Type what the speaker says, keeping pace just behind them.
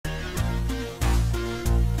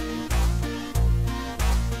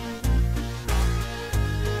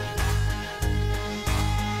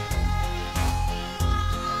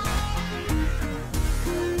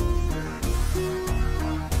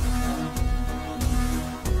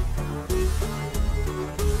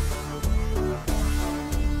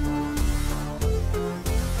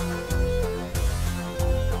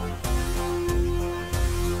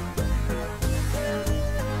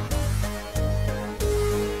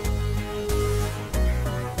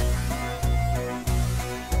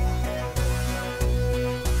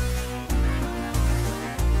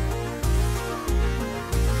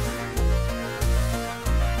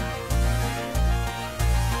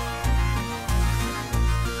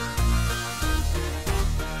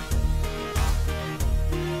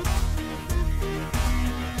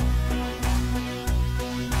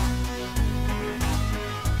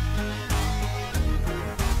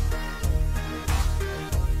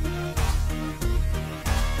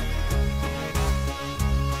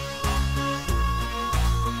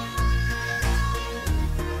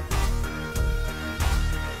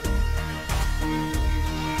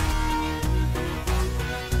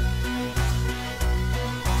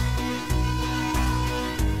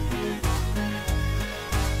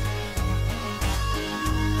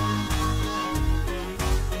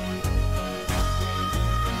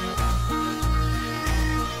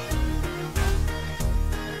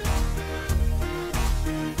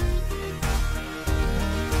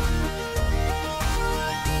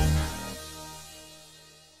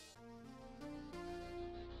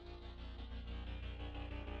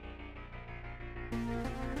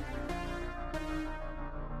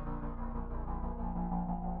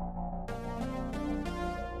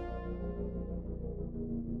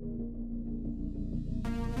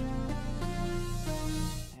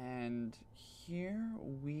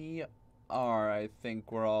think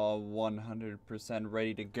we're all 100%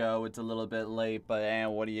 ready to go. It's a little bit late, but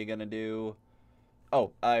what are you gonna do?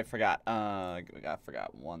 Oh, I forgot. I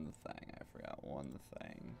forgot one thing.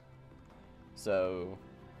 So,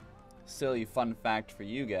 silly fun fact for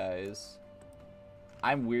you guys.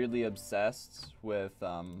 I'm weirdly obsessed with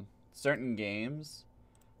certain games.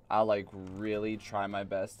 I'll like really try my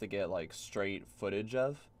best to get like straight footage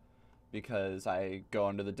of, because I go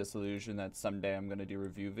under the disillusion that someday I'm gonna do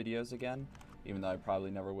review videos again, even though I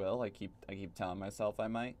probably never will. I keep telling myself I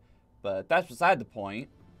might, but that's beside the point,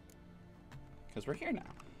 because we're here now.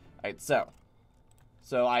 Alright, so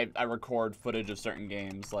I record footage of certain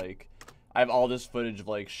games. Like, I have all this footage of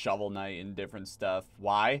like Shovel Knight and different stuff.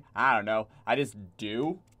 Why? I don't know. I just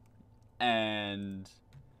do, and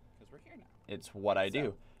because we're here now, it's what I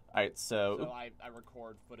do. Alright, so I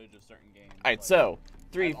record footage of certain games. Alright, so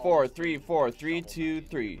 3, 4, 3, 4, 3, 2,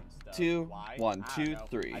 3, 2, 1, 2,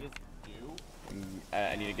 3.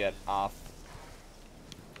 I need to get off.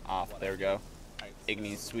 There we go.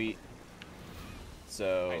 Igni's sweet.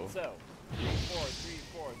 So 3, 4, 3,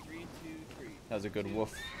 4, 3, 2, 3. That was a good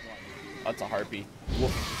woof. That's a harpy.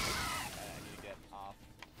 Woof. I need to get off.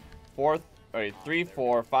 Fourth. Alright, 3,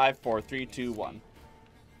 4, 5, 4, 3, 2, 1.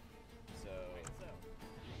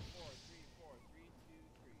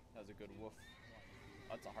 That was a good woof.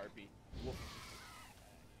 That's a harpy. Woof.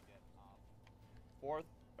 Fourth.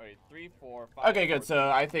 Alright, 3, 4, 5. Okay, good. So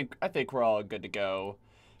I think we're all good to go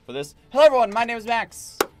for this. Hello everyone, my name is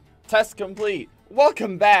Max. Test complete.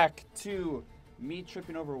 Welcome back to me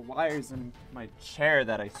tripping over wires in my chair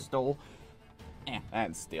that I stole. I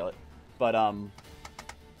didn't steal it. But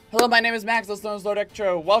hello, my name is Max, also known as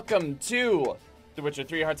LordEctro. Welcome to The Witcher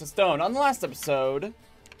 3 Hearts of Stone. On the last episode,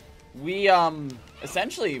 we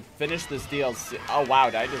essentially finished this DLC. Oh wow,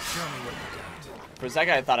 did I just... For a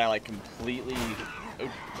second I thought I like completely... Oh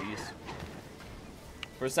jeez.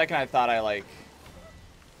 For a second I thought I like...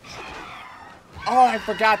 Oh, I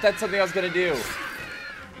forgot that's something I was gonna do.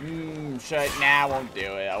 Nah, I won't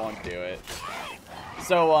do it. I won't do it.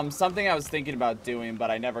 So, something I was thinking about doing, but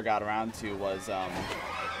I never got around to was, this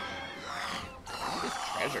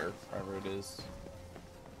treasure, wherever it is.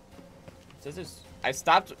 It says there's... I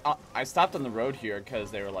stopped on the road here because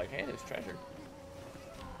they were like, hey, there's treasure.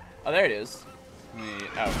 Oh, there it is. Let me,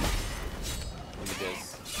 oh. Look at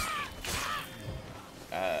this.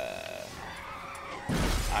 I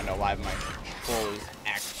don't know why my control is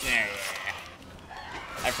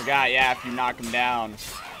I forgot, yeah, if you knock them down,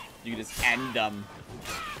 you can just end them.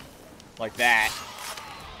 Like that.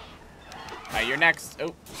 Alright, you're next.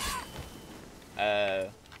 Oh.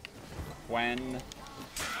 Quen.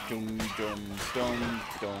 Dum dum dum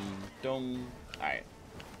dum dum. Alright.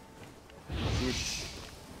 Whoosh.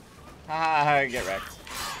 Ha, get wrecked.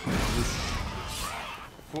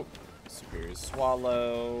 Whoop. Superior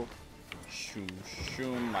swallow. Shoom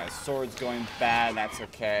shoom. My sword's going bad, that's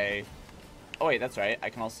okay. Oh wait, that's right. I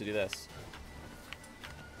can also do this.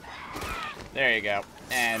 There you go.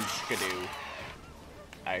 And skadoo.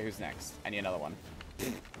 Alright, who's next? I need another one.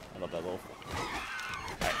 I love that little...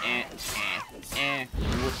 Alright,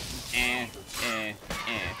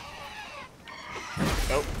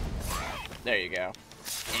 Oh. There you go.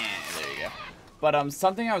 There you go. But,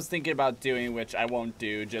 something I was thinking about doing, which I won't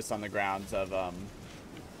do just on the grounds of,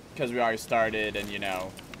 because we already started and, you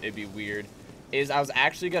know, it'd be weird, is I was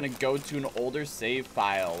actually going to go to an older save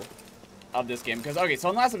file of this game. Because, okay, so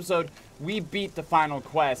in the last episode, we beat the final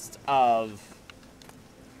quest of,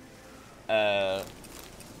 I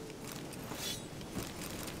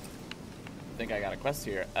think I got a quest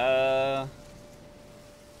here.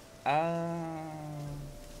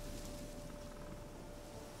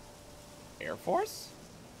 Air Force?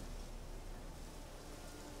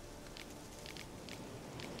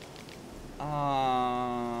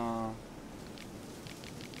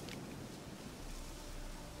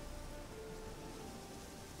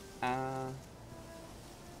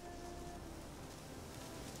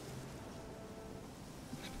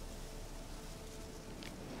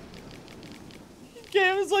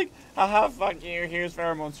 Game is like, haha, fuck you, here's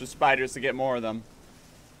pheromones for spiders to get more of them.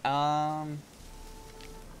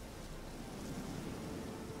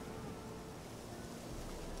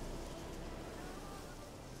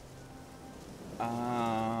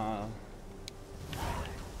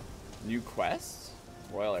 New quest?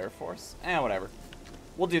 Royal Air Force? Whatever.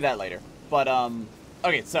 We'll do that later. But,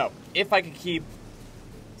 okay, so, if I could keep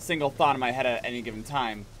single thought in my head at any given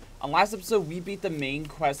time, on last episode, we beat the main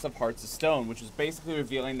quest of Hearts of Stone, which was basically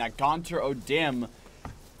revealing that Gaunter O'Dim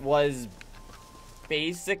was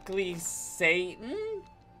basically Satan?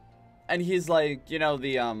 And he's like, you know,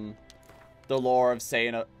 the lore of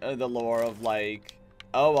Satan, the lore of, like,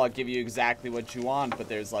 oh, I'll give you exactly what you want, but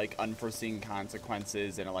there's like unforeseen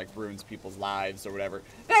consequences and it like ruins people's lives or whatever.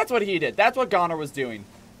 That's what he did. That's what Goner was doing.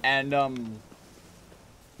 And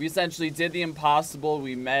we essentially did the impossible.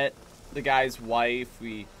 We met the guy's wife.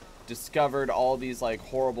 We discovered all these like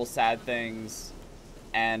horrible, sad things.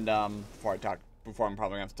 And before I'm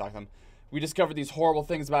probably gonna have to talk to him. We discovered these horrible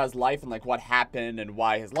things about his life and like what happened and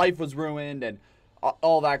why his life was ruined and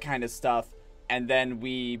all that kind of stuff. And then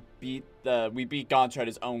we beat Gaunter at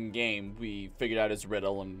his own game. We figured out his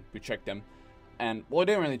riddle and we tricked him. And well, we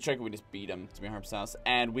didn't really trick him. We just beat him, to be 100% honest.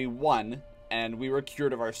 And we won. And we were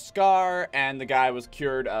cured of our scar. And the guy was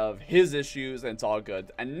cured of his issues. And it's all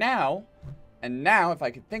good. And now, if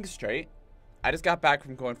I could think straight, I just got back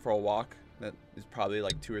from going for a walk. That is probably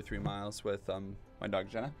like 2 or 3 miles with my dog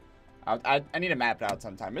Jenna. I need to map it out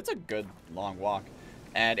sometime. It's a good long walk.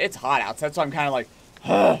 And it's hot outside, so I'm kind of like,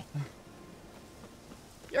 huh.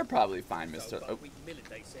 You're probably fine, Mr. Oh,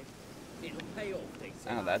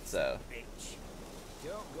 oh that's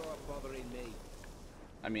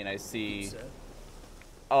I mean, I see.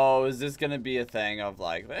 Oh, is this gonna be a thing of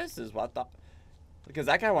like, this is what the? Because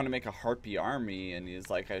that guy wanted to make a harpy army, and he's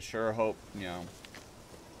like, I sure hope, you know,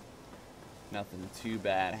 nothing too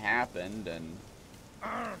bad happened, and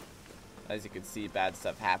as you can see, bad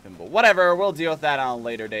stuff happened. But whatever, we'll deal with that on a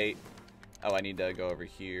later date. Oh, I need to go over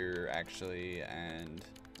here actually, and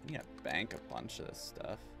I need to bank a bunch of this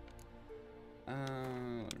stuff. Let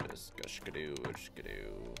me just go shkadoo,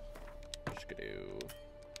 shkadoo, shkadoo.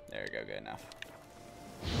 There we go, good enough.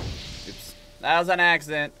 Oops, that was an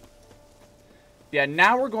accident. Yeah,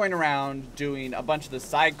 now we're going around doing a bunch of the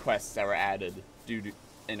side quests that were added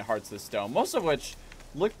in Hearts of Stone, most of which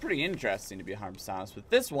looked pretty interesting, to be 100% honest. With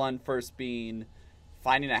this one first being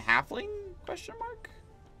finding a halfling? Question mark.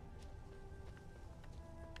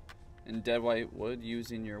 In Dead White Wood,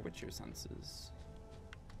 using your Witcher senses.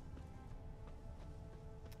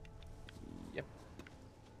 Yep.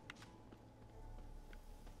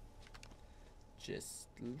 Just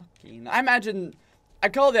looking. I imagine I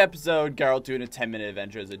call the episode Geralt doing a 10-minute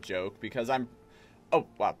adventure as a joke because I'm. Oh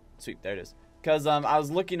wow, sweet, there it is. Because I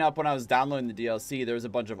was looking up when I was downloading the DLC, there was a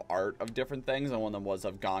bunch of art of different things, and one of them was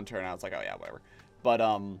of Gaunter, and I was like, oh yeah, whatever. But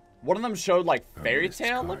one of them showed like fairy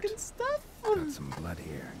tale looking stuff. Got some blood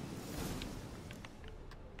here.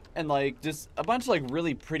 And like just a bunch of like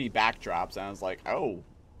really pretty backdrops, and I was like, oh,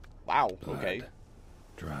 wow, Blood. Okay.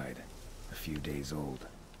 Dried, a few days old.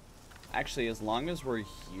 Actually, as long as we're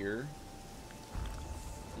here,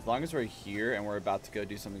 and we're about to go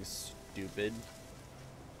do something stupid.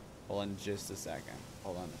 Hold on just a second.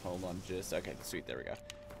 Hold on just, okay, sweet, there we go.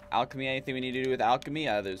 Alchemy, anything we need to do with alchemy?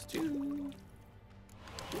 There's 2.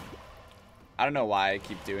 I don't know why I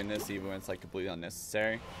keep doing this, even when it's like completely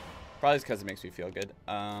unnecessary. Probably because it makes me feel good.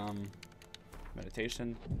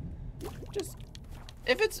 Meditation. Just,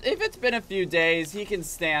 if it's been a few days, he can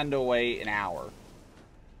stand to wait an hour.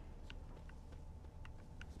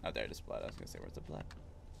 Oh, there it is, blood. I was gonna say, where's the blood?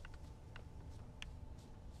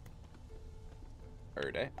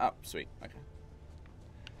 Day. Oh, sweet. Okay.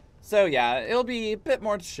 So yeah, it'll be a bit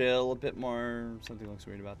more chill, a bit more. Something looks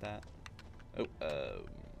weird about that. Oh,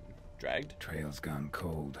 dragged. Trail's gone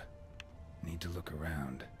cold. Need to look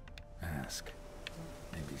around. Ask.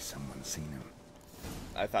 Maybe someone's seen him.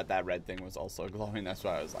 I thought that red thing was also glowing. That's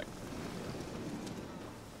why I was like.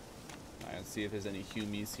 Alright, let's see if there's any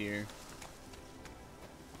humies here.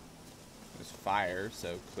 There's fire,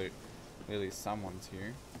 so clearly someone's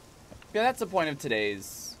here. Yeah, that's the point of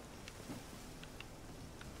today's.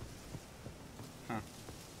 Huh.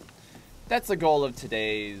 That's the goal of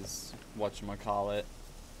today's. Whatchamacallit.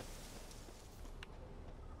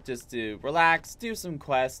 Just to relax, do some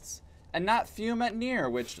quests, and not fume at Nier,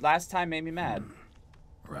 which last time made me mad.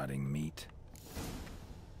 Rotting meat.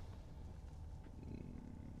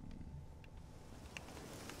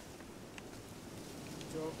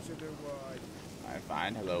 Talk to the wife. Alright,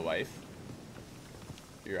 fine. Hello, wife.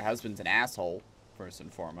 Your husband's an asshole, first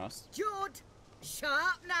and foremost. Jude, shut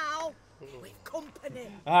up now. We've company.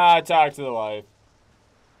 Talk to the wife.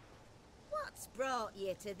 What's brought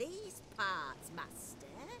you to these parts, master?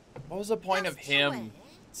 What was the point of Just him away?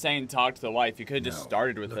 saying talk to the wife? You could have just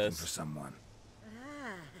started with looking this. for someone.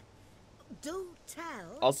 Ah, do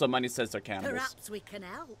tell. Also, money says they're cannibals. Perhaps we can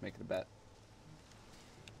help. Make the bet.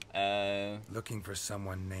 Looking for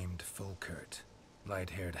someone named Fulkert.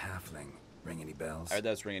 Light-haired halfling. Ring any bells? I heard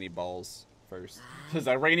that's ring any balls first. Does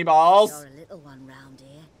that ring any balls? You're a little one round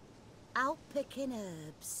here. Out picking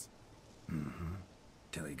herbs. Mm-hmm.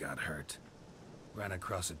 Till he got hurt. Ran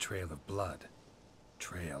across a trail of blood.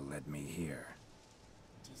 Trail led me here.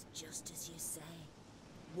 It is just as you say.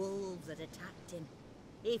 Wolves had attacked him.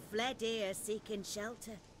 He fled here seeking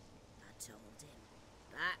shelter. I told him,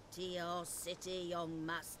 back to your city, young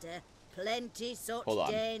master. Plenty such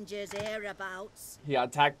dangers hereabouts. He got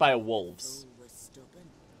attacked by wolves. Fool was stubborn.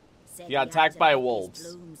 Said He got had attacked to by pick his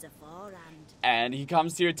wolves. blooms aforehand. And he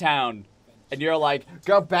comes to your town. And you're like,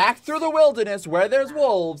 go back through the wilderness where there's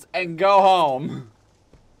wolves and go home.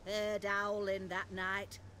 Heard howling that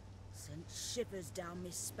night. Sent shivers down my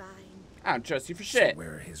spine. I don't trust you for shit. So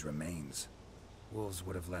where are his remains? Wolves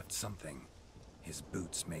would have left something. His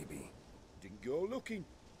boots, maybe. Didn't go looking.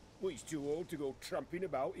 Well, he's too old to go tramping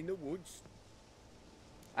about in the woods.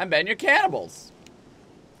 I bet you're cannibals.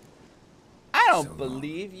 I don't So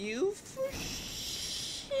believe you for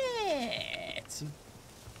shit.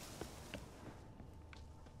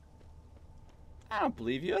 I don't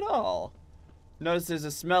believe you at all. Notice there's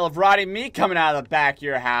a smell of rotting meat coming out of the back of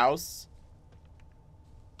your house.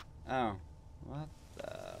 Oh. What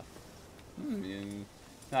the...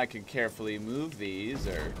 I could carefully move these,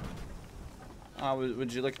 or... Oh,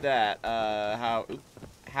 would you look at that? How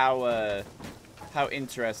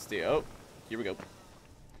interesting. Oh, here we go.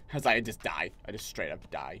 I was like, I just die. I just straight up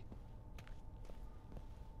die.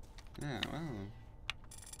 Oh, well. I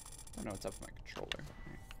don't know what's up with my controller.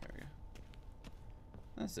 There we go.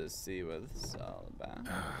 Let's just see what this is all about.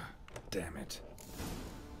 Damn it.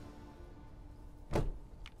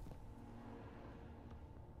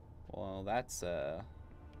 Well, that's,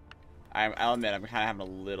 I'll admit, I'm kind of having a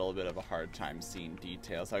little bit of a hard time seeing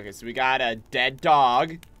details. Okay, so we got a dead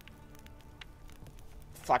dog.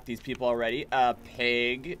 Fuck these people already. A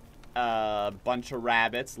pig. A bunch of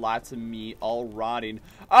rabbits. Lots of meat. All rotting.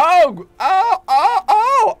 Oh! Oh! Oh!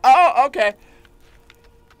 Oh! Oh! Okay.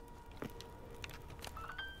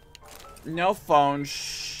 No phone.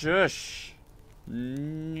 Shush.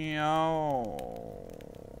 No.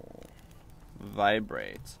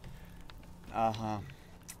 Vibrate. Uh-huh.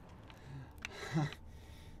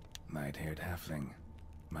 Light-haired halfling.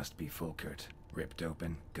 Must be Fulkert. Ripped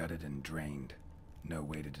open, gutted, and drained. No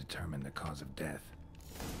way to determine the cause of death.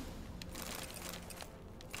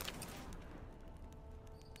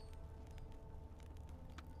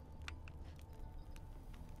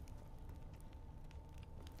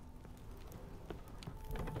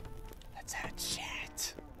 Let's have a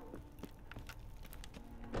chat.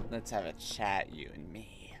 Let's have a chat, you and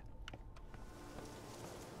me.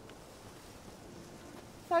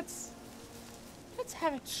 Let's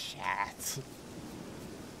have a chat.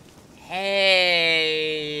 Hey.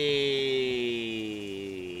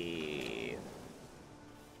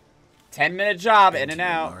 10-minute job, in and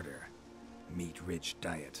out. Larder. Meat-rich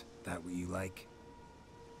diet. That what you like?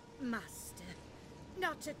 Master,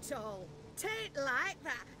 not at all. Tain't like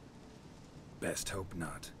that. Best hope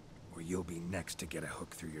not, or you'll be next to get a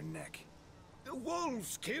hook through your neck. The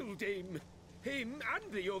wolves killed him. Him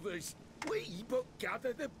and the others. We but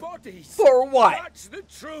gather the bodies. For what? That's the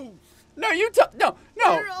truth. No, you tell. No,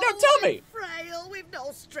 We're tell old me. and frail, we've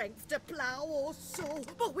no strength to plough or sow,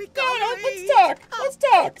 but we No, gotta let's eat. talk. Let's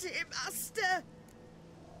talk. Get it, master.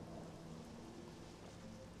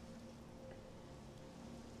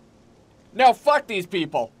 No, fuck these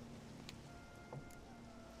people.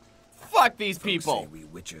 Fuck these Folks people. say we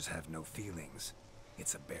witchers have no feelings.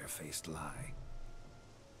 It's a barefaced lie.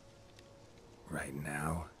 Right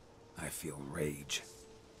now, I feel rage,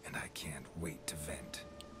 and I can't wait to vent.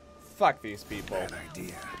 Fuck these people. Bad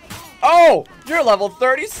idea. Oh, you're level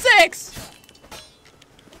 36.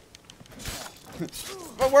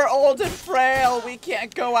 But we're old and frail. We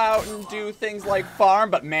can't go out and do things like farm.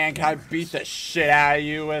 But man, can I beat the shit out of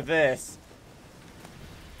you with this?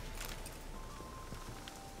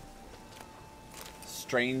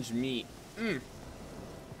 Strange meat.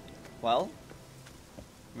 Well,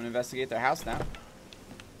 I'm gonna investigate their house now.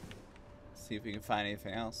 See if we can find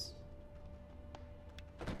anything else.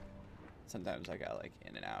 Sometimes I got like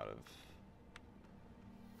in and out of.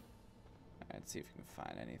 Alright, see if we can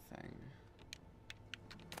find anything.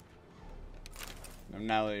 I'm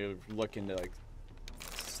now looking to like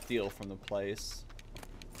steal from the place.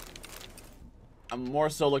 I'm more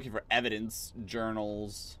so looking for evidence,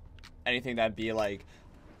 journals, anything that'd be like.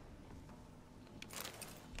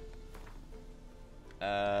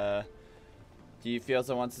 Do you feel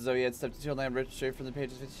so once as though you had stepped into your land rich straight from the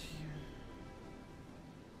pages?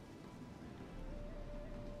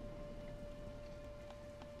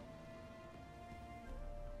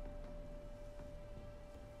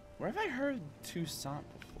 Where have I heard Toussaint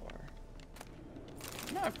before?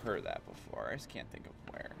 I know I've heard that before. I just can't think of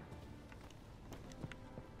where.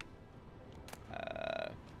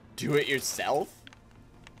 Do it yourself?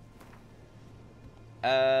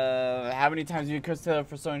 How many times have you cursed Taylor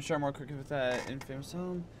for sewing short more quickly with that infamous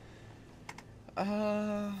home?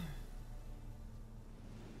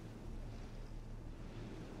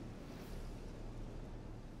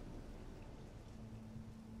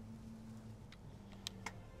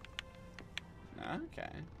 Okay,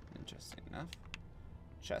 interesting enough.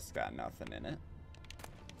 Chest got nothing in it.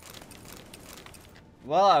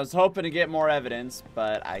 Well, I was hoping to get more evidence,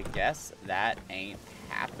 but I guess that ain't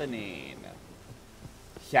happening.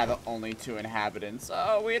 Yeah, the only 2 inhabitants.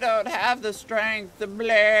 Oh, we don't have the strength to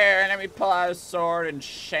Blair. And let me pull out a sword and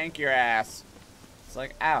shank your ass. It's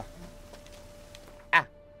like, ow. Ah.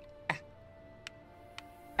 Ah.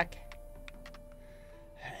 Okay.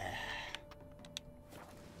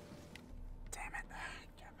 Damn it.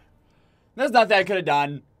 There's nothing I could have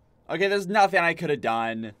done. Okay, there's nothing I could have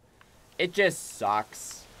done. It just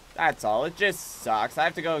sucks. That's all. It just sucks. I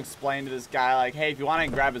have to go explain to this guy, like, hey, if you want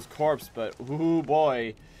to grab his corpse, but, ooh,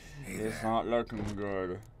 boy, it's not looking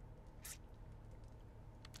good.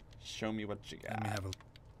 Show me what you got. Let me have a...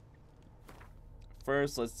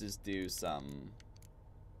 First, let's just do some...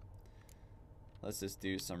 Let's just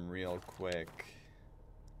do some real quick...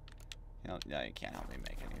 You know, yeah, you can't help me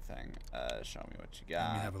make anything. Show me what you got.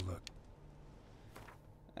 Let me have a look.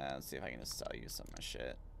 Let's see if I can just sell you some of my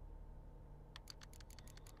shit.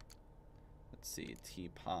 Let's see,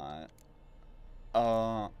 teapot.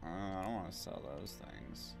 I don't want to sell those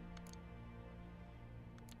things.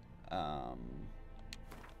 Yeah,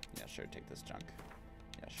 sure, take this junk.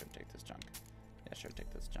 Yeah, sure, take this junk. Yeah, sure,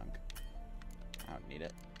 take this junk. I don't need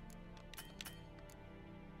it.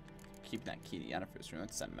 Keep that key to the Yennefer's room.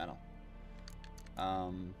 That's sentimental.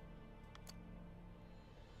 I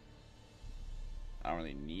don't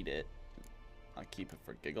really need it. I'll keep it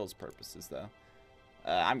for giggles purposes, though.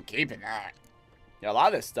 I'm keeping that. Yeah, a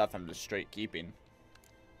lot of this stuff I'm just straight keeping.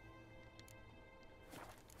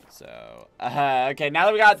 So, okay, now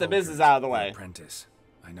that we got the business out of the way. Apprentice.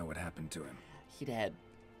 I know what happened to him. He'd had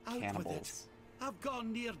Out with it. cannibals. I've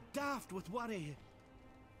gone near daft with worry.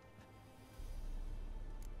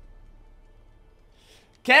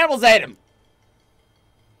 Cannibals ate him!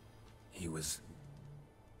 He was...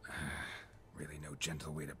 really no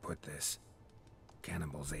gentle way to put this.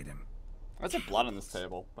 Cannibals ate him. What's the blood on this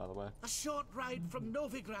table, by the way? A short ride from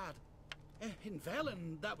Novigrad. In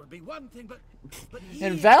Velen, that would be one thing, but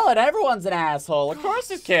In Velen, everyone's an asshole. Of course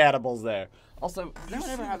there's cannibals there. Also, does anyone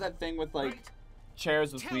ever have that thing with, like,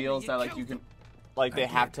 chairs with wheels that, like, you can... Like, they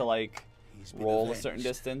have to, like, roll a certain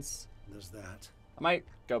distance? There's that. I might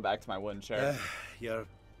go back to my wooden chair. Your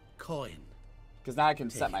coin. Because now I can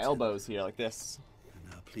set my elbows here like this. And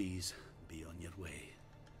now please, be on your way.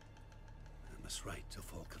 I must write to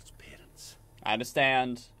Falker's parents. I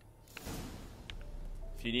understand.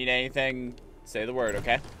 If you need anything, say the word,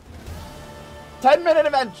 okay? 10-minute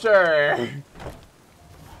adventure!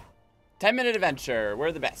 10-minute adventure.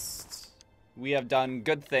 We're the best. We have done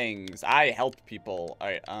good things. I helped people.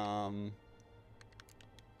 Alright,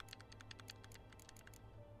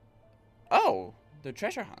 Oh, the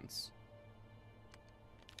treasure hunts.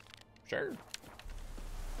 Sure.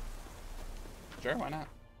 Sure, why not?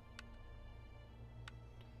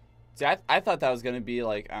 See, I thought that was gonna be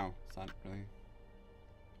like, oh, it's not really.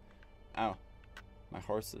 Oh, my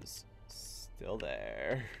horse is still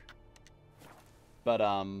there. But,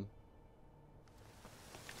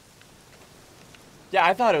 yeah,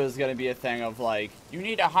 I thought it was gonna be a thing of like, you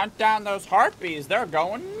need to hunt down those harpies. They're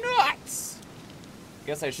going nuts.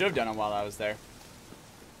 Guess I should have done it while I was there.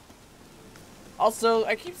 Also,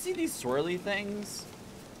 I keep seeing these swirly things.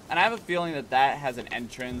 And I have a feeling that that has an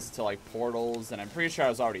entrance to, like, portals. And I'm pretty sure I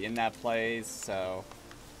was already in that place, so...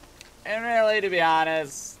 And really, to be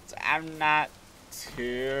honest, I'm not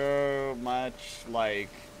too much, like...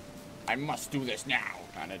 I must do this now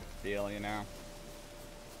kind of deal, you know?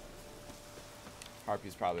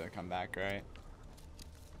 Harpy's probably gonna come back, right?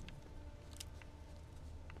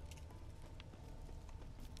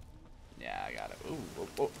 Yeah, I got it.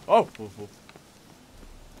 Ooh, oh.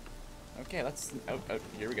 Okay, let's. Oh,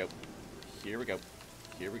 here we go. Here we go.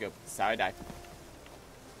 Here we go. This is how I die.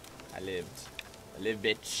 I lived. I lived,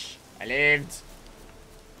 bitch. I lived.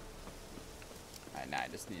 Alright, now I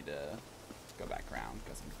just need to go back around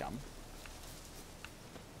because I'm dumb.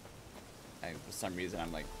 And for some reason,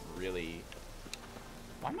 I'm like really.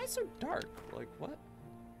 Why am I so dark? Like, what?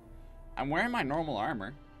 I'm wearing my normal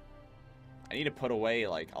armor. I need to put away,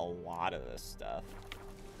 like, a lot of this stuff.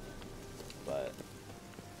 But,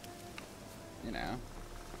 you know.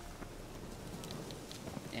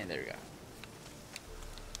 And there we go.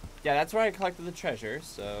 Yeah, that's where I collected the treasure,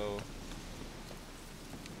 so...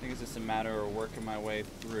 I think it's just a matter of working my way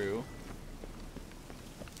through.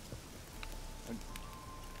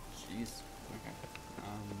 these. Okay.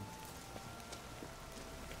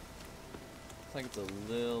 Looks like it's a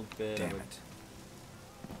little bit. Damn of a, it.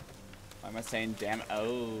 Why am I saying damn it?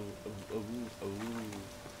 Oh.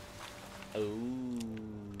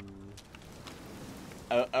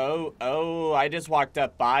 Oh, I just walked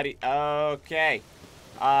up body. Okay.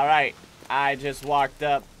 Alright. I just walked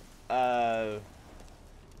up. Ooh.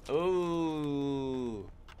 Oh.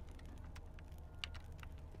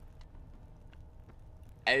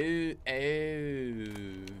 I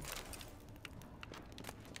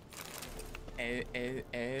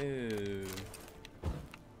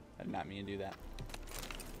did not mean to do that.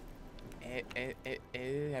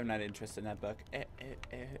 I'm not interested in that book.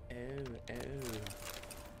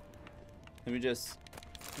 Let me just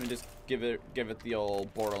give it the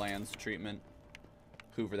old Borderlands treatment.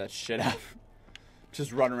 Hoover that shit up.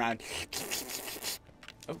 Just run around.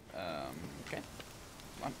 Oh, okay.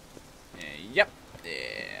 Come on. Yep.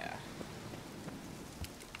 Yeah.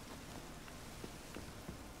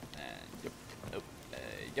 Yep. Oh,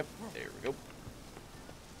 yep. There we go.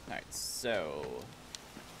 Alright, so.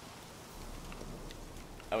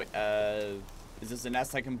 Oh, wait, is this a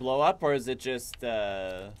nest I can blow up, or is it just,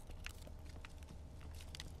 Oh,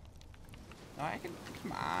 I can,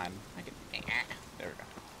 come on. I can, there we go.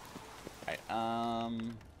 Alright,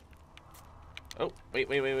 oh,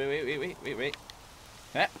 wait.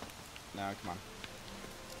 No, come on.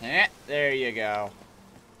 There you go.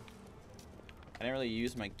 I didn't really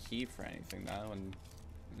use my key for anything, though, and...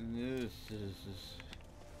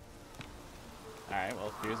 Alright,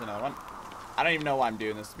 well, here's another one. I don't even know why I'm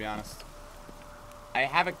doing this, to be honest. I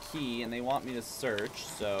have a key, and they want me to search,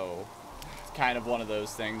 so... It's kind of one of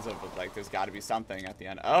those things of, like, there's got to be something at the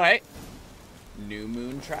end. Oh, hey! New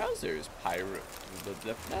Moon Trousers. Pirate...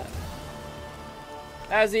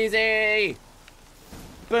 That was easy!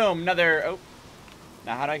 Boom, another... Oh.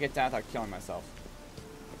 Now, how do I get down without killing myself?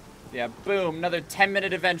 Yeah, boom, another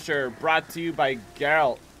 10-minute adventure brought to you by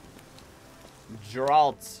Geralt.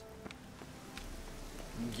 Geralt.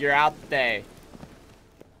 Geralt.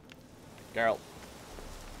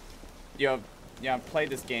 I've played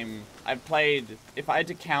this game. I've played, if I had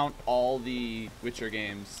to count all the Witcher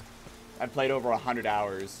games, I've played over 100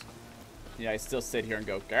 hours. Yeah, I still sit here and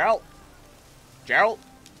go, Geralt? Geralt?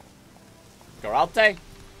 Geralte?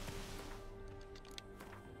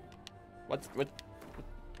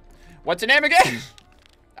 What's your name again?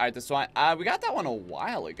 Alright, this one, we got that one a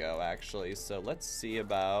while ago, actually, so let's see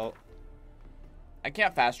about... I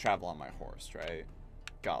can't fast travel on my horse, right?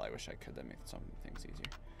 God, I wish I could. That makes some things easier.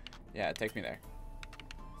 Yeah, take me there.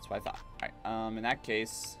 That's what I thought. Alright, in that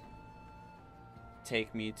case,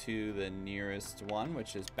 take me to the nearest one,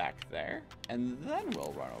 which is back there, and then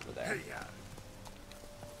we'll run over there.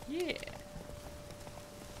 Yeah.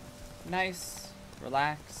 Nice,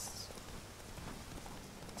 relaxed.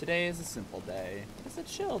 Today is a simple day. It's a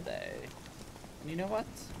chill day. And you know what?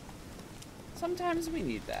 Sometimes we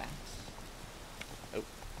need that. Oh.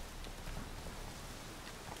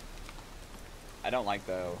 I don't like,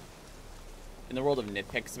 though, in the world of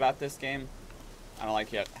nitpicks about this game, I don't like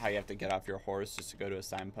how you have to get off your horse just to go to a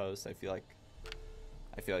signpost. I feel like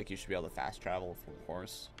you should be able to fast travel from a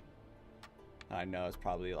horse. And I know it's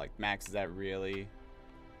probably like, Max, is that really?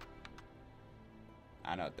 I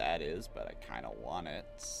don't know what that is, but I kind of want it.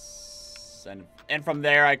 And from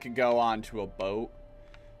there, I could go on to a boat.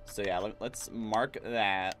 So yeah, let's mark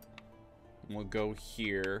that. We'll go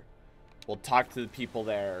here. We'll talk to the people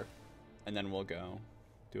there, and then we'll go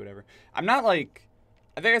do whatever. I'm not like,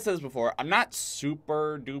 I think I said this before, I'm not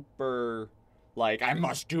super duper like, I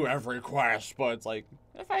must do every quest, but it's like,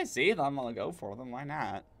 if I see them, I'll go for them. Why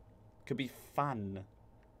not? Could be fun.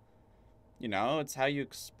 You know, it's how you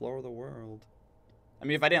explore the world. I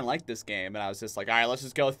mean, if I didn't like this game and I was just like, all right, let's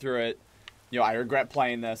just go through it. You know, I regret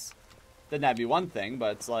playing this. Then that'd be one thing,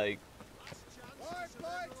 but it's like,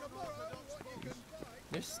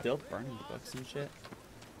 they're still burning books and shit.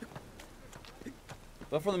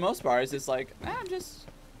 But for the most part, it's just like, I'm just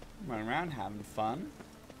running around having fun.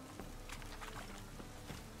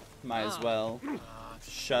 Might as well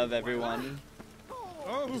shove everyone.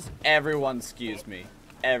 Just everyone, excuse me.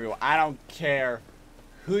 Everyone. I don't care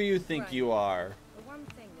who you think you are.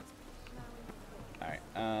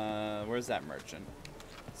 Alright, where's that merchant?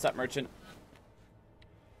 What's up, merchant?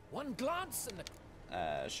 One glance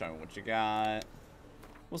and show me what you got.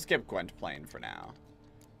 We'll skip Gwent playing for now.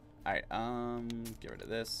 Alright, get rid of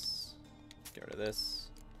this. Get rid of this.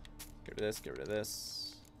 Get rid of this, get rid of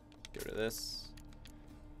this. Get rid of this.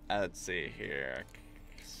 Let's see here.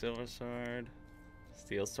 Silver sword.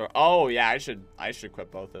 Steel sword. Oh yeah, I should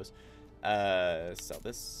equip both those. Sell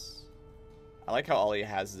this. I like how all he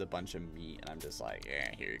has is a bunch of meat, and I'm just like, yeah,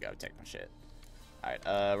 here you go, take my shit.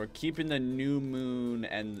 Alright, we're keeping the New Moon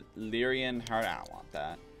and Lyrian Heart. I don't want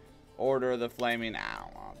that. Order of the Flaming. I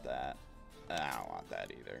don't want that. I don't want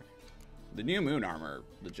that either. The New Moon armor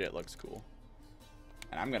legit looks cool.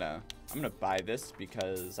 And I'm gonna buy this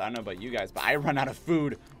because I don't know about you guys, but I run out of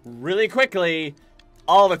food really quickly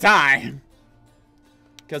all the time.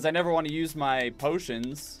 Because I never want to use my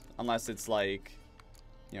potions unless it's like,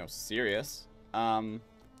 you know, serious. I'm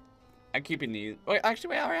keeping these. Wait,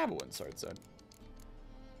 actually, wait, I already have a wooden sword, so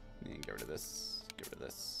get rid of this. Get rid of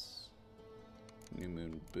this. New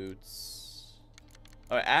Moon boots.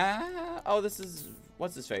 Oh, oh, this is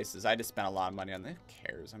what's his face's. I just spent a lot of money on this. Who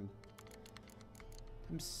cares? I'm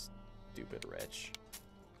stupid rich.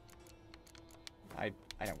 I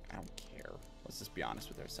don't care. Let's just be honest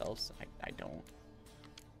with ourselves. I don't.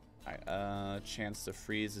 Alright, chance to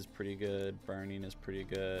freeze is pretty good. Burning is pretty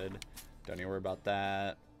good. Don't need to worry about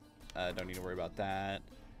that. Don't need to worry about that.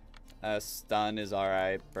 Stun is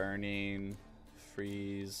alright. Burning,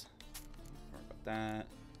 freeze. Don't worry about that.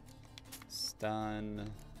 Stun,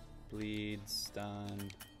 bleed,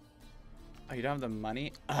 stun. Oh, you don't have the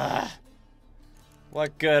money? Ugh.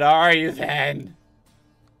 What good are you then?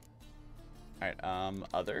 Alright,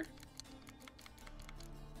 other?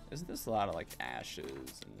 Isn't this a lot of like ashes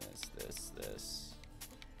and this?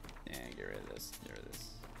 Yeah, get rid of this. Get rid of this.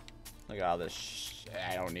 Look at all this shit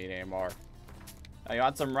I don't need anymore. Oh, you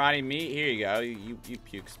want some rotting meat? Here you go. You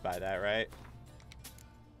pukes by that, right?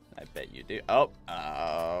 I bet you do. Oh,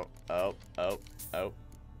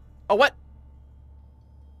 what?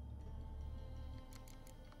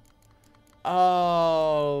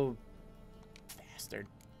 Oh, bastard.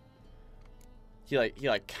 He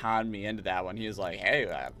like conned me into that one. He was like,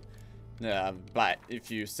 hey, but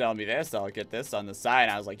if you sell me this, I'll get this on the side.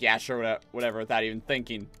 And I was like, yeah, sure, whatever, without even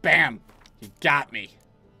thinking. Bam! He got me.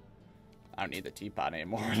 I don't need the teapot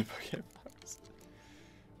anymore.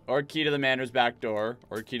 Or key to the manor's back door,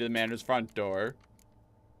 or key to the manor's front door,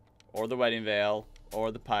 or the wedding veil,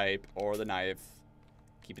 or the pipe, or the knife.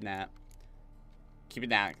 Keeping that. Keeping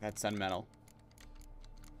that. That's sentimental.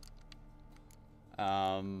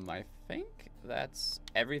 I think that's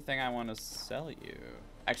everything I want to sell you.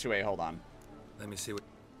 Actually, wait, hold on. Let me see what...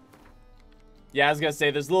 Yeah, I was gonna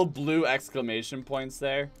say, there's little blue exclamation points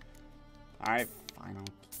there. Alright, fine, I'll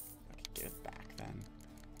give it back then.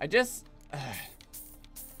 I just...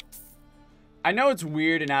 I know it's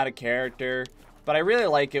weird and out of character, but I really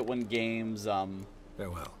like it when games,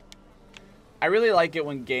 Farewell. I really like it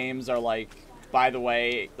when games are like, by the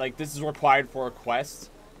way, like, this is required for a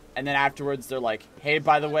quest, and then afterwards they're like, hey,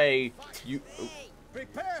 by the way, you...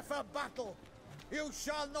 Prepare for battle. You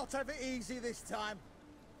shall not have it easy this time.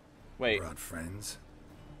 Wait. Brought friends.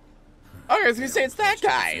 Oh, I was gonna say it's that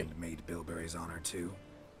guy. Made Bilberry's honor too.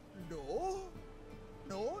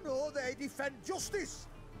 No, they defend justice.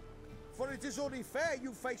 For it is only fair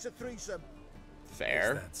you face a threesome.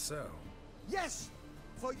 Fair. Is that so? Yes,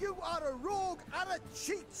 for you are a rogue and a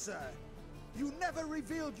cheat, sir. You never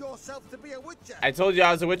revealed yourself to be a witcher. I told you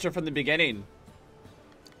I was a witcher from the beginning.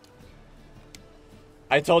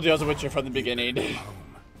 I told you I was a witcher from the beginning.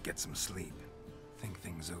 Home. Get some sleep. Think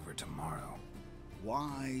things over tomorrow.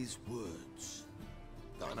 Wise words.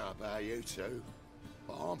 Don't know about you two,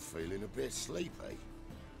 but I'm feeling a bit sleepy.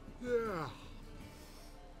 Yeah,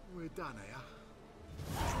 we're done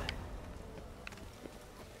here.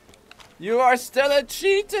 You are still a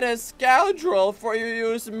cheat and a scoundrel for you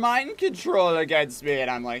use mind control against me.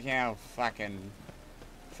 And I'm like, yeah, fucking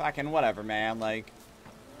whatever, man. Like,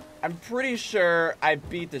 I'm pretty sure I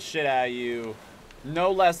beat the shit out of you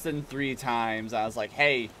no less than 3 times. I was like,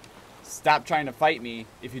 hey, stop trying to fight me.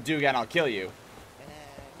 If you do again, I'll kill you.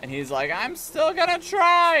 And he's like, I'm still gonna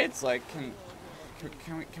try. It's like, can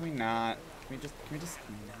we not? Can we just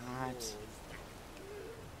not?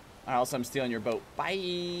 Also, I'm stealing your boat.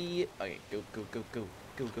 Bye. Okay, go.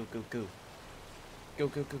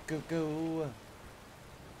 Go.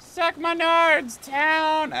 Suck my nards,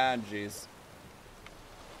 town. Ah, jeez.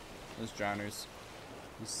 Those drowners.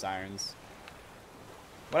 Those sirens.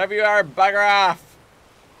 Whatever you are, bugger off.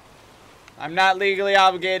 I'm not legally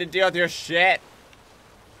obligated to deal with your shit.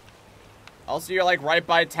 Also, you're like right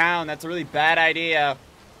by town. That's a really bad idea.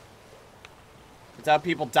 That's how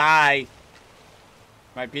people die.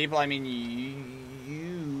 By people, I mean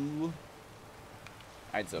you.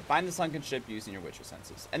 Alright, so find the sunken ship using your witcher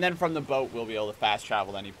senses. And then from the boat, we'll be able to fast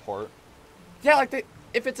travel to any port. Yeah, like,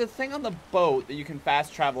 if it's a thing on the boat that you can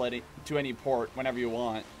fast travel to any port whenever you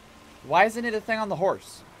want, why isn't it a thing on the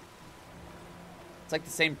horse? It's like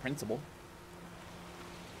the same principle.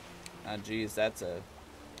 Oh, geez, that's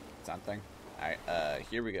something. Alright,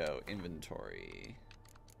 here we go. Inventory.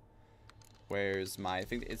 Where's my... I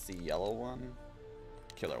think it's the yellow one.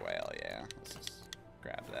 Killer whale, yeah. Let's just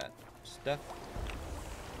grab that stuff.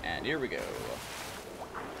 And here we go.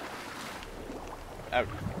 Oh.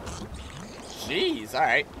 Jeez,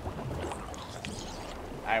 alright.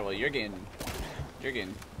 Alright, well, you're getting...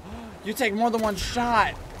 You take more than one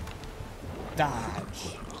shot!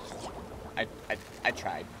 Dodge. I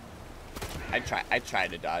tried. I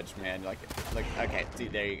tried to dodge, man. Like, okay, see,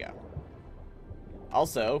 there you go.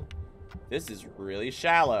 Also, this is really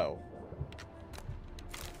shallow.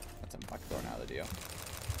 That's a buckthorn out of the deal.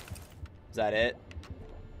 Is that it?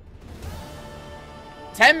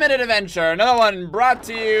 10-minute adventure. Another one brought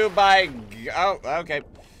to you by... Oh, okay.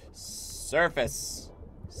 Surface.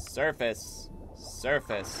 Surface.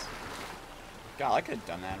 Surface. God, I could have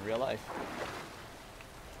done that in real life.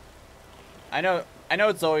 I know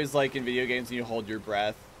it's always like in video games when you hold your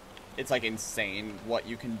breath. It's like insane what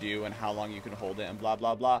you can do and how long you can hold it and blah,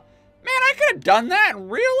 blah, blah. Man, I could have done that in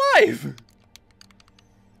real life.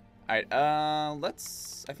 Alright,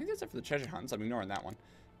 let's... I think that's it for the treasure hunts. I'm ignoring that one.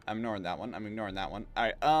 I'm ignoring that one. I'm ignoring that one.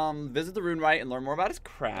 Alright, visit the rune right and learn more about his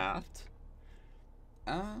craft.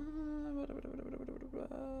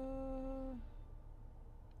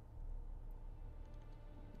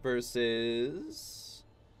 Versus...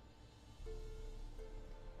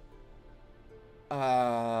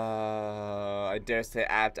 I dare say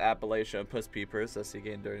apt Appalachia and Puss Peepers. That's he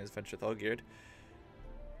gained during his adventure with Allgeared.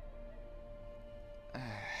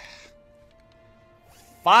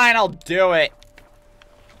 Fine, I'll do it.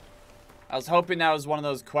 I was hoping that was one of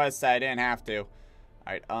those quests that I didn't have to.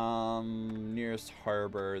 Alright, nearest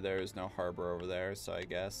harbor. There's no harbor over there, so I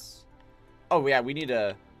guess. Oh yeah, we need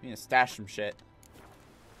to stash some shit.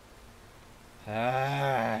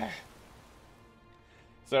 So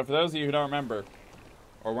for those of you who don't remember,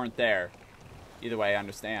 or weren't there, either way, I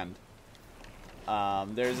understand.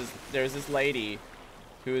 There's this lady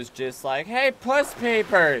who is just like, hey, Puss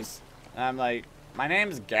Peepers! And I'm like, my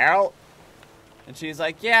name's Geralt. And she's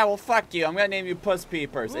like, yeah, well, fuck you. I'm gonna name you Puss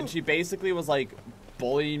Peepers. And she basically was like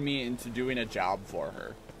bullying me into doing a job for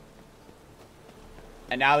her.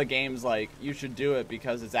 And now the game's like, you should do it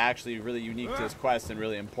because it's actually really unique to this quest and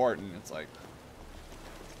really important. It's like,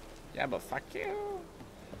 yeah, but fuck you.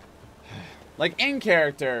 Like, in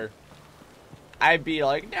character, I'd be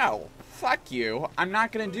like, no, fuck you. I'm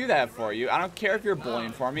not going to do that for you. I don't care if you're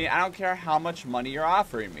bullying for me. I don't care how much money you're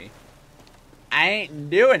offering me. I ain't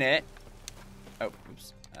doing it. Oh,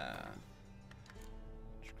 oops. There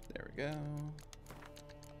we go.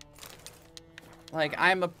 Like,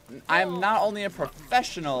 I'm not only a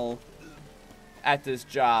professional at this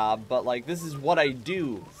job, but, like, this is what I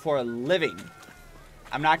do for a living.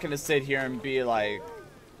 I'm not going to sit here and be, like,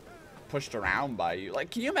 pushed around by you.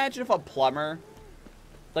 Like, can you imagine if a plumber,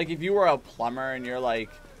 like, if you were a plumber and you're, like,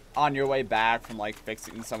 on your way back from, like,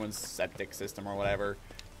 fixing someone's septic system or whatever,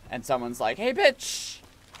 and someone's like, hey, bitch,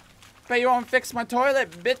 bet you won't fix my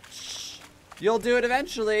toilet, bitch. You'll do it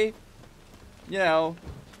eventually. You know,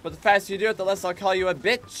 but the faster you do it, the less I'll call you a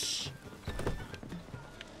bitch.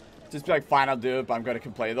 Just be like, fine, I'll do it, but I'm going to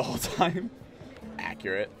complain the whole time.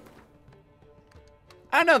 Accurate.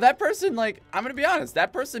 I don't know, that person, like, I'm going to be honest,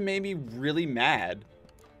 that person made me really mad.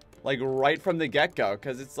 Like, right from the get-go,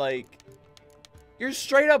 because it's like, you're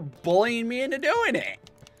straight up bullying me into doing it.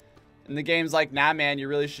 And the game's like, nah, man, you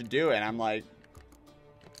really should do it. And I'm like,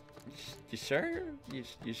 you sure? You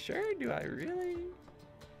sure? Do I really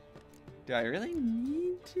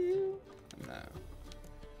need to? No.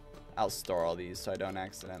 I'll store all these so I don't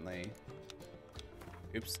accidentally.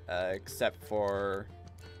 Oops. Except for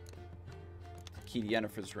key to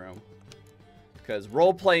Yennefer's room. Because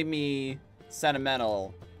roleplay me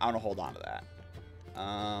sentimental, I want to hold on to that.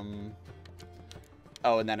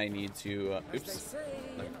 Oh, and then I need to. Oops.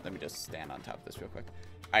 Let me just stand on top of this real quick.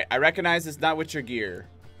 Alright, I recognize it's not Witcher gear.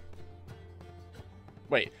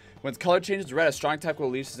 Wait. When its color changes to red, a strong attack will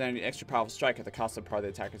release an extra powerful strike at the cost of part of the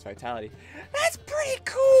attacker's vitality. That's pretty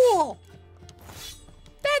cool!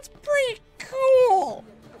 That's pretty cool!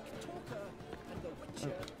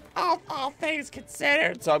 All things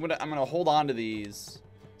considered. So I'm gonna hold on to these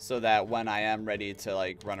so that when I am ready to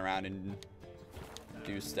like run around and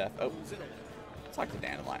do stuff. Oh, talk to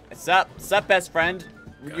Dandelion. What's up? What's up, best friend?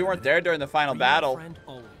 You weren't there during the final battle.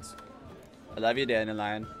 I love you,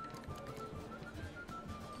 Dandelion.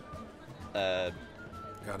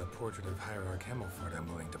 Got a portrait of Hierarch Himmelford I'm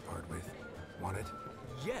willing to part with. Want it?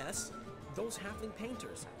 Yes, those halfling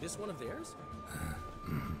painters. This one of theirs?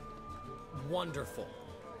 Wonderful.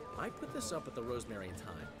 I put this up at the Rosemary in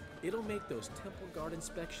time. It'll make those temple guard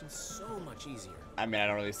inspections so much easier. I mean, I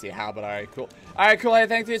don't really see how, but alright, cool. Alright, cool. Hey,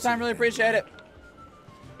 thanks for your time. Really appreciate it.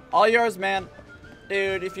 All yours, man.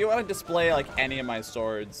 Dude, if you want to display, like, any of my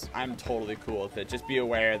swords, I'm totally cool with it. Just be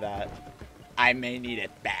aware that I may need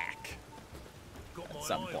it back at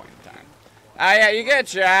some point in time. Oh, yeah, you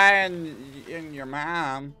get your eye and your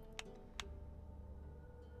mom.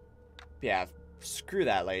 Yeah, screw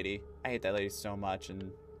that lady. I hate that lady so much,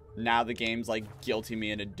 and now the game's, like, guilting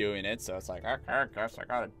me into doing it, so it's like, okay, I guess I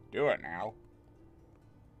gotta do it now.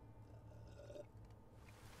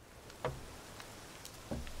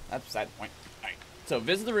 That's beside the point. Alright. So,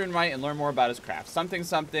 visit the Rune Rite and learn more about his craft. Something,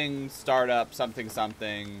 something, startup, something,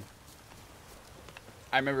 something.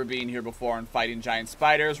 I remember being here before and fighting giant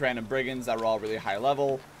spiders, random brigands that were all really high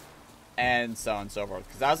level, and so on and so forth.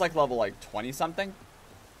 Because I was, like, level, like, 20-something,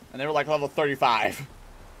 and they were, like, level 35.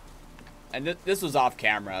 And this was off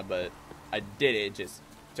camera, but I did it. It just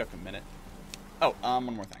took a minute. Oh,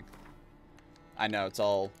 one more thing. I know, it's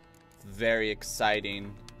all very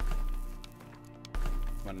exciting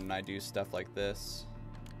when I do stuff like this.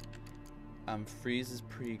 Freeze is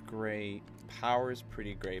pretty great. Power is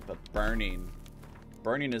pretty great, but burning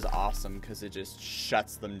is awesome because it just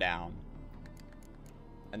shuts them down.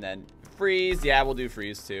 And then freeze, yeah, we'll do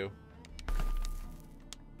freeze too.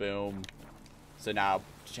 Boom. So now,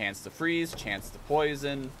 chance to freeze, chance to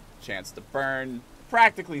poison, chance to burn.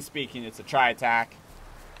 Practically speaking, it's a tri-attack.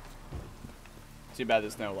 Too bad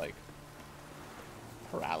there's no, like,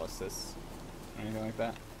 paralysis or anything like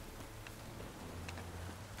that.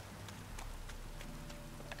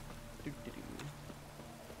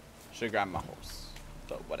 Should've grabbed my horse,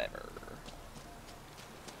 but whatever.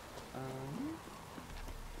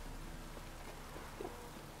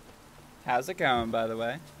 How's it going, by the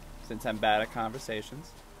way? Since I'm bad at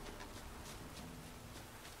conversations.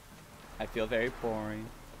 I feel very boring.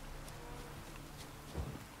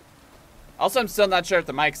 Also, I'm still not sure if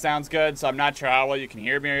the mic sounds good, so I'm not sure how well you can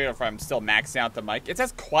hear me or if I'm still maxing out the mic. It's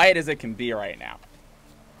as quiet as it can be right now.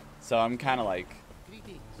 So I'm kind of like...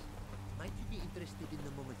 Greetings. Might you be interested in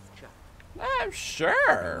the moment's chat?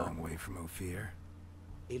 Sure. A long way from Ophir.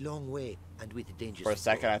 A long way, and with dangers. For a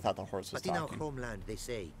second, I thought the horse was talking. But talking. in our homeland, they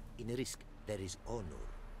say, in risk, there is honor.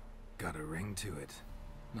 Got a ring to it.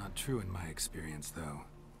 Not true in my experience, though.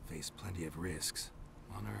 Face plenty of risks.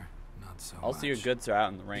 Honor, not so much. Also, your goods are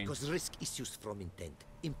out in the rain. Because risk issues from intent.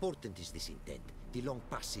 Important is this intent. The long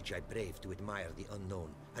passage I brave to admire the unknown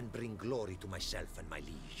and bring glory to myself and my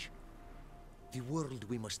liege. The world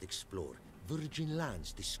we must explore. Virgin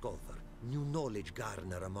lands discover. New knowledge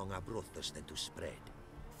garner among our brothers than to spread.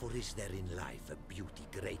 For is there in life a beauty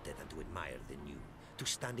greater than to admire the new? To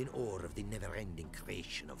stand in awe of the never-ending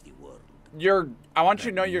creation of the world. I want you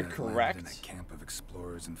to know you're correct. In a camp of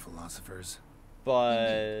explorers and philosophers. But...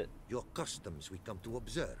 Indeed, your customs we come to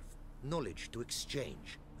observe. Knowledge to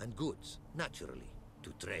exchange. And goods, naturally,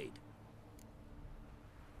 to trade.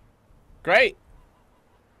 Great.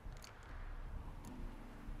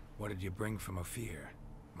 What did you bring from Ophir?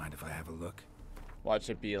 Mind if I have a look? Watch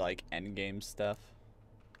it be like endgame stuff.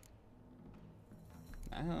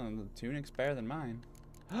 I don't know, the tunic's better than mine.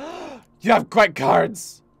 You have great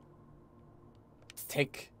cards!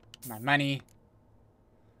 Take my money.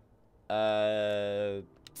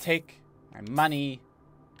 Take my money.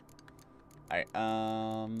 Alright, I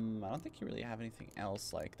don't think you really have anything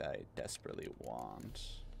else like that I desperately want.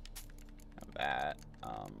 Have that,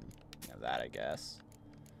 have that, I guess.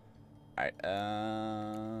 Alright,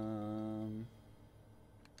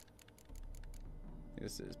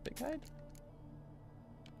 this is Big Tide?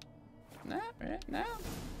 No, right now.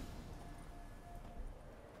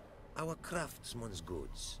 Our craftsman's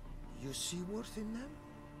goods. You see worth in them?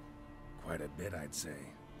 Quite a bit, I'd say.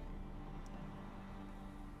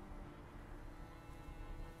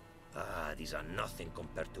 These are nothing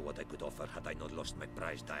compared to what I could offer had I not lost my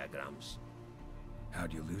prize diagrams.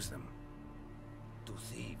 How'd you lose them? Two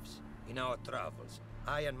thieves. In our travels,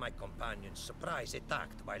 I and my companions surprise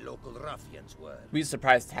attacked by local ruffians were. We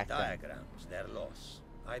surprise attacked them. Diagrams, their loss.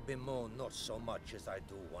 I bemoan not so much as I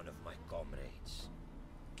do one of my comrades.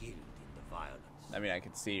 Killed in the violence. I mean, I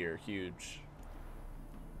can see your huge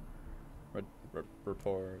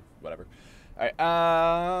rapport, whatever.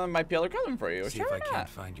 Alright, might be able to recover them for you. See Sure, if why I not? can't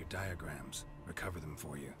find your diagrams. Recover them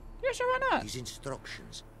for you. Yeah, sure, why not? These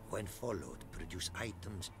instructions, when followed, produce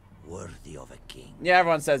items worthy of a king. Yeah,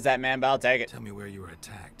 everyone says that, man, but I'll take it. Tell me where you were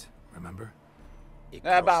attacked. Remember?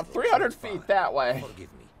 About 300 feet that way.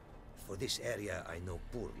 Forgive me. For this area, I know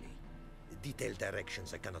poorly. Detailed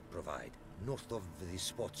directions I cannot provide. North of the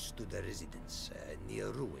spot stood a residence, near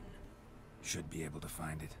ruin. Should be able to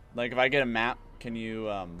find it. Like, if I get a map, can you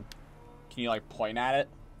like point at it?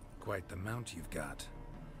 Quite the mount you've got.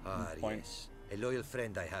 Ah, Point. yes. A loyal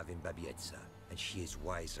friend I have in Babietza, and she is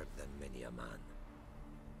wiser than many a man.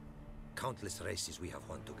 Countless races we have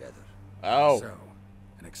won together. Oh. So,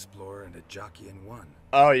 an explorer and a jockey in one.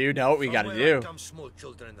 Oh, you know what we gotta From where do. come small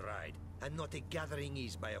children ride, and not a gathering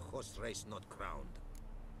is by a horse race not crowned.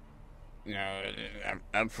 No,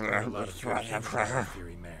 A lot of good things about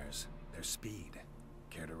Fury mares. Their speed.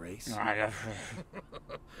 Care to race?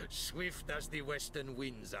 Swift as the western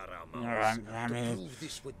winds are our No, mounts. I To mean- prove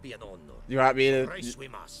this would be an honor. You want me to? Race we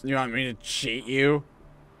must. You want me to cheat you?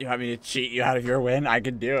 You want me to cheat you out of your win? I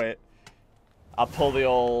can do it. I'll pull the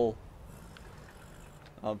old.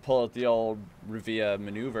 I'll pull out the old Revia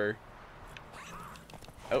maneuver.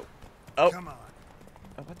 Oh, oh. Come on.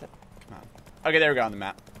 Oh, what the? Come on. Okay, there we go on the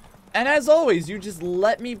map. And as always, you just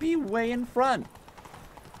let me be way in front.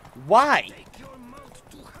 Why? Take your mount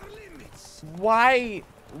to her limits.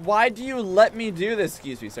 Why do you let me do this?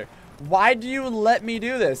 Excuse me, sir. Why do you let me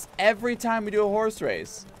do this every time we do a horse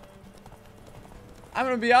race? I'm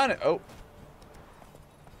gonna be honest. Oh.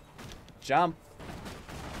 Jump.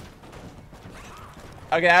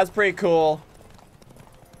 Okay, that was pretty cool.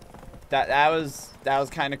 That was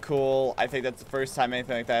kind of cool. I think that's the first time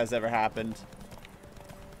anything like that has ever happened.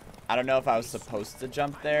 I don't know if I was supposed to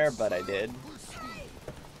jump there, but I did.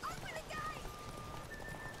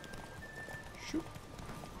 Shoot.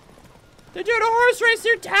 They're doing a horse race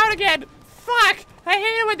through town again! Fuck! I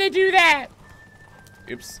hate it when they do that!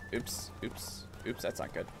 Oops, oops, oops, oops, that's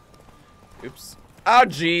not good. Oops. Oh,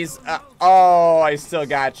 jeez. Oh, I still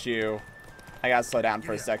got you. I gotta slow down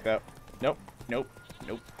for a sec, though. Nope, nope,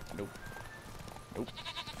 nope, nope, nope.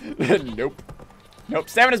 Nope. Nope,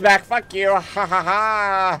 stamina's back. Fuck you. Ha ha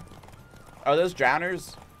ha. Are those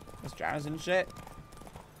drowners? Those drowners and shit?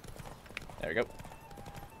 There we go.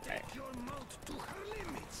 Right. Take your mount to her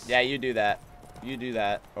limits. Yeah, you do that. You do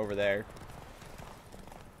that over there.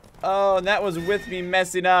 Oh, and that was with me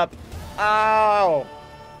messing up. Ow.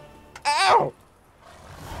 Ow.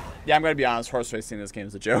 Yeah, I'm gonna be honest. Horse racing in this game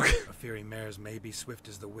is a joke. A Fury mares may be swift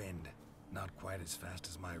as the wind. Not quite as fast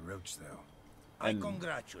as my roach, though. I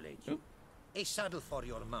congratulate you. A saddle for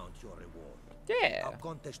your mount, your reward. Yeah. A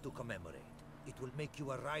contest to commemorate. It will make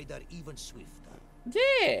you a rider even swifter.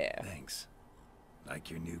 Yeah. Thanks. Like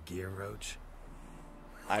your new gear, Roach?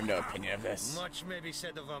 I have no opinion of this. Much may be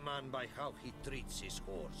said of a man by how he treats his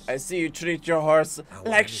horse. I see you treat your horse Our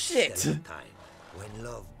like mystery shit. time, when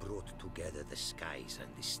love brought together the skies and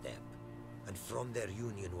the steppe, and from their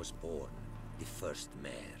union was born the first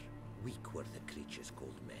mare. Weak were the creatures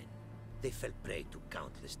called men. They fell prey to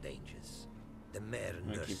countless dangers. The mare I'm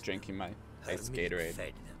gonna nursed keep drinking my her ice milk Gatorade.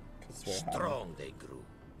 fed them. 'Cause we're having- Strong they grew,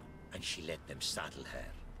 and she let them saddle her.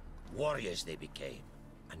 Warriors they became,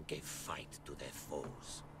 and gave fight to their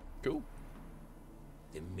foes. Cool.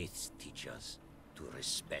 The myths teach us to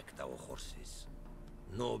respect our horses,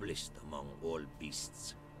 noblest among all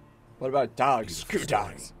beasts. What about dogs? Beautiful Screw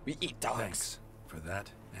story. dogs. We eat dogs. Thanks for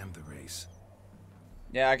that and the race.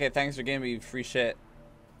 Yeah, okay, thanks for giving me free shit.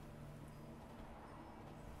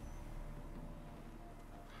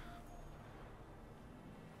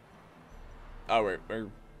 Oh, we're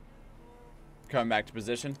coming back to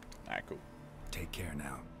position? Alright, cool. Take care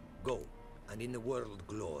now. Go, and in the world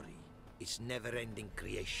glory, its never-ending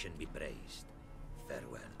creation be praised.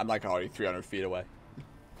 Farewell. I'm like already 300 feet away.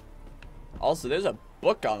 Also, there's a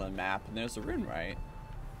book on the map, and there's a rune right.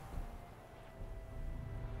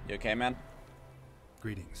 You okay, man?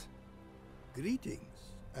 Greetings.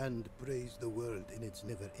 Greetings, and praise the world in its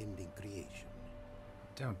never-ending creation.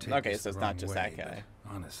 Don't take Okay, this so the it's not wrong just way, that guy.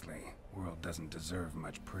 but honestly, world doesn't deserve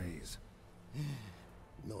much praise.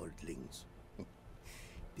 Nordlings.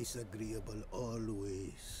 Disagreeable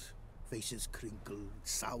always. Faces crinkled,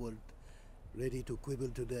 soured, ready to quibble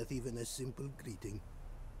to death even a simple greeting.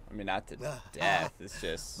 I mean, not to death, it's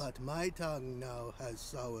just... But my tongue now has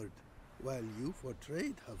soured, while you for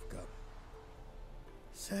trade have come.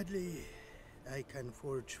 Sadly, I can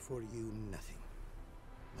forge for you nothing.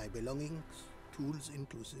 My belongings, tools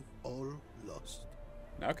inclusive, all lost.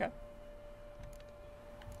 Okay.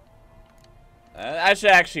 I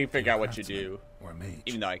should actually figure out what you do, Or mage.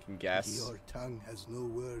 even though I can guess. Your tongue has no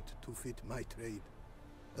word to fit my trade.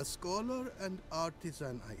 A scholar and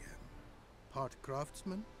artisan I am. Part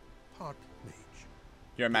craftsman, part mage.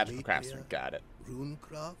 You're a magical Demetria, craftsman, got it.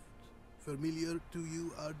 Runecraft? Familiar to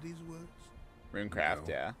you are these words? Runecraft,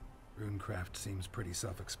 No. yeah. Runecraft seems pretty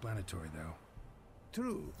self-explanatory, though.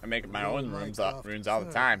 True. I make my Though own my runes craft all the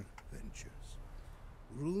serve time. Ventures.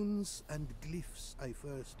 Runes and glyphs I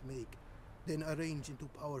first make, then arrange into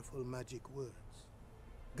powerful magic words.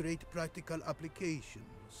 Great practical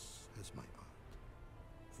applications as my art.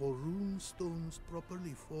 For rune stones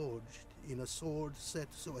properly forged in a sword set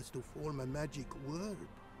so as to form a magic word,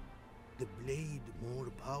 the blade more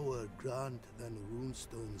power grant than rune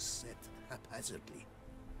stones set haphazardly.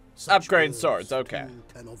 Such Upgrade words swords, okay. too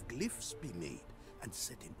can of glyphs be made and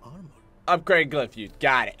set in armor. Upgrade glyph, you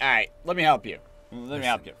got it. Alright, let me help you. Let me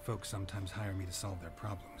help you. Folks sometimes hire me to solve their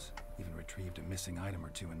problems. Even retrieved a missing item or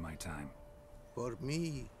two in my time. For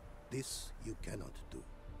me, this you cannot do.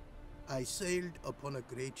 I sailed upon a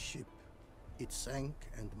great ship. It sank,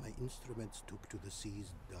 and my instruments took to the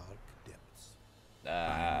sea's dark depths.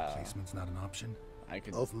 Replacement's not an option? I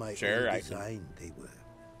can. Of my Sure, own I design, they were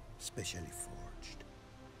specially forged.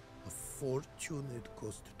 A fortune it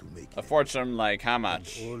cost to make A them. fortune, like how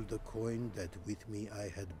much? And all the coin that with me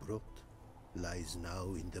I had brought lies now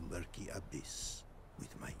in the murky abyss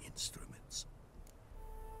with my instruments.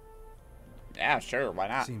 Yeah, sure, why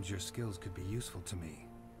not? Seems your skills could be useful to me.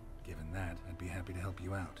 Given that, I'd be happy to help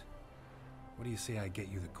you out. What do you say I get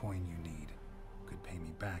you the coin you need? Could pay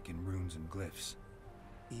me back in runes and glyphs.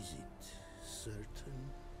 Is it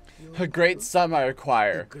certain? A great sum I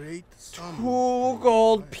require. A great sum 2 I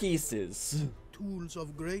gold require. pieces. Tools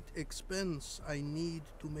of great expense I need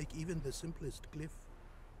to make even the simplest glyph.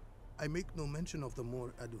 I make no mention of the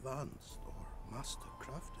more advanced or master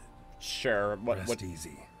crafted. Sure, Rest what?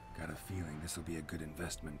 easy. Got a feeling this will be a good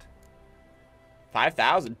investment.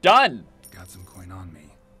 5,000, done! Got some coin on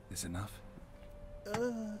me. This enough?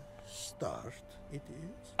 Start it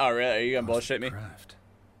is. Oh, really? Are you gonna Cost bullshit of me? Craft.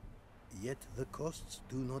 Yet the costs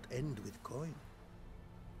do not end with coin.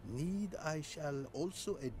 Need I shall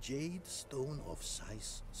also a jade stone of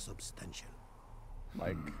size substantial.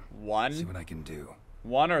 Like, See one? what I can do.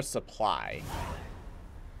 One or supply?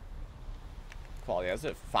 Quality, has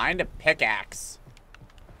it? Find a pickaxe.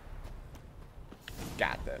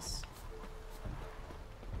 Got this.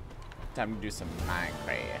 Time to do some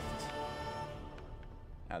Minecraft.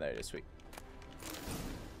 Oh, there it is, sweet.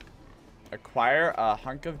 Acquire a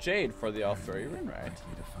hunk of jade for the Alfuri rune, right?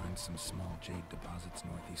 Likely to find some small jade deposits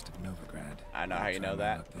northeast of Novigrad. I know how you know Try my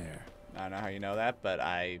that. luck there. I don't know how you know that, but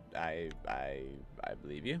I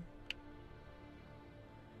believe you.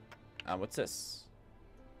 What's this?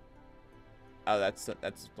 Oh, that's the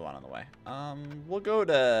one on the way. We'll go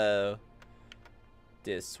to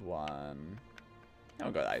this one. Then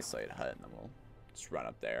we'll go to the isolated hut, and then we'll just run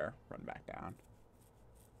up there, run back down.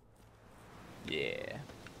 Yeah.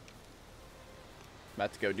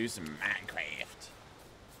 About to go do some Minecraft.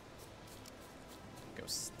 Go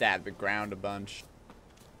stab the ground a bunch.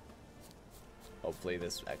 Hopefully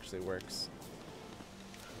this actually works.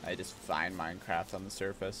 I just find Minecraft on the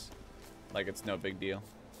surface. Like it's no big deal.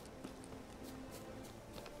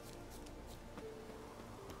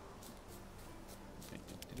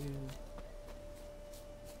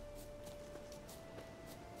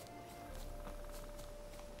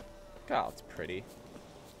 God, it's pretty.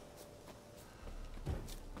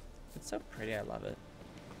 It's so pretty, I love it.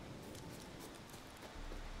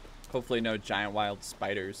 Hopefully no giant wild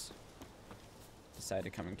spiders decide to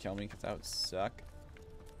come and kill me, because that would suck.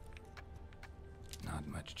 Not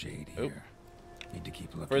much jade Oop. here. Need to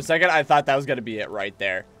keep looking. For a second, I thought that was going to be it right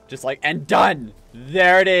there. Just like, and done!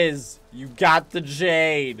 There it is! You got the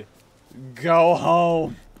jade! Go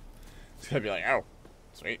home! It's going to be like, oh,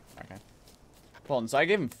 sweet, okay. Hold on, so I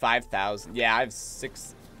gave him 5,000. Yeah, I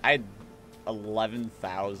had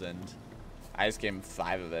 11,000. I just gave him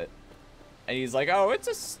 5 of it. And he's like, oh, it's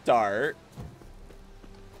a start.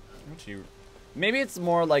 Maybe it's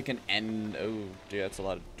more like an end. Oh, dude, that's a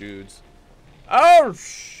lot of dudes. Oh,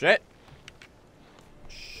 shit.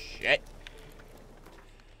 Shit.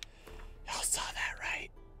 Y'all saw that, right?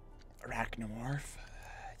 Arachnomorph.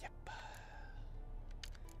 Yep.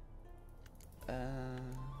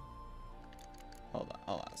 Hold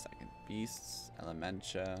on a second. Beasts,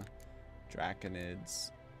 Elementia,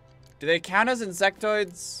 Draconids. Do they count as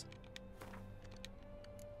insectoids?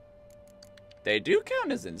 They do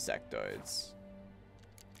count as insectoids.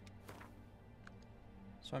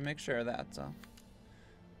 So I make sure of that, so.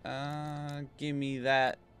 Give me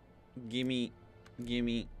that. Give me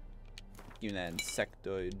that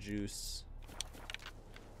insectoid juice.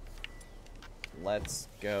 Let's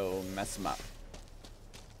go mess them up.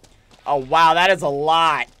 Oh, wow, that is a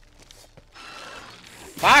lot.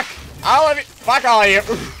 Fuck all of you. Fuck all of you.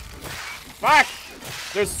 Fuck.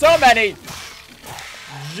 There's so many.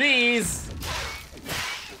 Jeez.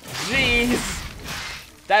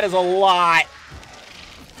 Jeez. That is a lot.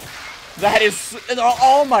 That is,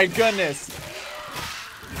 oh my goodness.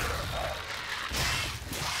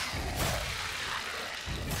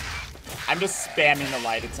 I'm just spamming the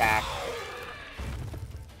light attack.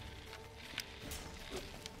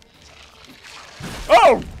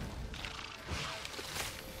 Oh!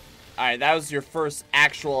 Alright, that was your first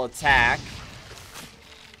actual attack.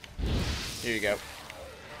 Here you go.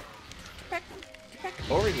 Get back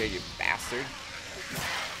over here, you bastard.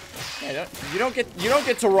 Yeah, you don't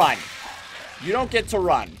get to run. You don't get to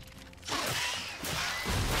run.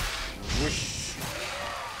 Whoosh.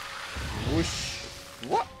 Whoosh.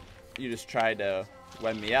 What? You just tried to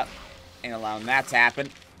web me up. Ain't allowing that to happen.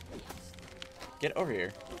 Get over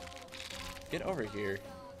here. Get over here.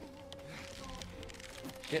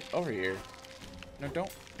 Get over here. No,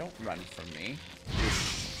 don't run from me.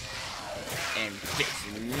 And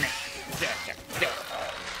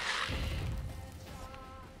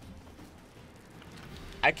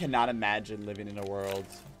I cannot imagine living in a world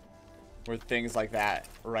where things like that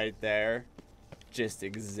right there just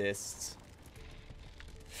exist.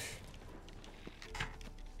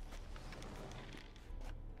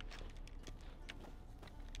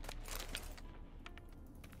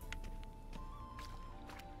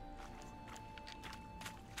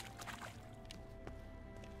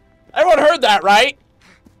 Everyone heard that, right?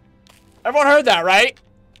 Everyone heard that, right?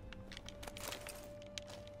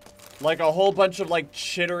 Like a whole bunch of like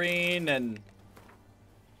chittering and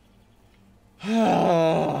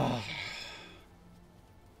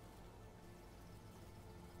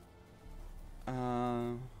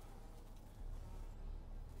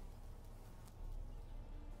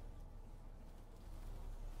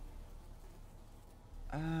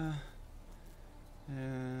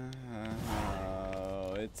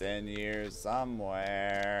it's in here somewhere.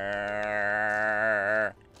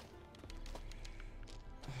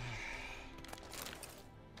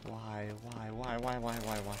 Why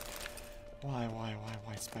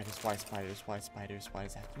spiders? Why spiders? Why spiders? Why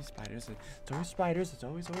does it have to be spiders? It's always spiders. It's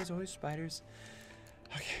always spiders.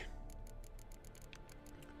 Okay.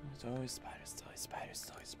 It's always spiders. It's always spiders.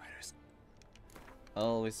 It's always spiders.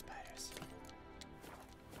 Always spiders.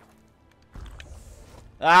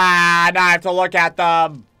 Ah, now I have to look at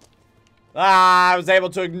them. Ah, I was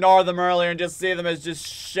able to ignore them earlier and just see them as just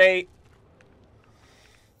shape.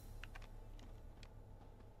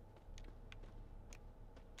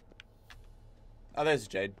 Oh, there's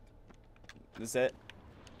Jade. Is this it?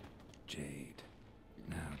 Jade.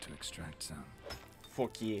 Now to extract some.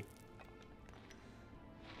 Fuck you.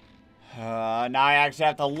 Now I actually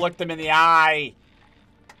have to look them in the eye.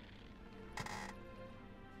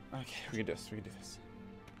 Okay, we can do this. We can do this.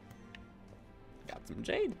 Got some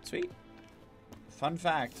Jade. Sweet. Fun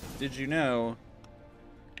fact. Did you know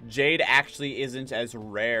Jade actually isn't as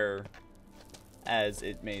rare as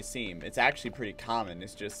it may seem? It's actually pretty common.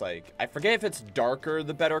 It's just like, I forget if it's darker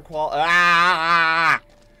the better quality. Ah!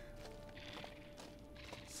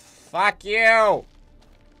 Fuck you!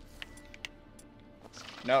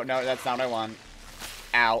 No, that's not what I want.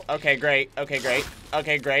 Ow. Okay, great. Okay, great.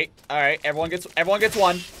 Okay, great. Alright, everyone gets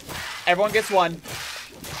one. Everyone gets one.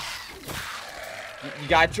 You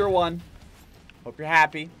got your one. Hope you're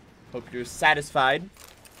happy. Hope you're satisfied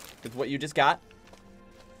with what you just got.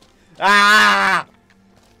 Ah!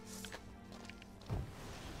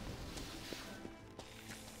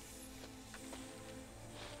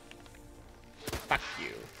 Fuck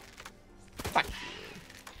you. Fuck you.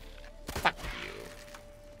 Fuck you.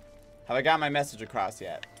 Have I got my message across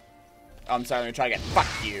yet? Oh, I'm sorry, let me try again. Fuck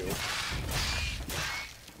you.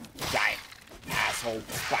 Giant asshole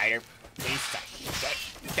spider. Piece of shit.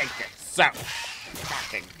 Think you're so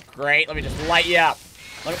fucking great. Let me just light you up.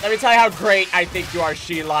 Let me tell you how great I think you are,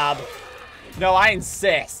 Shelob. No, I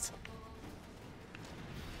insist.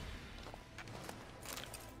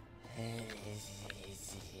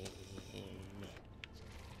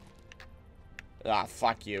 Ah,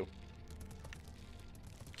 fuck you.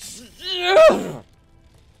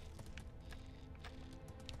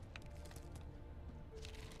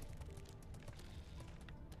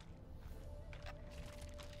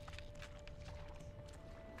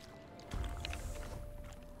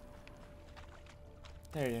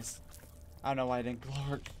 There it is. I don't know why it didn't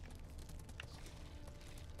work.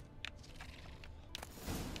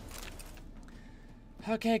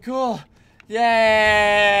 Okay, cool.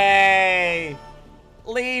 Yay!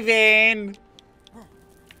 Leaving.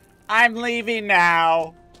 I'm leaving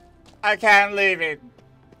now. Okay, I'm leaving.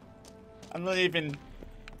 I'm leaving.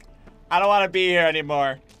 I don't want to be here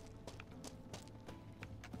anymore.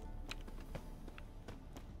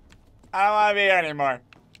 I don't want to be here anymore.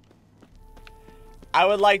 I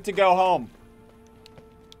would like to go home.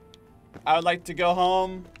 I would like to go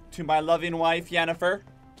home to my loving wife, Yennefer.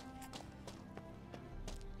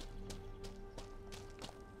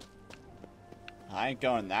 I ain't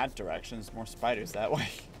going that direction. There's more spiders that way.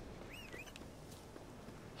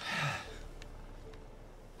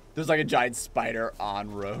 There's like a giant spider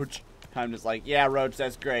on Roach. I'm just like, yeah, Roach,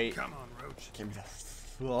 that's great. Come on, Roach. Get me the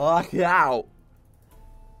fuck out.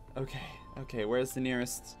 Okay, okay, where's the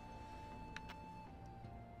nearest?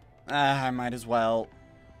 I might as well.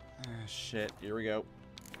 Shit, here we go.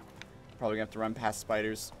 Probably gonna have to run past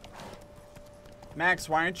spiders. Max,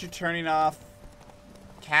 why aren't you turning off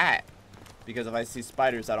cat? Because if I see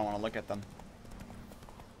spiders, I don't want to look at them.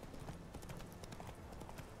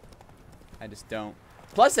 I just don't.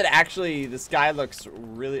 Plus, it actually, the sky looks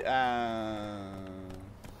really,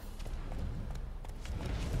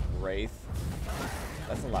 Wraith.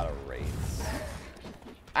 That's a lot of wraiths.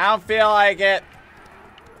 I don't feel like it.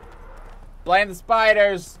 Blame the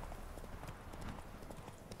spiders.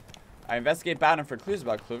 I investigate Bowden for clues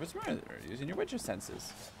about Clovis murder using your Witcher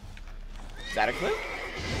senses. Is that a clue?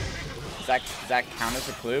 Does that count as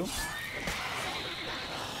a clue?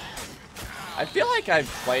 I feel like I've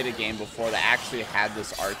played a game before that actually had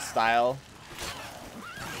this art style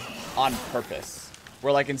on purpose.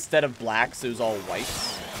 Where like instead of blacks, it was all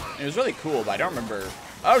whites. It was really cool, but I don't remember.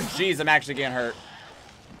 Oh jeez, I'm actually getting hurt.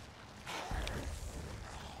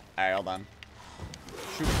 Alright, hold on.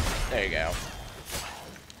 Shoot. There you go.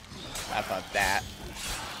 Have fun with that.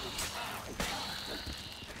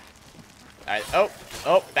 Alright,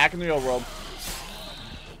 oh, back in the real world.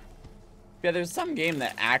 Yeah, there's some game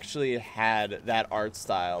that actually had that art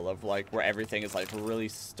style of like where everything is like really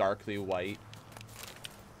starkly white.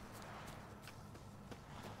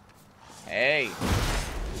 Hey,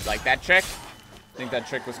 like that trick? Think that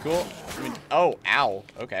trick was cool? I mean, oh, ow.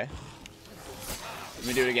 Okay. Let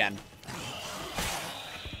me do it again.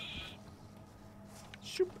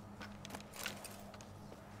 Shoop.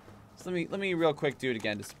 So let me real quick do it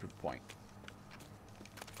again just to prove a point.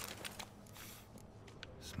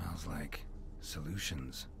 Smells like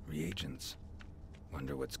solutions, reagents.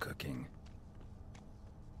 Wonder what's cooking.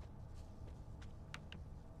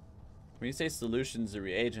 When you say solutions or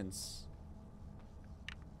reagents,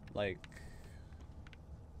 like,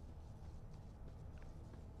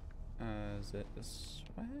 is it this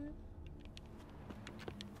way?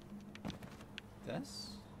 This?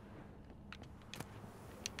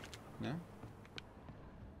 No?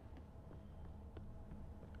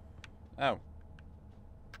 Oh.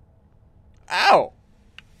 Ow!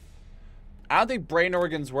 I don't think brain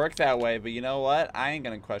organs work that way, but you know what? I ain't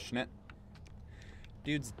gonna question it.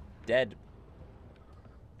 Dude's dead.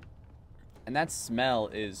 And that smell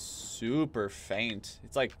is super faint.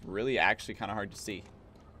 It's like really actually kind of hard to see.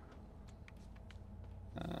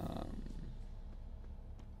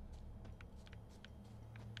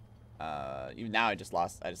 Even now I just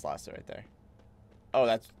lost it right there. Oh,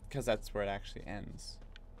 that's because that's where it actually ends.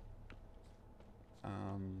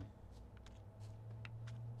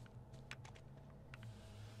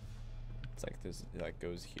 It's like this, it like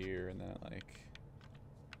goes here and then it like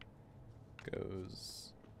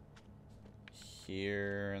goes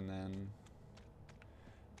here and then.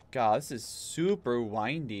 God, this is super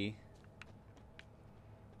windy.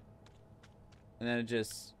 And then it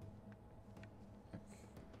just,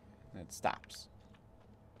 and it stops.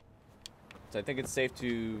 So I think it's safe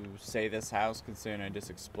to say this house, considering I just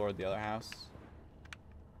explored the other house.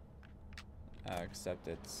 Except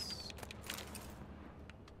it's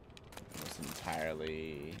almost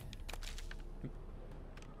entirely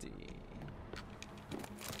empty.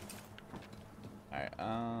 Alright,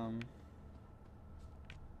 I'm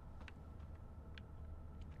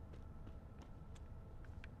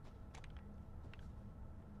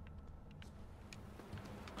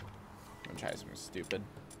gonna try something stupid.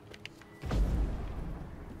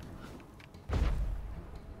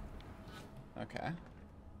 Okay.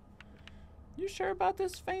 You sure about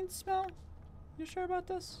this faint smell? You sure about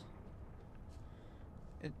this?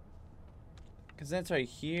 Cause that's right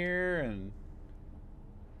here and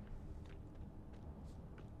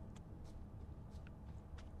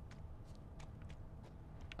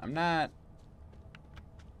I'm not.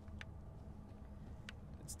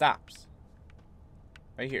 It stops.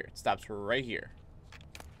 Right here. It stops right here.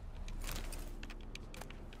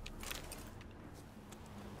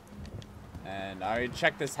 And I already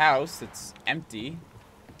checked this house. It's empty.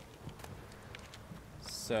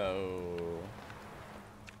 So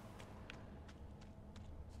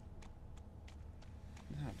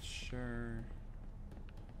not sure.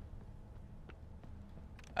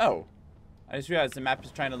 Oh. I just realized the map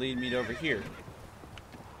is trying to lead me to over here.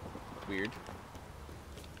 Weird.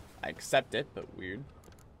 I accept it, but weird.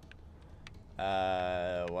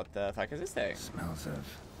 What the fuck is this thing? Smells of...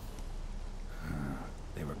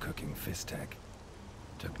 they were cooking Fistek.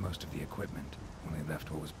 Took most of the equipment, only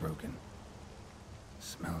left what was broken.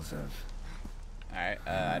 Smells of... Alright,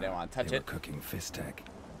 I didn't want to touch they it. were cooking Fistech.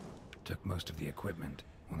 Took most of the equipment,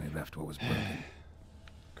 only left what was broken.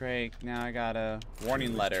 Great, now I got a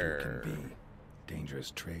warning letter. Can be.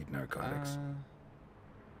 Dangerous trade narcotics.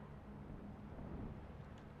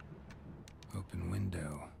 Open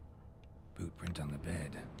window. Boot print on the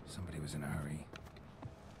bed. Somebody was in a hurry.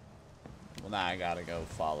 Well, now I gotta go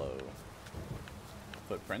follow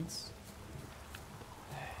footprints.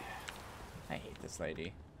 I hate this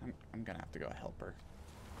lady. I'm gonna have to go help her.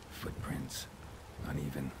 Footprints.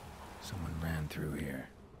 Uneven. Someone ran through here.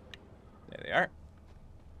 There they are.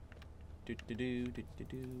 Do do do do do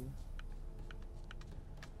do.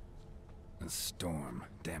 A storm.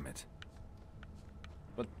 Damn it.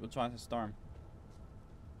 What's wrong with the storm?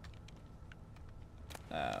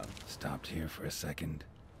 Stopped here for a second.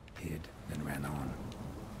 Hid, then ran on.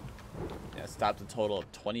 Yeah, stopped a total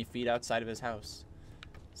of 20 feet outside of his house.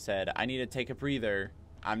 Said, I need to take a breather.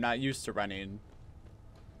 I'm not used to running.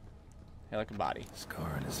 Hey, like a body.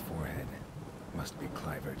 Scar on his forehead. Must be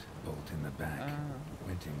Clivert. Bolt in the back.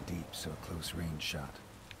 Went in deep, so a close range shot.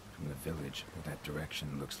 From the village, what that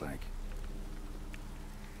direction looks like.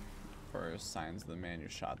 First signs of the man who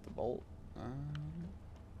shot the bolt.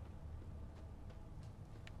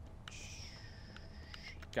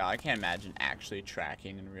 God, I can't imagine actually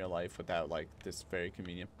tracking in real life without, like, this very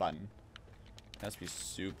convenient button. It has to be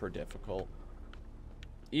super difficult.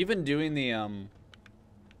 Even doing the,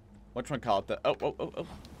 whatchamacallit, the,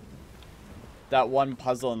 that one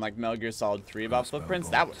puzzle in, like, Metal Gear Solid 3 about footprints,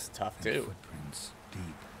 that was tough, too. Footprints,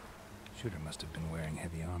 deep. Shooter must have been wearing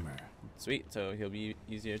heavy armor. Sweet, so he'll be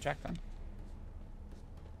easy to track then.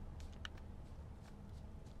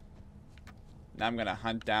 Now I'm gonna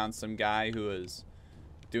hunt down some guy who is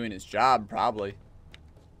doing his job, probably.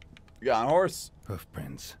 You got a horse.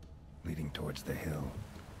 Hoofprints leading towards the hill.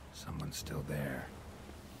 Someone's still there.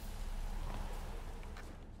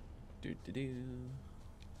 Do-do-do.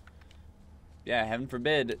 Yeah, heaven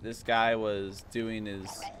forbid this guy was doing his...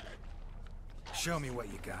 Show me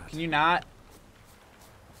what you got. Can you not?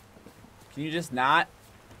 Can you just not?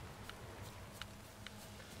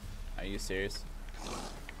 Are you serious?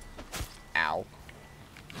 Ow.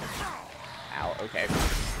 Ow, okay.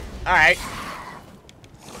 Alright.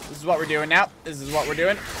 This is what we're doing now. This is what we're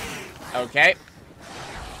doing. Okay.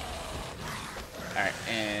 Alright,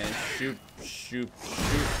 and shoot, shoot,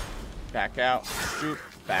 shoot. Back out, shoot,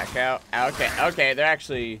 back out. Okay, okay, they're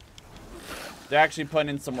actually putting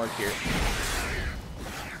in some work here.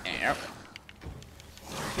 Yep.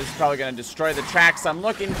 This is probably gonna destroy the tracks I'm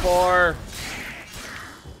looking for.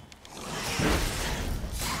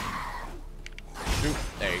 Shoot.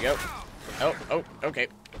 There you go. Oh, oh, okay.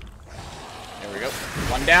 There we go.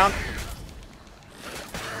 One down.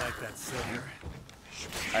 I like that silver.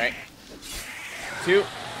 Alright. Two.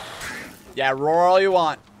 Yeah, roar all you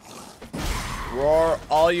want. Roar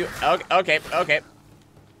all you... Okay, okay, okay.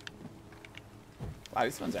 Wow,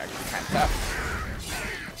 these ones are actually kind of tough.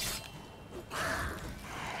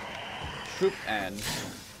 Shoop, and...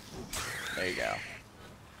 There you go.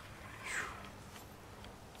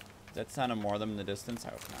 Does that sound more than in the distance? I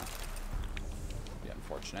hope not. Be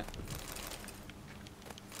unfortunate.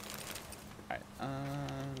 Alright,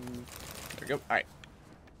 there we go. Alright.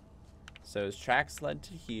 So his tracks led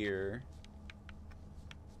to here.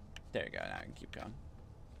 There you go, now I can keep going.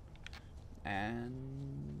 And...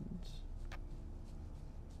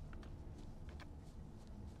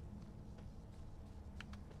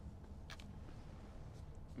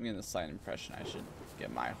 I'm getting the slight impression I should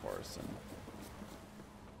get my horse and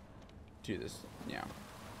do this, you know,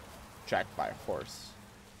 tracked by a horse.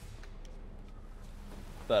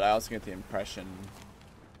 But I also get the impression...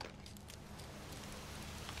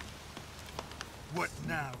 What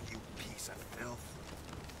now, you piece of filth?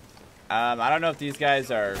 I don't know if these guys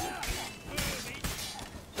are...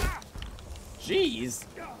 Jeez!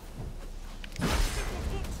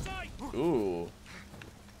 Ooh.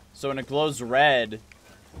 So when it glows red...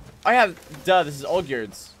 Oh yeah, duh, this is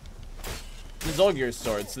Olgierd's. This is Olgierd's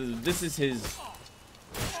sword, so this is his...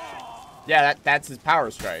 Yeah, that's his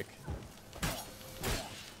power strike.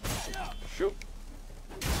 Shoot.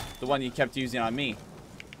 The one you kept using on me.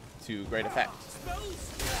 To great effect.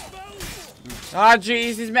 Ah,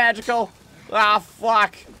 jeez, he's magical. Ah,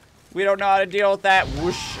 fuck. We don't know how to deal with that.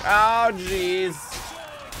 Whoosh. Oh, jeez.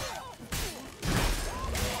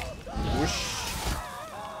 Whoosh.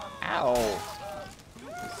 Ow.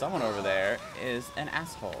 Someone over there is an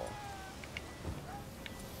asshole.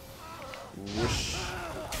 Whoosh.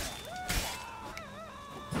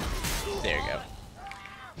 There you go.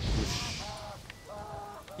 Whoosh.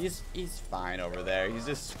 He's fine over there. He's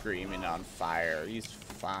just screaming on fire. He's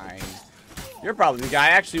fine. You're probably the guy I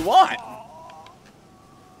actually want.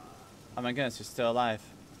 Oh my goodness, you're still alive.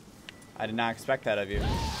 I did not expect that of you.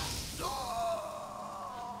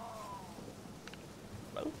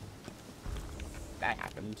 Well, that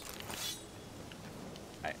happened.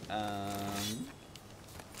 Alright,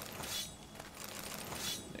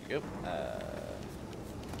 there you go.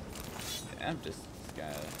 Yeah, I'm just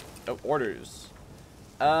gonna... Oh, orders.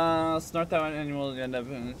 Snort that one and we'll end up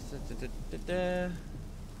in...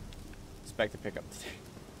 Expect to pick up today.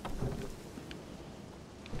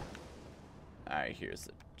 Alright, here's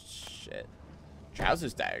the shit.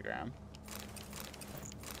 Trousers diagram.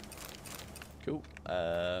 Cool.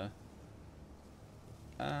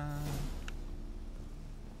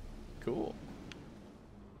 Cool.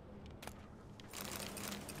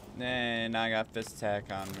 And I got fist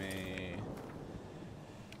attack on me.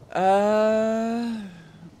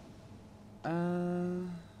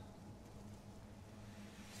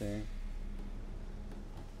 See.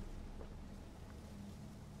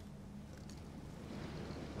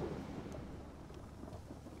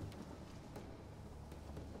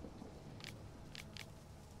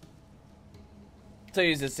 So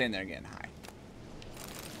he's just sitting there getting high.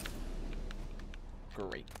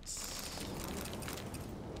 Great.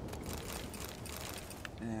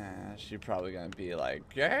 Yeah, she's probably gonna be like,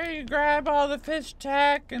 hey, grab all the fish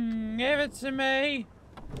tack and give it to me.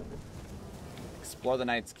 Explore the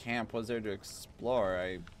knight's camp. What's there to explore?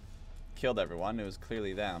 I killed everyone. It was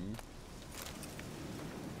clearly them.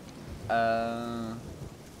 That's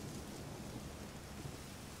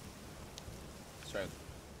right.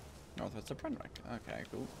 Northwest of Brunwick. Okay,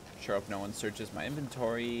 cool. Sure hope no one searches my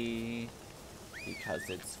inventory because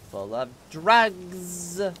it's full of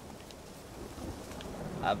drugs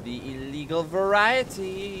of the illegal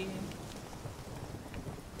variety.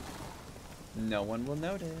 No one will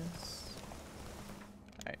notice.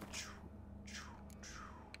 Alright.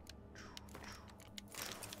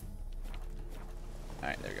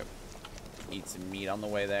 Alright, there we go. Eat some meat on the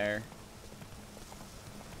way there.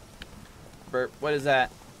 Burp, what is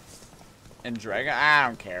that? And Dragon? I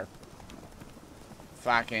don't care.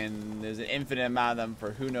 Fucking, there's an infinite amount of them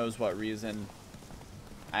for who knows what reason.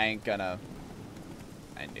 I ain't dealing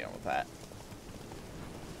with that.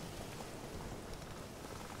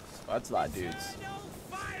 Oh, that's a lot of dudes.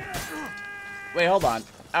 Wait, hold on.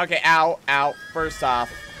 Okay, ow, ow. First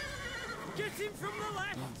off.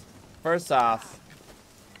 First off.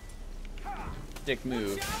 Dick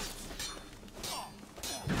move.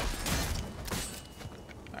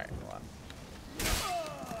 Alright, hold on.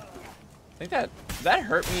 I think that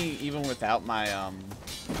hurt me even without my,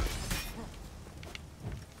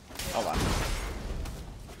 Hold on.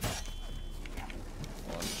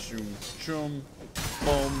 Shoom, shoom,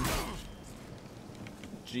 boom.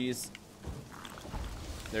 Jeez.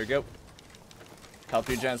 There we go. Health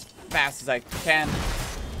regen as fast as I can.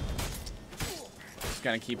 Just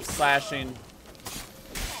gonna keep slashing.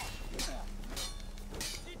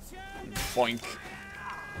 Boink.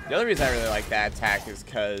 The other reason I really like that attack is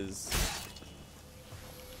because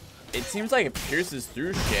it seems like it pierces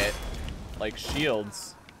through shit, like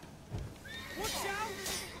shields.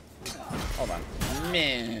 Hold on.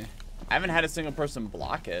 Meh. I haven't had a single person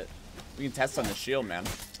block it. We can test on the shield, man.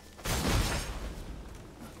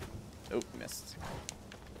 Oh, missed.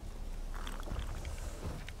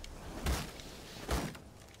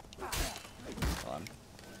 Hold on.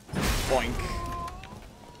 Boink.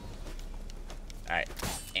 Alright.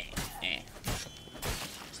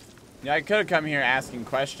 Yeah, I could have come here asking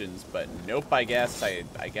questions, but nope, I guess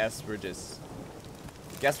we're just...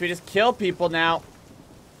 Guess we just kill people now.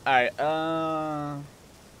 Alright,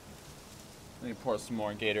 let me pour some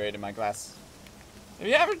more Gatorade in my glass. Have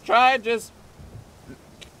you ever tried just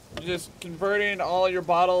converting all your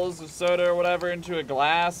bottles of soda or whatever into a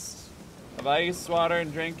glass of ice water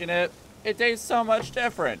and drinking it? It tastes so much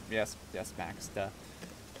different. Yes, Max, duh.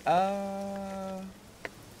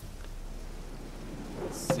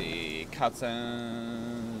 Let's see,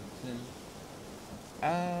 cotton.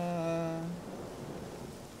 Oh,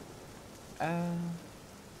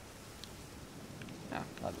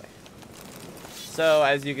 lovely. So,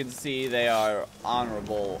 as you can see, they are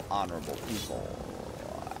honorable people.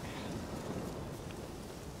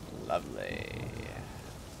 Lovely.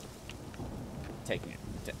 I'm taking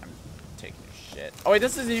your shit. Oh wait,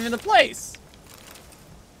 this isn't even the place!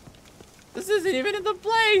 This isn't even in the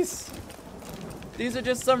place! These are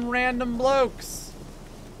just some random blokes.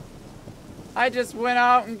 I just went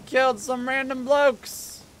out and killed some random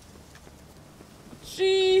blokes.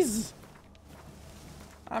 Jeez.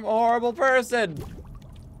 I'm a horrible person.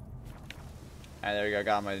 Alright, there we go.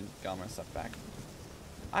 Got my stuff back.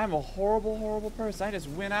 I'm a horrible, horrible person. I just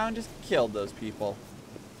went out and just killed those people.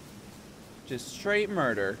 Just straight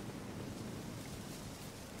murder.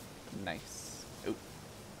 Nice. Oop.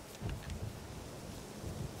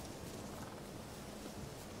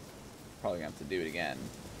 Probably gonna have to do it again.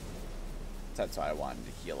 That's why I wanted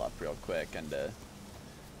to heal up real quick and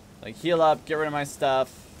like heal up, get rid of my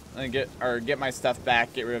stuff, and get my stuff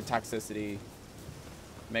back, get rid of toxicity,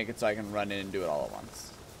 make it so I can run in and do it all at once.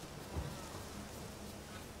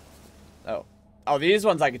 Oh, these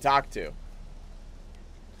ones I can talk to.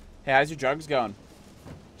 Hey, how's your drugs going?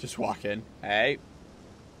 Just walk in. Hey.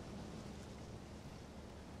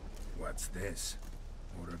 What's this?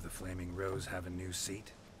 Order of the Flaming Rose have a new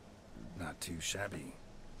seat? Not too shabby.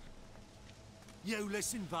 You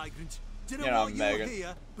listen, vagrant. Do You you know, know what you're Megan.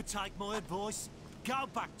 here, but take my advice. Go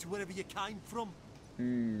back to wherever you came from.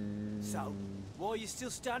 So, why are you still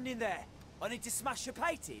standing there? I need to smash your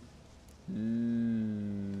painting?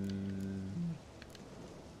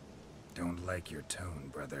 Don't like your tone,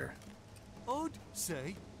 brother. I'd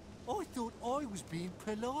say, I thought I was being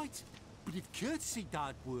polite. But if courtesy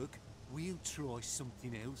don't work, we'll try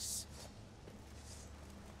something else.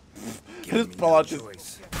 Give me no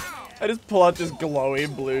choice. I just pull out this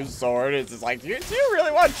glowing blue sword. It's just like, do you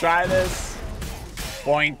really want to try this?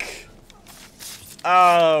 Boink.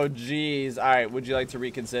 Oh, jeez. All right. Would you like to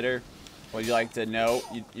reconsider? Would you like to know?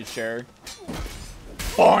 You sure?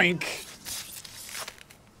 Boink.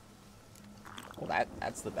 Well,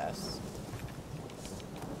 that's the best.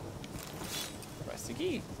 Press the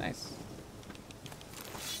key. Nice.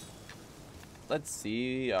 Let's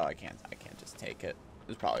see. Oh, I can't just take it.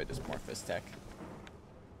 There's probably just more fist tech.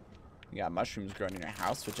 You got mushrooms growing in your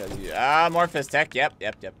house, which has you. More fist tech. Yep.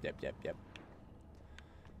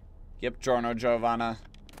 Yep, Giovanna.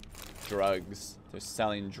 Drugs. They're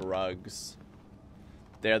selling drugs.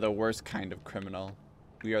 They're the worst kind of criminal.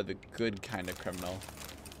 We are the good kind of criminal.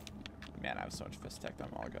 Man, I have so much fist tech that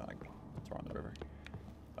I'm all going like throw in the river.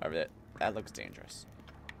 Whatever, that looks dangerous.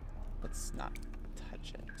 Let's not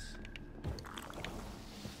touch it.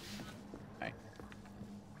 Alright.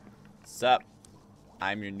 What's up?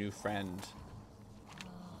 I'm your new friend.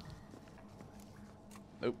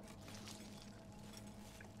 Nope.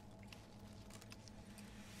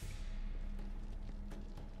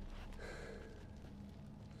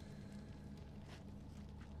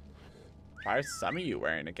 Why are some of you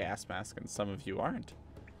wearing a gas mask and some of you aren't?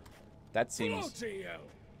 That seems... Bloody hell!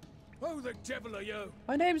 Who the devil are you?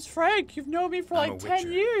 My name's Frank. You've known me for like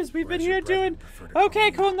 10 years. We've been as here your brethren doing... prefer to call Okay,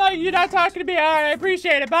 me. cool. No, you're not talking to me. All right, I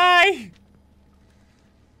appreciate it. Bye.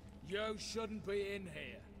 You shouldn't be in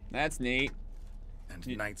here. That's neat.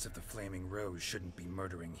 And Knights of the Flaming Rose shouldn't be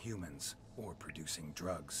murdering humans or producing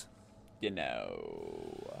drugs. You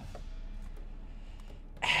know...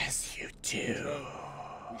 As you do. No,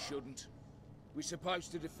 we shouldn't. We're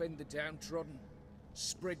supposed to defend the downtrodden,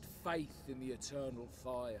 spread faith in the eternal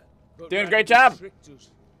fire. But Doing a great Radical job. tricked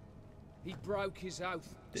us. He broke his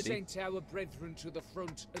oath, Did he? sent our brethren to the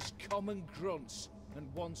front as common grunts, and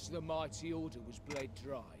once the mighty order was bled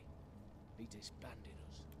dry, he disbanded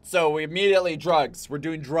us. So we immediately drugs. We're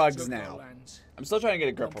doing drugs Took our now. lands, I'm still trying to get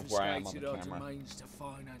a grip of where I am on the confiscated our camera. domains to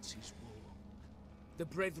finance his war. The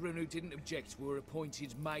brethren who didn't object were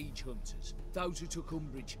appointed mage hunters. Those who took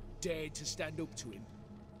umbrage dared to stand up to him.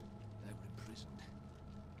 They were imprisoned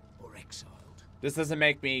or exiled. This doesn't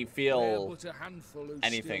make me There are feel but a handful who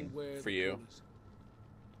anything still wear for the you. colours.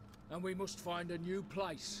 And we must find a new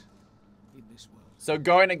place in this world. So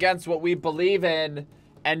going against what we believe in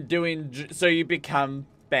and doing so you become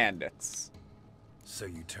bandits. So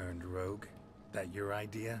you turned rogue? That your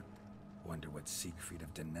idea? Wonder what Siegfried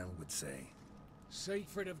of Denel would say.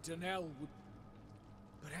 Siegfried of Denel would...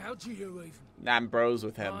 But how do you even... I'm bros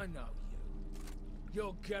with I him. know you.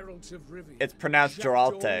 You're Geralt of Rivia. It's pronounced Jack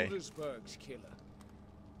Geralte. Aldersberg's killer.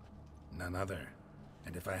 None other.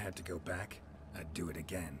 And if I had to go back, I'd do it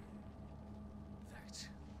again. That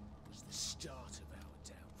was the start of our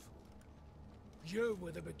downfall. You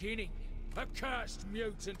were the beginning. A cursed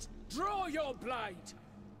mutant. Draw your blade!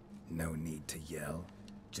 No need to yell.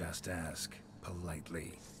 Just ask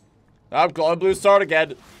politely. Oh, glowing blue sword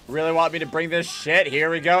again. Really want me to bring this shit? Here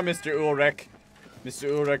we go, Mr. Ulrich. Mr.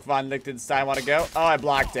 Ulrich von Liechtenstein, want to go? Oh, I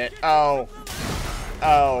blocked it. Oh.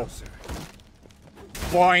 Oh.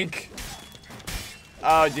 Boink.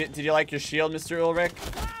 Oh, did you like your shield, Mr. Ulrich?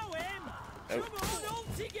 Oh.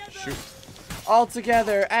 Shoot. All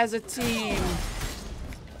together as a team.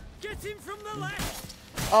 Get him from the left!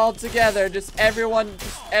 All together, just everyone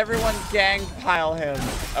gang pile him.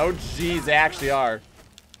 Oh, jeez, they actually are.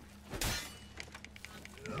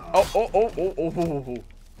 Oh.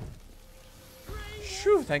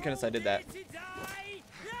 Phew, thank goodness I did that.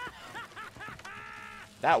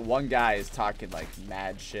 That one guy is talking like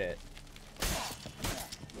mad shit.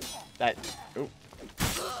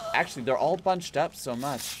 Actually, they're all bunched up so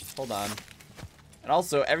much. Hold on. And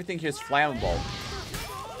also, everything here is flammable.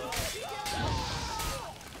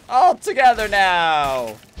 All together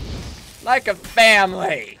now! Like a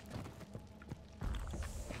family!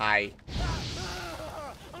 Hi.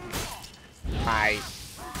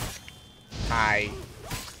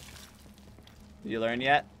 Did you learn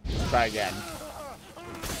yet? Let's try again.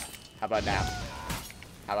 How about now?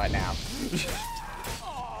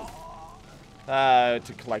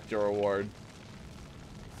 To collect your reward.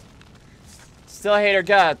 Still hate her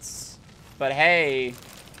guts, but hey,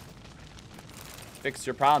 fixed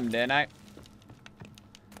your problem, didn't I?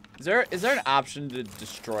 Is there an option to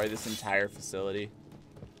destroy this entire facility?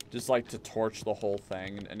 Just like to torch the whole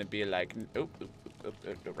thing and it'd be like, nope,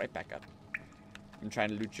 right back up. I'm trying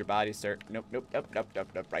to loot your body, sir. Nope,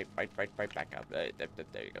 right back up. There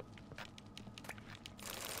you go.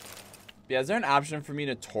 Yeah, is there an option for me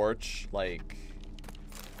to torch, like,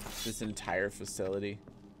 this entire facility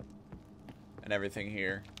and everything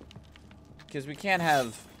here? Because we can't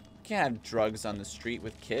have drugs on the street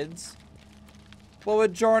with kids. What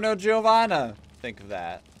would Giorno Giovanna think of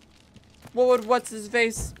that? What would what's his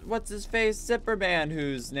face zipper man,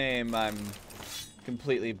 whose name I'm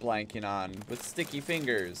completely blanking on, with sticky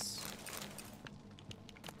fingers,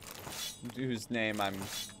 whose name I'm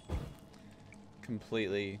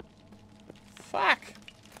completely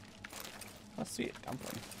let's see it.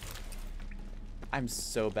 Dumpling. I'm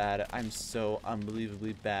so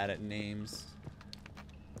unbelievably bad at names.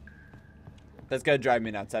 That's gonna drive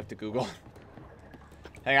me nuts. I have to Google.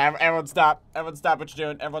 Hang on, everyone stop. Everyone stop what you're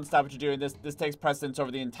doing. Everyone stop what you're doing. This takes precedence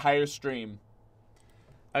over the entire stream.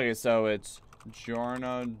 Okay, so it's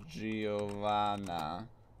Giorno Giovanna.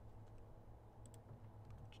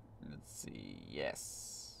 Let's see. Yes.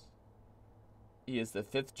 He is the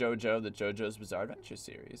 5th JoJo of the JoJo's Bizarre Adventure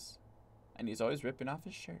series. And he's always ripping off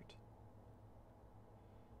his shirt.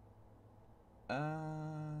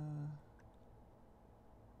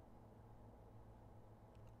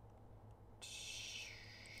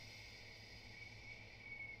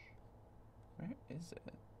 Where is it?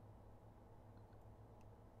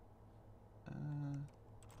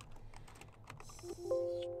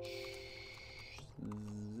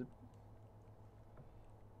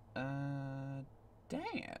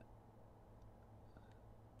 Dang it.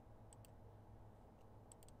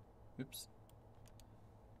 Oops.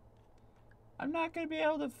 I'm not gonna be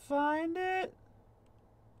able to find it.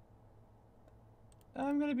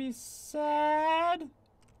 I'm gonna be sad.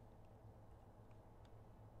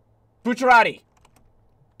 Bucciarati.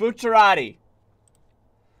 Bucciarati.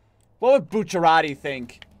 What would Bucciarati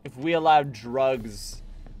think if we allowed drugs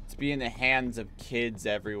to be in the hands of kids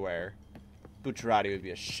everywhere? Bucciarati would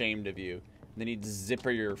be ashamed of you. And then he'd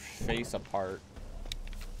zipper your face apart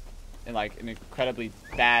in like an incredibly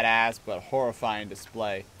badass but horrifying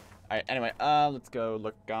display. Alright, anyway, let's go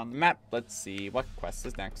look on the map. Let's see what quest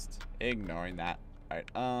is next. Ignoring that.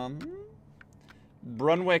 Alright,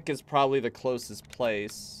 Brunwick is probably the closest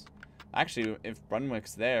place. Actually, if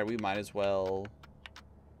Brunwick's there, we might as well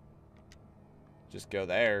just go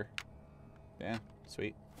there. Yeah,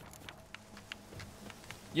 sweet.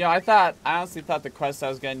 Yeah, I honestly thought the quests I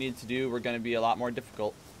was gonna need to do were gonna be a lot more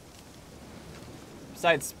difficult.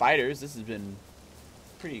 Besides spiders, this has been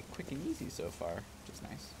pretty quick and easy so far, which is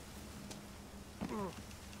nice.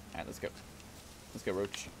 Alright, let's go. Let's go,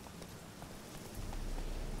 Roach.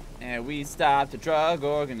 And we stopped the drug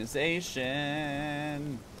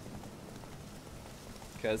organization.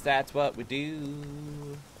 'Cause that's what we do.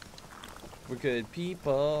 We're good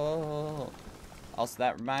people. Also,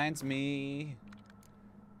 that reminds me.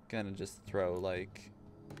 Gonna just throw like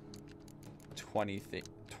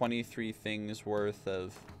 23 things worth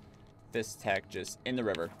of this tech just in the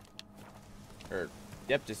river.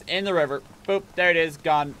 Yep, just in the river. Boop, there it is,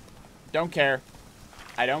 gone. Don't care.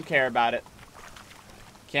 I don't care about it.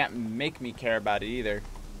 Can't make me care about it either.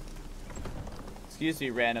 Excuse me,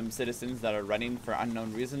 random citizens that are running for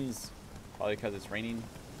unknown reasons. Probably because it's raining.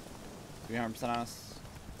 300% on us.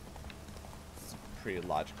 It's a pretty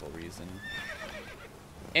logical reason.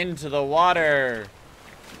 Into the water.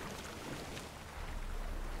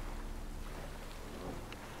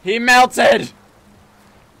 He melted.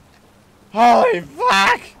 Holy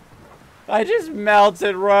fuck. I just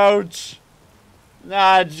melted, Roach.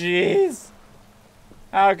 Ah, jeez.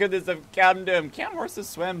 How could this have come to him? Can't horses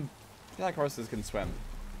swim? I feel like horses can swim.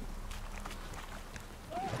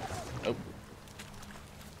 Oh.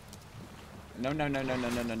 No, no, no, no, no,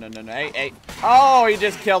 no, no, no, no, no. Hey, hey. Oh, he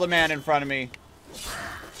just killed a man in front of me.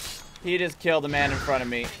 He just killed a man in front of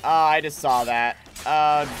me. Oh, I just saw that.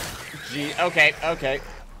 Gee. Okay, okay.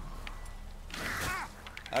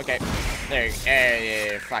 Okay. There you go.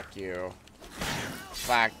 Hey, fuck you.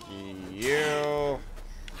 Fuck you.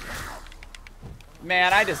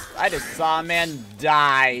 Man, I just saw a man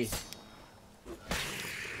die.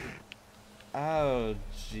 Oh,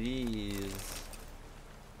 jeez.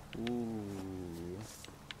 Ooh.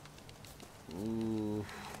 Ooh.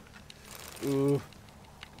 Ooh.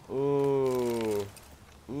 Ooh.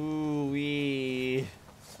 Ooh-wee.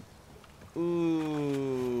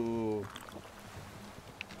 Ooh.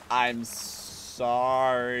 I'm sorry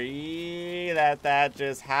that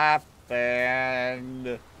just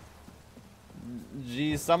happened.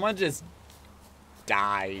 Geez, someone just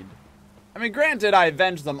died. I mean, granted, I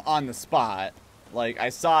avenged them on the spot. Like, I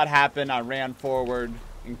saw it happen, I ran forward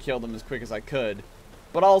and killed them as quick as I could.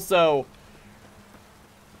 But also...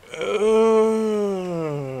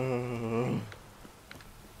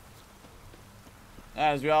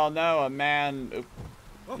 as we all know, a man... Did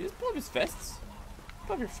he just pull up his fists?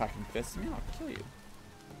 Pull up your fucking fists at me, I'll kill you.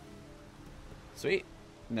 Sweet.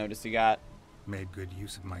 Notice you got... Made good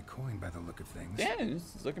use of my coin by the look of things. Yeah,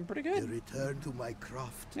 it's looking pretty good. The return to my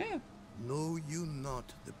craft. Yeah. Know you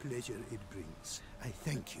not the pleasure it brings. I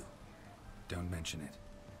thank you. Don't mention it.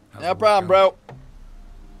 How's No the work problem, going? bro.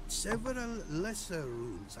 Several lesser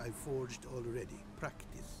runes I forged already.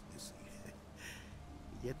 Practice, you see.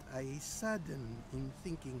 Yet I sadden in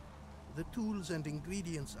thinking the tools and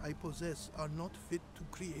ingredients I possess are not fit to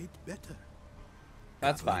create better.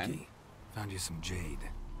 That's Got fine. lucky. Found you some jade.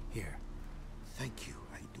 Here. Thank you,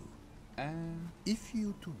 I do. Uh, If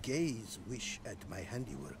you to gaze wish at my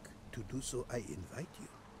handiwork, to do so I invite you.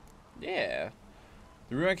 yeah.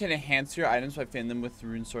 The rune can enhance your items by filling them with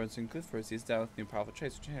rune swords and glyph words. These down with new powerful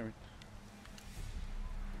traits.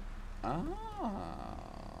 Ah.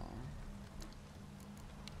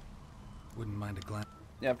 Wouldn't mind a glance.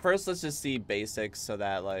 Yeah, first let's just see basics so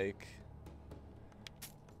that, like...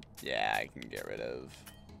 yeah, I can get rid of...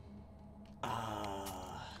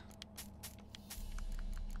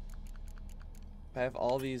 I have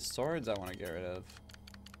all these swords I want to get rid of.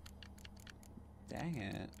 Dang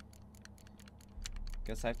it.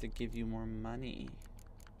 Guess I have to give you more money.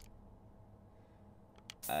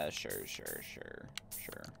 Sure.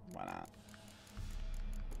 Why not?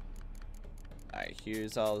 Alright,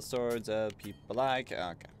 here's all the swords people like.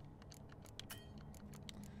 Okay.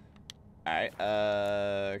 Alright,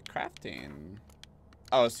 crafting.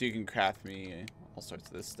 Oh, so you can craft me all sorts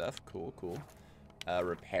of this stuff. Cool, cool.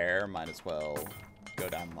 Repair, might as well go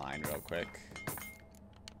down the line real quick.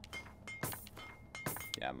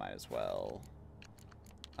 Yeah, might as well.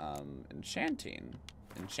 Enchanting.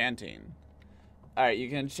 Alright, you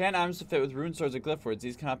can enchant items to fit with rune swords or glyph words.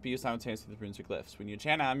 These cannot be used simultaneously with runes or glyphs. When you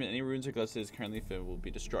enchant items, any runes or glyphs that is currently fit will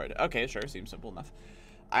be destroyed. Okay, sure, seems simple enough.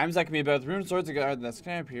 Items that can be both rune swords or that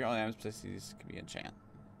can appear. All items possessed these can be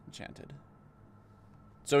enchanted.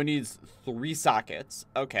 So it needs 3 sockets.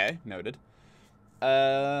 Okay, noted.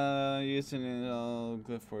 Using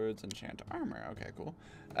glyph words, enchant armor. Okay, cool.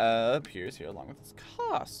 Appears here along with its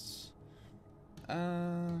costs.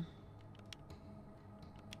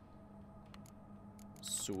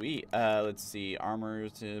 Sweet. Let's see. Armor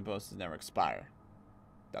to bonuses never expire.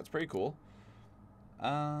 That's pretty cool.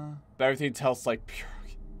 But everything tells like pure.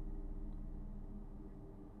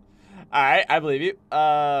 Alright, I believe you.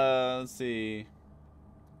 Let's see.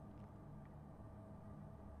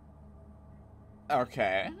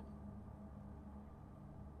 Okay.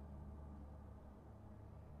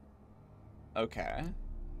 Okay.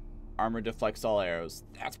 Armor deflects all arrows.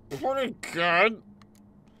 That's pretty good.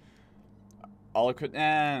 All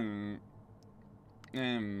equipment.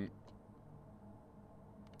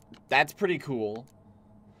 That's pretty cool.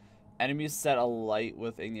 Enemies set alight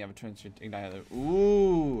with ignition turns to ignite.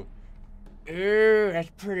 Ooh. Ooh, that's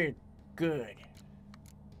pretty good.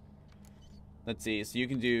 Let's see. So you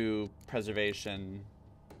can do preservation.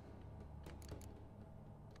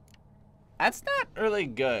 That's not really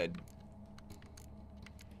good.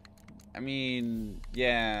 I mean,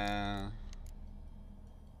 yeah.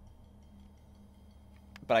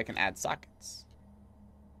 But I can add sockets.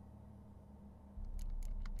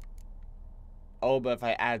 Oh, but if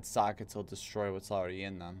I add sockets, it'll destroy what's already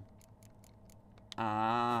in them.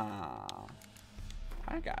 Ah.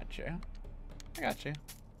 I got you. I got you.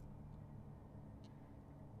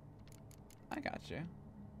 I got you.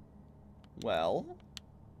 Well.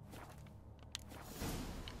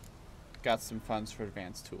 Got some funds for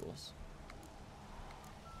advanced tools.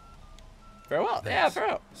 Very well. Thanks. Yeah, very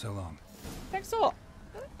well. So long. Thanks a lot.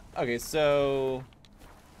 Okay, so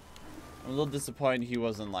I'm a little disappointed he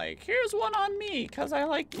wasn't like, here's one on me, because I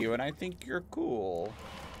like you and I think you're cool.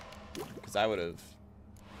 Because I would have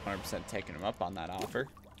 100% taken him up on that offer.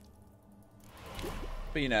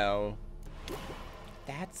 But you know,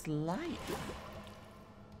 that's life.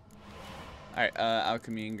 Alright,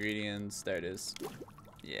 alchemy ingredients. There it is.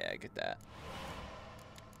 Yeah, I get that.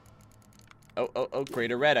 Oh,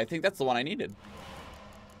 greater red. I think that's the one I needed.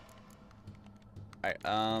 Alright,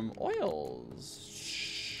 oils.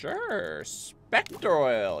 Sure. Spectre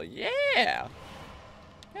oil. Yeah.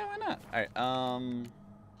 Yeah, why not? Alright,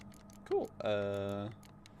 cool.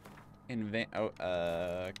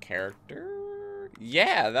 Character?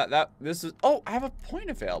 Yeah, this is, oh, I have a point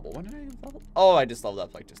available. When did I level? Oh, I just leveled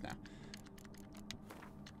up like just now.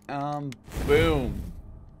 Boom.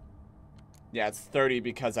 Yeah, it's 30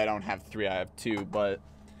 because I don't have 3, I have 2, but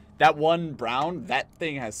that one brown, that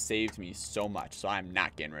thing has saved me so much, so I'm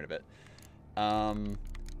not getting rid of it. And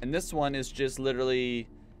this one is just literally,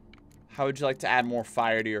 how would you like to add more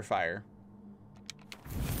fire to your fire?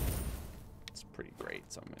 It's pretty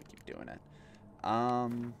great, so I'm gonna keep doing it.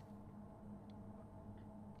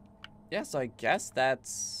 Yeah, so I guess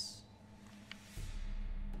that's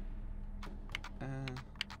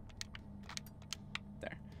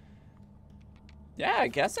there. Yeah, I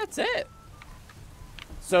guess that's it.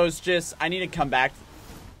 So it's just, I need to come back.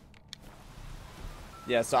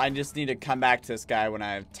 Yeah, so I just need to come back to this guy when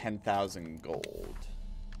I have 10,000 gold.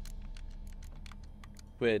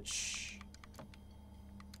 Which,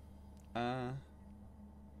 oh,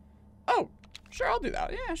 sure, I'll do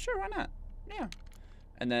that. Yeah, sure, why not? Yeah.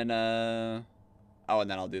 And then, oh,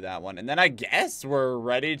 and then I'll do that one. And then I guess we're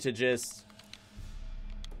ready to just,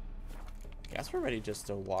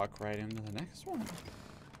 to walk right into the next one.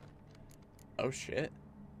 Oh, shit.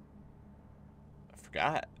 I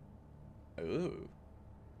forgot. Ooh.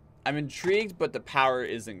 I'm intrigued, but the power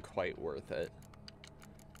isn't quite worth it.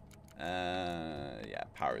 Yeah,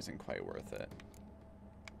 power isn't quite worth it.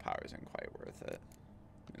 Power isn't quite worth it.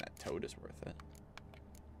 I mean, that toad is worth it.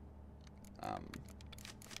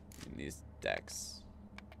 These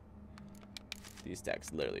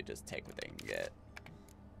decks literally just take what they can get.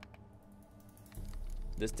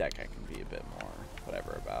 This deck I can be a bit more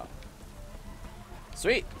whatever about.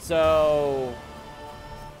 Sweet. So,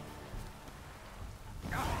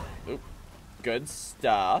 oop, good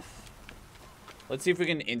stuff. Let's see if we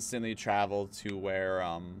can instantly travel to where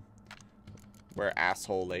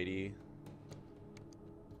asshole lady.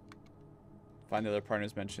 Find the other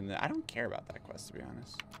partners mentioned that. I don't care about that quest, to be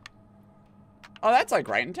honest. Oh, that's like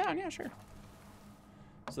right in town. Yeah, sure.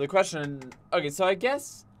 So the question, okay, so I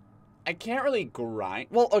guess I can't really grind.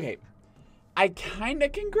 Well, okay, I kind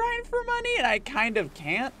of can grind for money and I kind of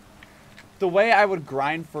can't. The way I would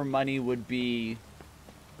grind for money would be,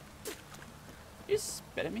 you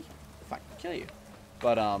spit at me? Fine, kill you.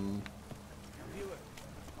 But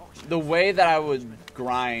the way that I would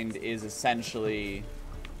grind is essentially,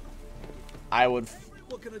 I would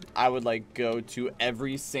like go to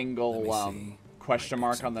every single question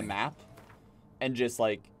mark on the map and just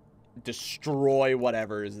like destroy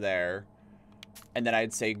whatever is there, and then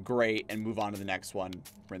I'd say great and move on to the next one,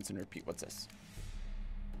 rinse and repeat. What's this?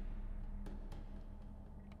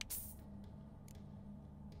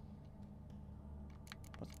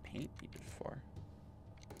 What's paint needed for?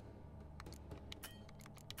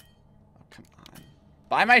 Oh, come on.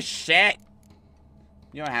 Buy my shit!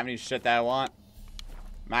 You don't have any shit that I want.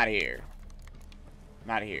 I'm out of here. I'm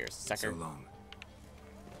out of here, sucker. So long.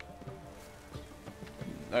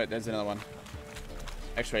 Oh, there's another one.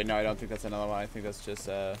 Actually, no, I don't think that's another one. I think that's just,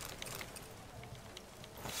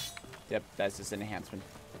 yep, that's just an enhancement.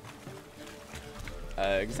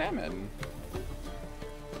 Examine.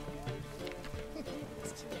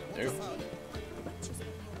 There.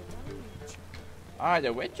 Ah,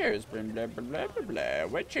 the Witcher's been blah, blah, blah, blah, blah.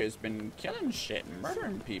 Witcher's been killing shit and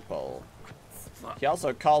murdering people. He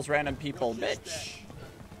also calls random people bitch.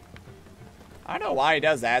 I don't know why he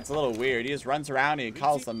does that. It's a little weird. He just runs around and he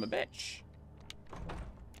calls them a bitch.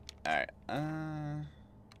 Alright.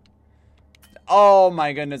 Oh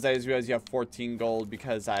my goodness, I just realized you have 14 gold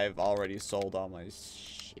because I've already sold all my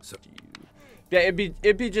shit to you. Yeah,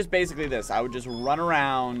 it'd be just basically this. I would just run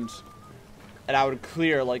around and I would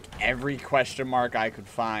clear like every question mark I could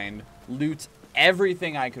find. Loot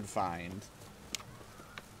everything I could find.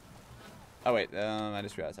 Oh wait, I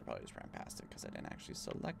just realized I probably just ran past it because I didn't actually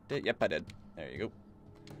select it. Yep, I did. There you go.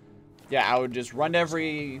 Yeah, I would just run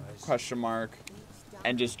every question mark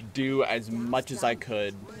and just do as much as I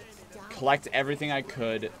could. Collect everything I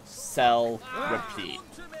could. Sell, repeat.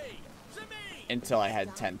 until I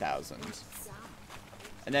had 10,000.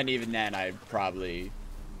 And then even then, it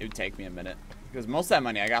would take me a minute. Because most of that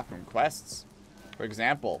money I got from quests. For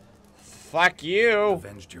example, fuck you!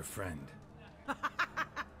 Avenged your friend.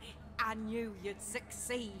 I knew you'd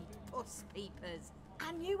succeed, puss peepers.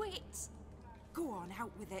 I knew it. Go on,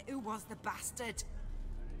 out with it. Who was the bastard?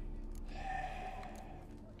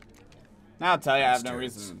 Now I'll tell you, I have no Geralt.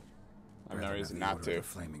 reason. I have no Brethren reason of the not Order to. of the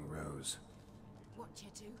Flaming Rose. What you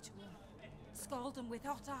do to them? Scald them with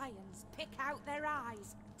hot irons, pick out their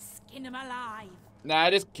eyes, skin them alive. Nah,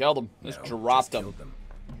 I just killed him. Just dropped him. Killed them.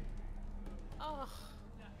 Oh,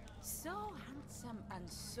 so handsome and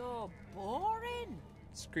so boring.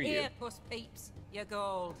 Screw Here, you. puss peeps, your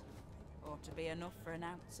gold. Ought to be enough for an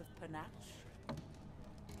ounce of panache.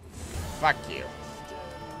 Fuck you.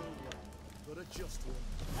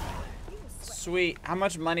 Sweet. How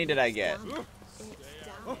much money did I get?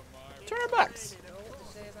 200 bucks.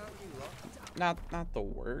 Not the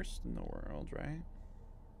worst in the world, right?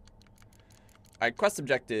 Alright, quest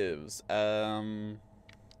objectives.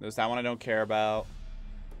 There's that one I don't care about.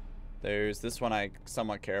 There's this one I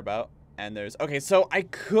somewhat care about. And there's... Okay, so I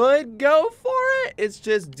could go for it. It's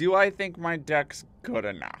just, do I think my deck's good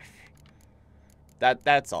enough?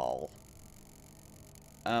 That's all.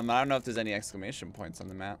 I don't know if there's any exclamation points on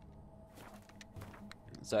the map.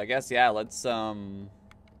 So I guess, yeah, let's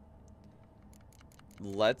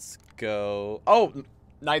go. Oh,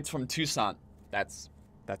 Knights from Tucson. That's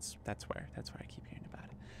where I keep hearing about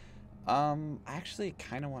it. I actually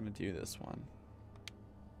kind of want to do this one.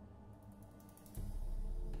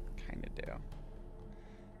 Kind of do.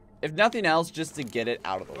 If nothing else, just to get it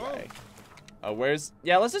out of the way. Oh, where's...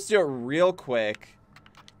 Yeah, let's just do it real quick.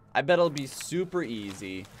 I bet it'll be super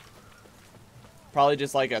easy. Probably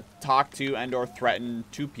just like a talk to and or threaten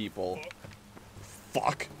two people.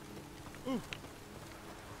 Fuck.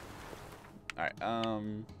 Alright,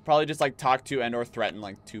 probably just like talk to and or threaten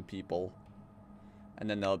like two people. And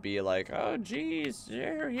then they'll be like, oh geez,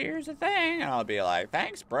 here's the thing. And I'll be like,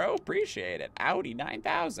 thanks bro, appreciate it. Audi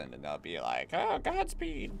 9000. And they'll be like, oh,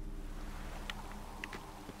 Godspeed.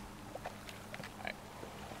 Alright.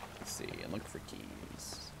 Let's see, and look for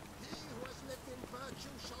keys.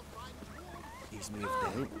 Gives me a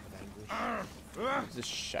doubt. Just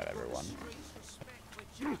shut everyone.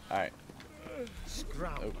 Alright.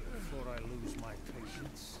 Scrap before I lose my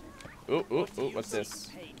patience. Ooh, what's this?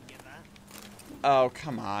 Oh,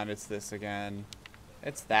 come on, it's this again.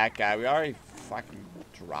 It's that guy. We already fucking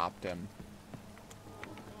dropped him.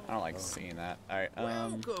 I don't like seeing that. Alright,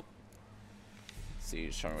 let's see,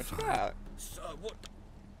 show me what you got.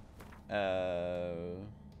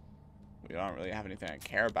 We don't really have anything I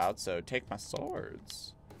care about, so take my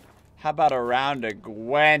swords. How about a round of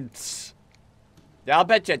Gwent? Yeah, I'll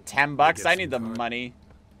bet you 10 bucks. I need the money.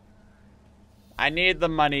 I need the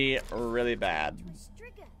money really bad.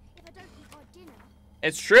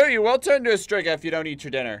 It's true, you will turn to a Striga if you don't eat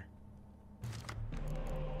your dinner.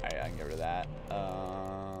 Alright, I can get rid of that.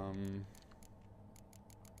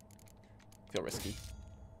 Feel risky.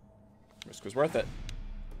 Risk was worth it.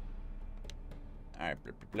 Alright,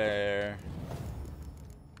 Blair.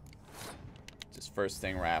 Just first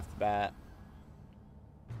thing right off the bat.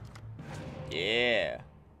 Yeah.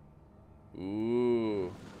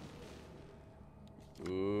 Ooh.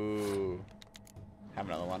 Ooh. Have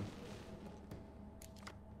another one.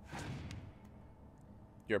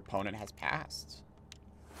 Your opponent has passed.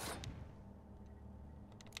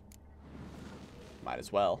 Might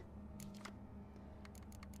as well.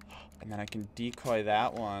 And then I can decoy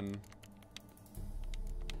that one.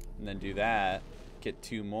 And then do that. Get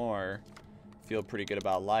 2 more. Feel pretty good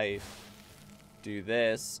about life. Do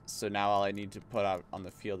this. So now all I need to put out on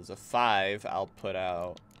the field is a 5. I'll put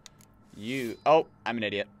out you. Oh, I'm an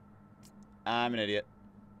idiot. I'm an idiot.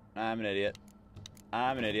 I'm an idiot.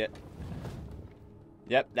 I'm an idiot.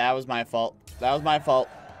 Yep, that was my fault. That was my fault.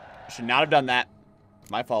 Should not have done that.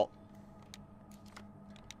 My fault.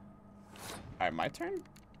 Alright, my turn?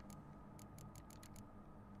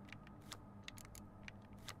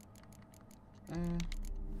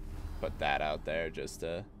 Put that out there just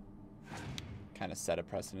to kind of set a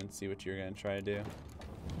precedent, see what you're going to try to do.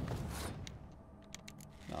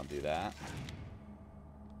 And I'll do that.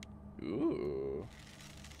 Ooh.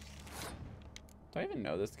 Do I even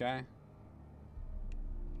know this guy?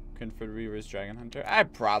 Crinford Reaver's Dragon Hunter? I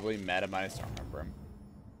probably met him, I just don't remember him.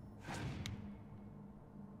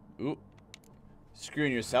 Ooh.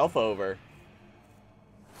 Screwing yourself over.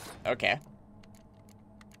 Okay.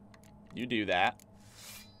 You do that.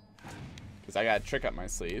 Because I got a trick up my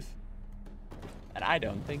sleeve. And I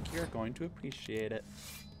don't think you're going to appreciate it.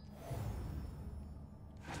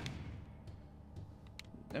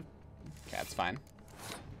 that's fine.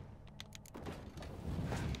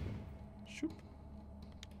 Shoop.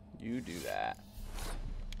 You do that.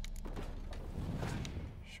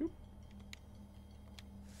 Shoop.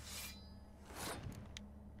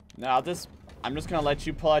 Now I'm just gonna let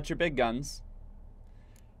you pull out your big guns.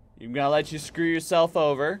 I'm gonna let you screw yourself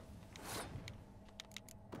over.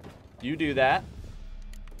 You do that.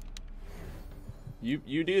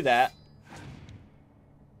 You do that.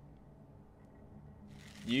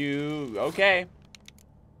 Okay.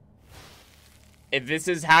 If this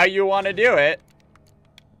is how you want to do it.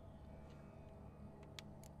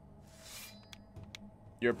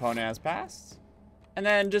 Your opponent has passed. And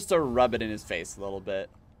then just to rub it in his face a little bit.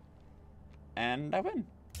 And I win.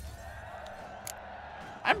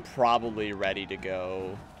 I'm probably ready to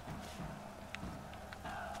go.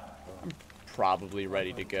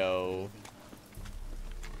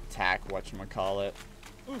 Attack whatchamacallit.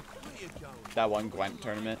 That one Gwent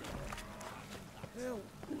tournament.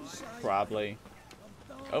 Probably.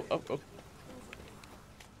 Oh.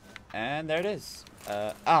 And there it is.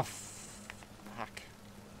 Fuck.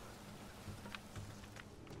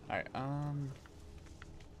 Alright, I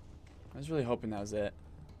was really hoping that was it.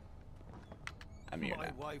 I'm here now.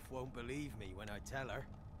 My wife won't believe me when I tell her.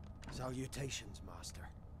 Salutations, master.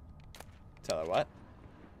 Tell her what?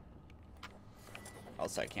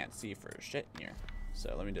 Also, I can't see for shit in here.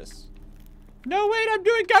 So let me just... No, wait, I'm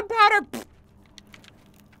doing gunpowder!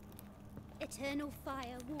 Eternal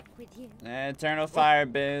fire walk with you. Eternal fire,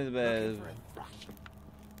 biz.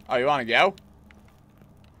 Oh, you want to go?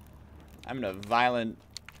 I'm in a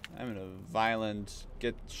violent,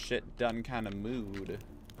 get shit done kind of mood.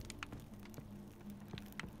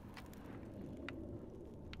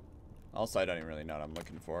 Also, I don't even really know what I'm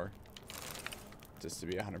looking for. Just to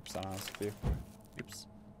be 100% honest with you. Oops.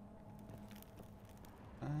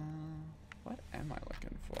 What am I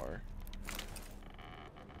looking for?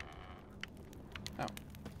 Oh.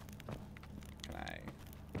 Can I?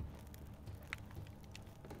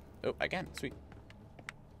 Oh, again, sweet.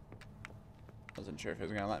 Wasn't sure if it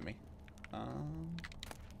was gonna let me.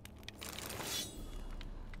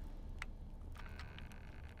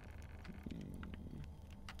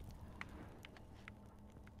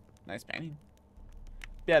 Nice painting.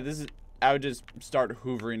 Yeah, this is. I would just start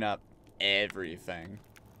hoovering up everything.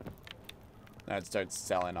 I'd start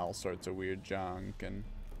selling all sorts of weird junk and.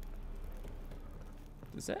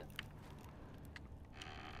 Is it?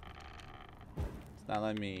 It's not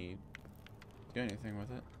letting me do anything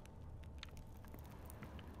with it.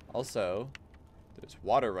 Also, there's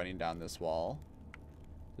water running down this wall.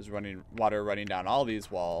 There's water running down all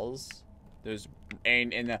these walls. There's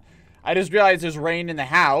rain in the... I just realized there's rain in the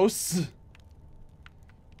house.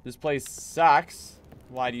 This place sucks.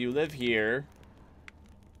 Why do you live here?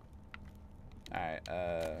 Alright,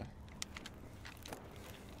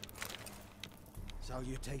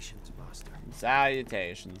 Salutations, master.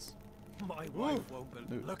 Salutations. My wife won't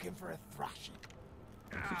be looking for a thrashing.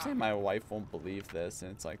 I keep saying my wife won't believe this,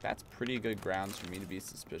 and it's like, that's pretty good grounds for me to be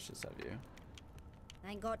suspicious of you.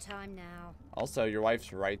 I ain't got time now. Also, your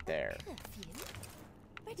wife's right there. Curfew?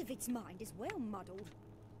 Redovic's mind is well muddled.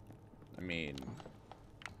 I mean,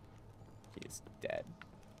 he's dead.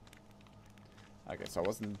 Okay, so I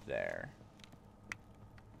wasn't there.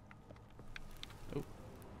 Oh,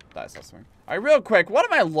 thought I saw something. All right, real quick, what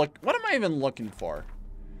am I even looking for?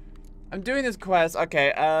 I'm doing this quest.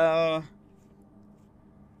 Okay,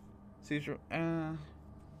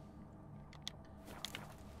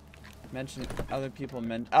 mention other people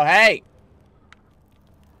oh, hey!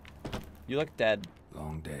 You look dead.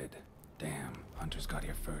 Long dead. Damn, Hunter's got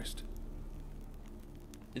here first.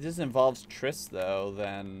 If this involves Triss, though,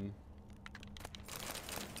 then...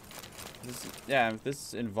 if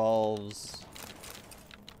this involves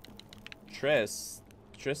Triss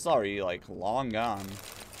is already, like, long gone.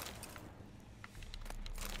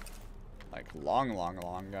 Like, long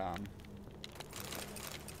gone.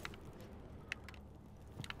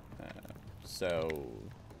 So...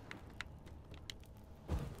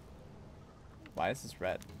 Why is this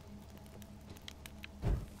red?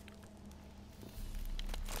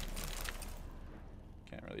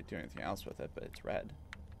 Can't really do anything else with it, but it's red.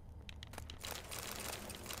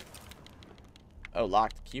 Oh,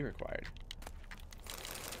 locked key required.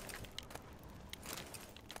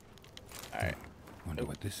 Alright. Wonder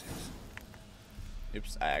what this is.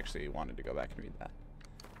 Oops, I actually wanted to go back and read that.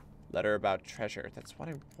 Letter about treasure. That's what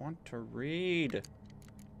I want to read.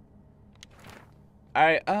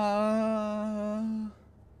 Alright, the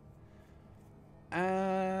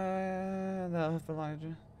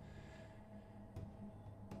Elijah.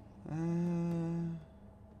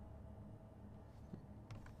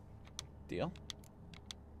 Deal.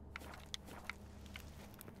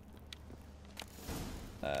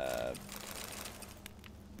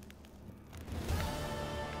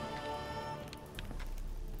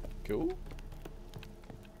 Cool.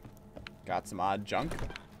 Got some odd junk.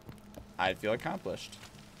 I feel accomplished.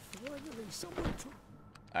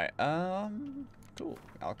 Alright, cool.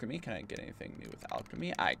 Alchemy, can I get anything new with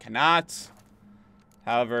alchemy? I cannot.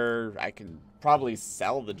 However, I can probably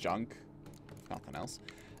sell the junk, if nothing else.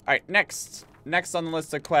 Alright, next. Next on the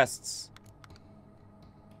list of quests.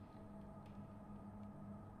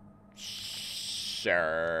 Sure.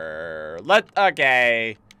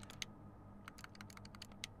 Okay.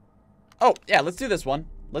 Oh, yeah, let's do this one.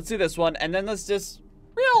 Let's do this one, and then let's just...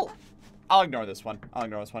 I'll ignore this one. I'll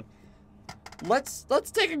ignore this one. Let's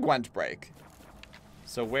take a Gwent break.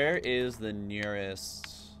 So where is the nearest...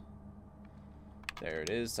 There it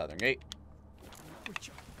is, Southern Gate.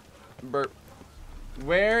 Burp.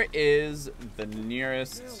 Where is the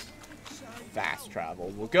nearest fast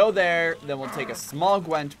travel? We'll go there, then we'll take a small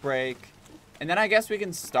Gwent break, and then I guess we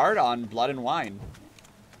can start on Blood and Wine.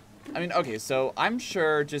 I mean, okay, so I'm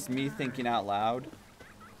sure just me thinking out loud.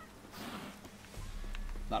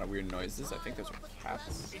 Not a weird noises. I think those are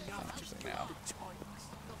cats. Now.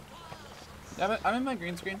 Yeah, I'm in my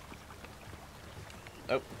green screen.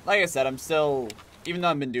 Oh, like I said, I'm still, even though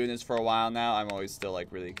I've been doing this for a while now, I'm always still like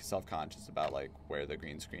really self-conscious about like where the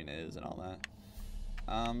green screen is and all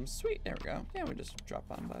that. Sweet, there we go. Yeah, we just drop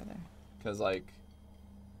on by there. Cause like,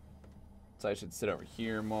 so I should sit over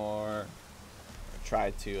here more. Or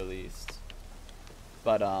try to at least.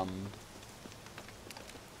 But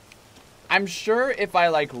I'm sure if I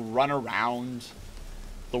like run around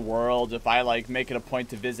the world, if I like make it a point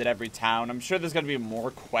to visit every town, I'm sure there's gonna be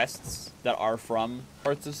more quests that are from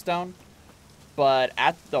Hearts of Stone. But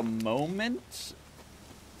at the moment,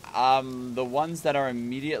 the ones that are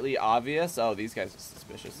immediately obvious, oh, these guys are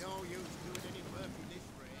suspicious.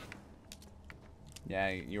 Yeah,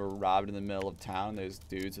 you were robbed in the middle of town. There's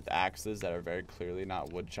dudes with axes that are very clearly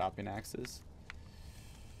not wood chopping axes.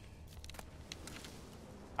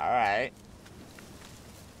 Alright.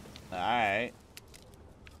 Alright.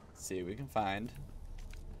 Let's see what we can find.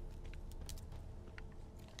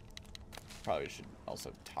 Probably should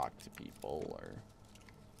also talk to people or...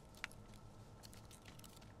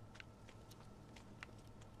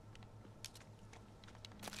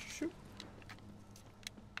 Shoot.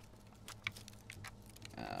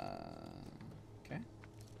 Okay.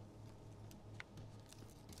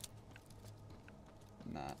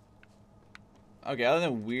 Not. Okay, other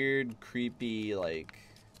than weird, creepy, like,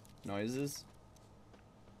 noises,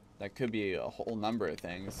 that could be a whole number of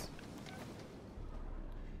things.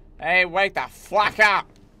 Hey, wake the fuck up!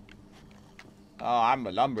 Oh, I'm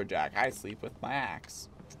a lumberjack. I sleep with my axe.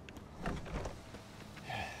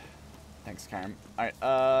 Thanks, Carm.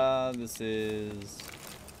 Alright, this is...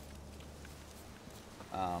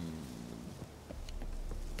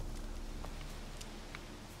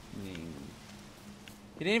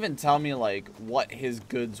 He didn't even tell me, like, what his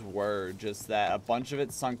goods were. Just that a bunch of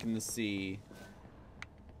it sunk in the sea.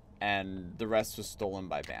 And the rest was stolen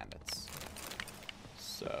by bandits.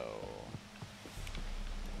 So...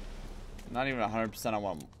 not even 100% on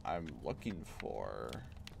what I'm looking for.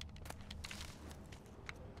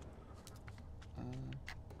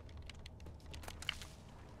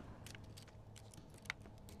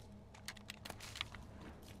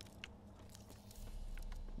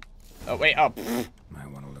 Oh, wait, oh, pfft. Might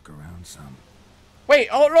want to look around some. Wait,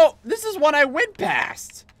 oh no, this is one I went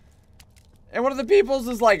past. And one of the people's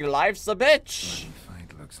is like, life's a bitch. Bloody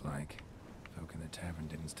fight looks like. Folk in the tavern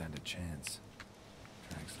didn't stand a chance.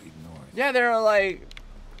 Tracks lead north. Yeah, they're like,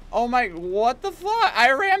 oh my, what the fuck?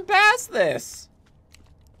 I ran past this.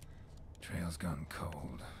 Trail's gone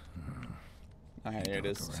cold. Alright, here it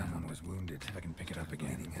is. Someone was wounded. If I can pick it up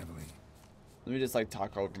again. Bleeding heavily. Let me just like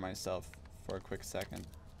talk over myself for a quick second.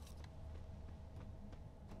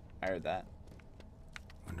 I heard that.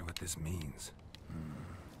 Wonder what this means.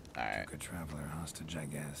 Alright. Took a traveler hostage, I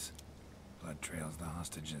guess. Blood trails the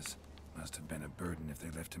hostages. Must have been a burden if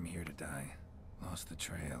they left him here to die. Lost the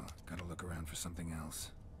trail. Gotta look around for something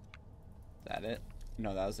else. That it?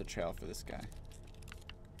 No, that was the trail for this guy.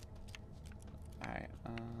 Alright,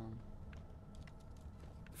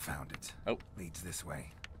 Found it. Oh. Leads this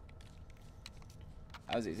way.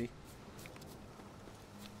 That was easy.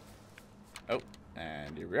 Oh,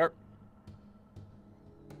 and here we are.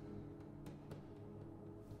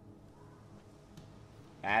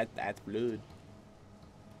 That's blood.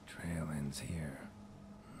 Trail ends here.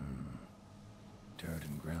 Dirt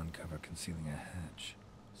and ground cover concealing a hatch.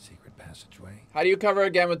 Secret passageway. How do you cover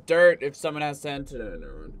again with dirt if someone has to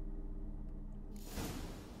enter it?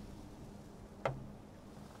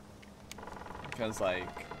 Because, like,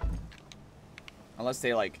 unless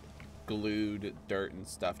they, like, glued dirt and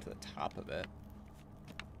stuff to the top of it.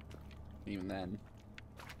 Even then.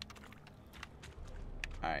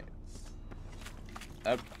 Alright.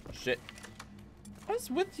 Oh, shit. What is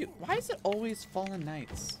with you? Why is it always Fallen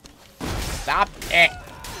Knights? Stop it!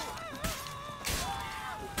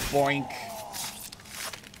 Boink.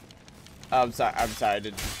 Oh, I'm sorry. I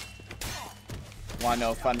did. Want to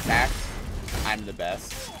know a fun fact? I'm the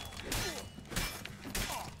best.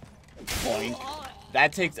 Boink.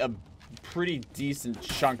 That takes a pretty decent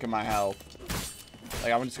chunk of my health.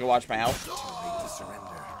 Like, I'm just gonna watch my health.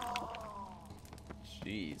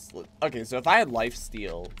 Jeez. Okay, so if I had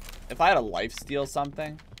lifesteal, if I had a lifesteal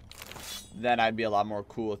something, then I'd be a lot more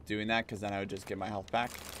cool with doing that, because then I would just get my health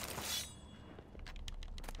back.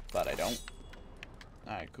 But I don't.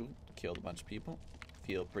 Alright, cool. Killed a bunch of people.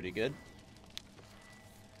 Feel pretty good.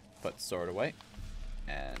 Put sword away.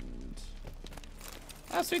 And...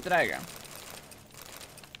 oh, sweet, the diagram.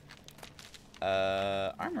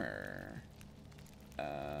 Armor.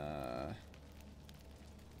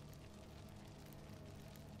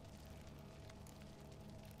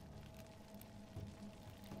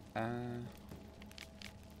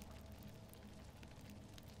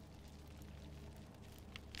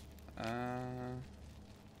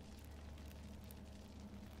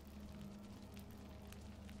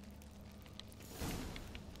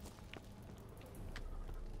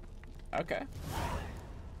 Okay.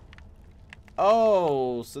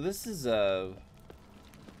 Oh, so this is a...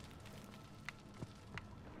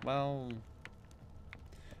 well...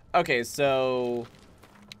 okay, so...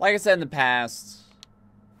 like I said in the past,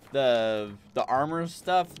 the armor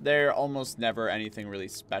stuff, they're almost never anything really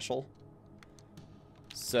special.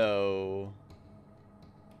 So...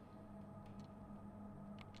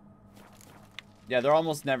 yeah, they're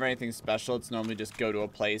almost never anything special. It's normally just go to a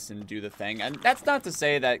place and do the thing. And that's not to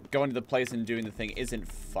say that going to the place and doing the thing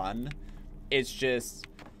isn't fun. It's just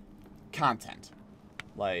content.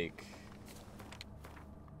 Like...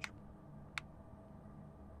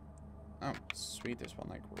 oh, sweet. There's one,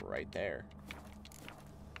 like, right there.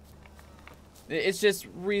 It's just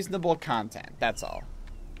reasonable content. That's all.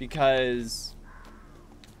 Because...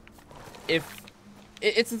 if...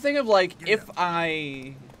 it's the thing of, like, if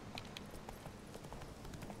I...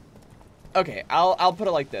 okay, I'll put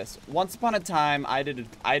it like this. Once upon a time, I did a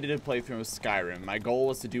playthrough of Skyrim. My goal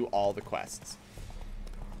was to do all the quests.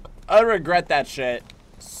 I regret that shit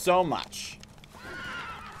so much.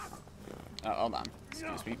 Oh, hold on.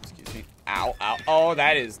 Excuse me, excuse me. Ow, ow. Oh,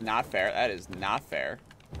 that is not fair. That is not fair.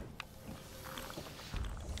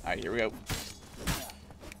 Alright, here we go.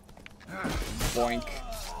 Boink.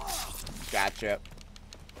 Gotcha.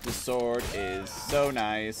 The sword is so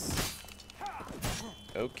nice.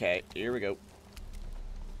 Okay, here we go.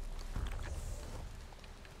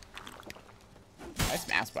 Nice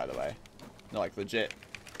mask, by the way. No, like, legit.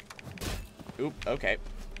 Oop, okay.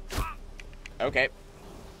 Okay.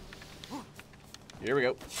 Here we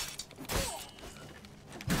go.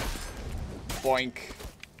 Boink.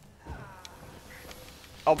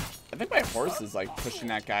 Oh, I think my horse is, like, pushing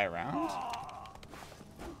that guy around.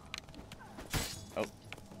 Oh.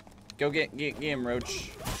 Go get him,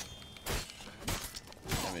 Roach.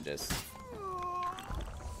 Let me just...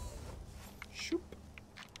 shoop.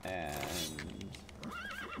 And...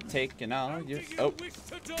 taking all your... oh.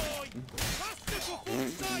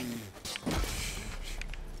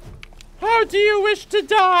 How do you wish to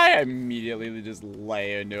die? I immediately just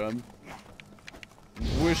lay into him.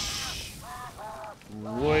 Whoosh.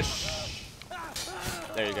 Whoosh.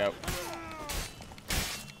 There you go.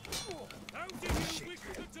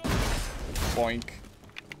 Boink.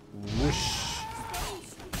 Whoosh.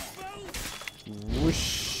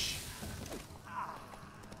 Whoosh.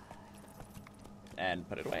 And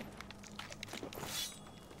put it away.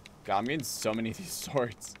 God, I'm getting so many of these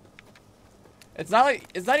swords. It's not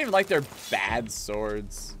even like they're bad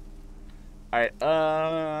swords. Alright,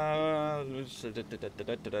 alright,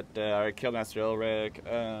 Killmaster Ulrich,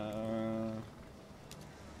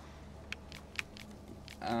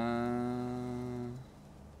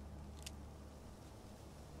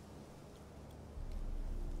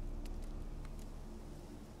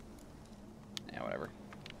 yeah, whatever.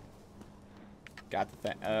 Got the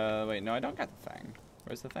thing. Wait, no, I don't got the thing.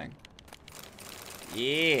 Where's the thing?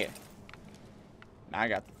 Yeah! Now I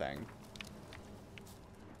got the thing.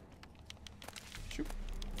 Shoop.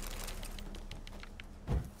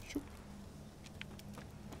 Shoop.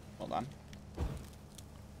 Hold on.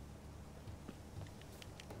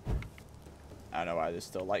 I don't know why there's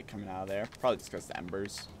still light coming out of there. Probably just because the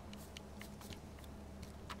embers.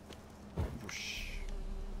 Whoosh.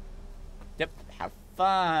 Yep,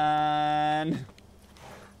 fun.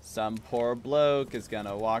 Some poor bloke is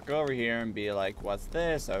gonna walk over here and be like, what's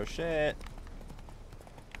this? Oh shit.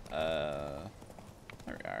 There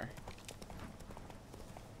we are.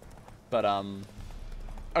 But,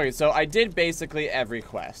 okay, so I did basically every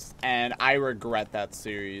quest, and I regret that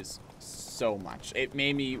series so much. It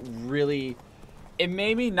made me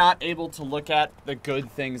not able to look at the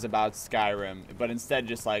good things about Skyrim, but instead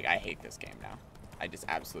just like, I hate this game now. I just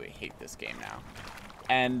absolutely hate this game now.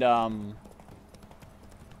 And,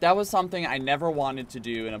 that was something I never wanted to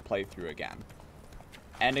do in a playthrough again.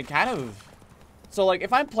 And it kind of... So, like,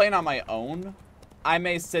 if I'm playing on my own, I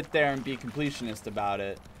may sit there and be completionist about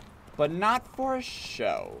it, but not for a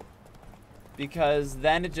show. Because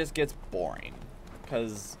then it just gets boring.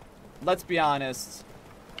 Because, let's be honest...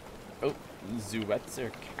 Oh,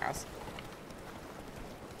 Zuetzer Castle.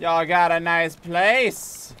 Y'all got a nice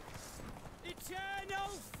place. Eternal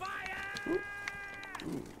fire! Ooh.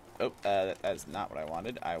 Ooh. Oh, that's not what I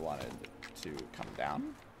wanted. I wanted to come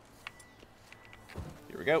down.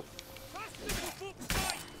 Here we go.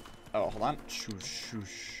 Oh, hold on. Shoosh,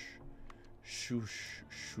 shoosh. Shoosh,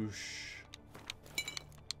 shoosh.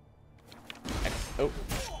 Oh.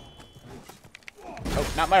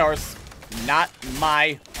 Oh, not my horse. Not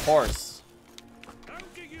my horse.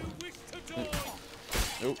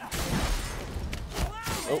 Oh.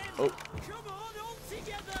 Oh, oh.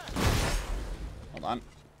 Hold on.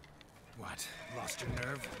 What? Lost your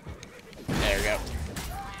nerve? There we go.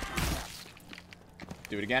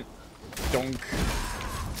 Do it again. Donk.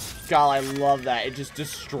 God, I love that. It just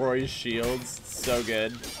destroys shields. It's so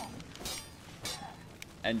good.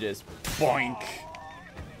 And just boink.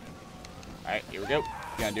 Alright, here we go.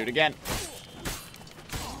 Gonna do it again.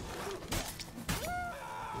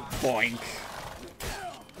 Boink.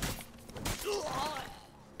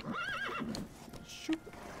 Shoop.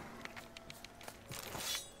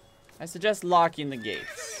 I suggest locking the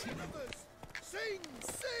gates.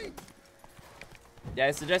 Yeah,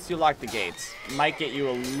 I suggest you lock the gates. Might get you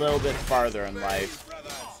a little bit farther in life.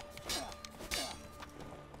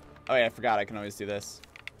 Oh yeah, I forgot I can always do this.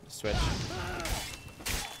 Switch.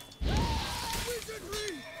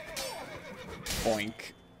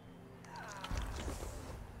 Boink.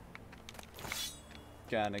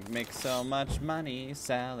 Gonna make so much money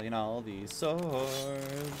selling all these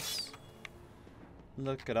swords.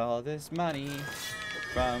 Look at all this money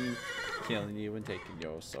from killing you and taking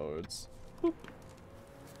your swords. Boop.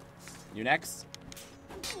 You next?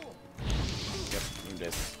 Yep, you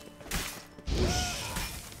this.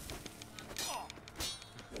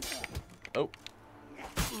 Oh.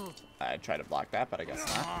 I tried to block that, but I guess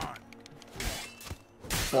not.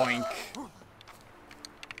 Boink.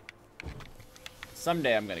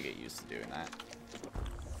 Someday I'm gonna get used to doing that.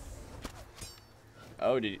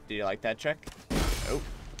 Oh, did you like that trick? Oh.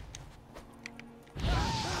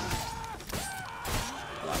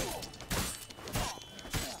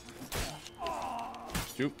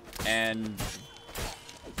 Shoop. And...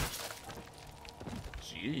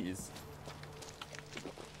 Jeez.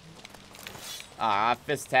 Ah,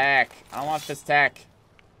 fist tack. I don't want fist tack.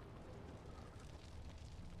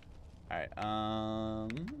 Alright, I'm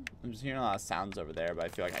just hearing a lot of sounds over there, but I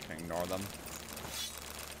feel like I can ignore them.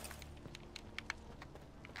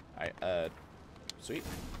 Alright, sweet.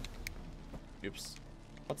 Oops.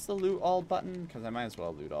 What's the loot all button? Because I might as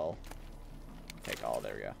well loot all. Take all,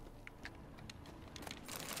 there we go.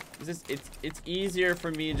 It's easier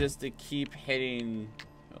for me just to keep hitting...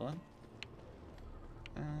 Hold on.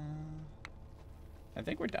 I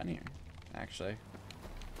think we're done here, actually.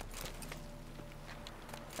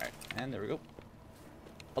 Alright, and there we go.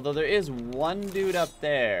 Although there is one dude up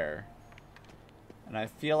there. And I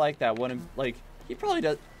feel like that wouldn't... Like, he probably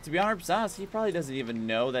does... To be 100% honest, he probably doesn't even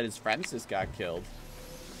know that his friends just got killed.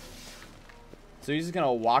 So he's just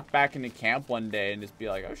gonna walk back into camp one day and just be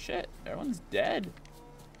like, oh shit, everyone's dead.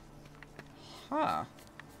 Huh.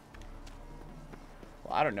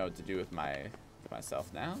 Well, I don't know what to do with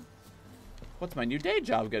myself now. What's my new day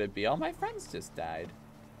job gonna be? All my friends just died.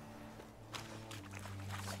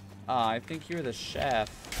 Ah, I think you're the chef.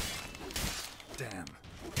 Damn.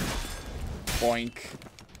 Boink.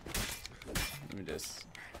 Let me just...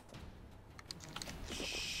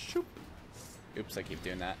 Shoop. Oops, I keep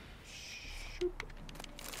doing that. Shoop.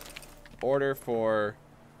 Order for...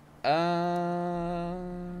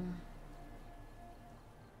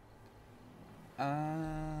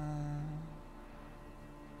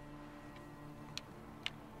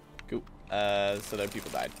 Cool. So there people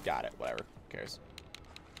died. Got it. Whatever. Who cares?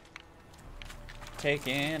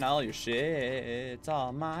 Taking all your shit. It's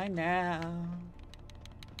all mine now.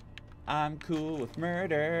 I'm cool with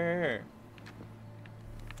murder.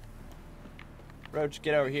 Roach,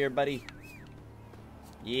 get over here, buddy.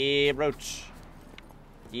 Yeah, Roach.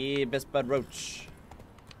 Yeah, best bud Roach.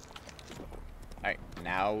 Alright,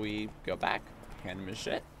 now we go back. Hand him his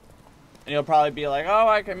shit. And he'll probably be like, oh,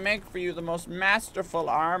 I can make for you the most masterful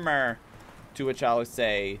armor. To which I'll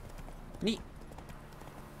say, neat.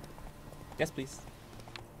 Yes, please.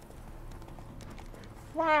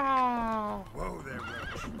 Wow. Whoa there,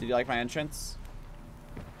 Roach. Did you like my entrance?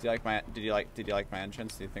 Did you like my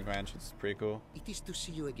entrance? Do you think my entrance is pretty cool? It is to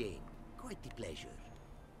see you again. Quite the pleasure.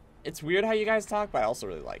 It's weird how you guys talk, but I also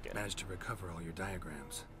really like it. Managed to recover all your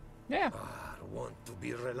diagrams. Yeah. Ah, want to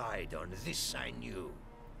be relied on. This I knew.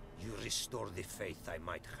 You restore the faith I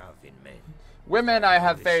might have in men. Women I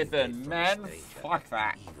have faith in. Men? Fuck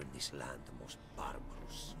that. Even this land most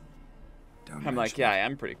barbarous. I'm like, yeah, I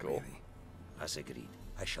am pretty cool. Really? As agreed,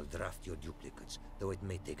 I shall draft your duplicates, though it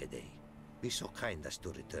may take a day. Be so kind as to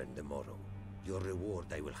return tomorrow. Your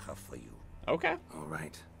reward I will have for you. Okay. All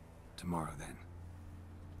right. Tomorrow, then.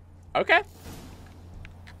 Okay.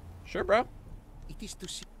 Sure, bro. It is to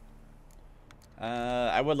see.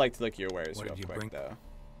 I would like to look at your wares What real did you quick, bring? though.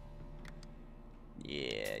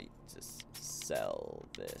 Yeah, just sell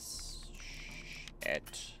this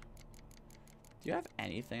shit. Do you have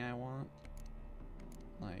anything I want?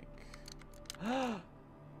 Like, you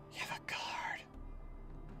have a card.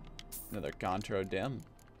 Another Gontro Dim.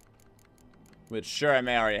 Which, sure, I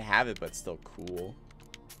may already have it, but still cool.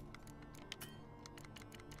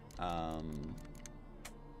 Yeah.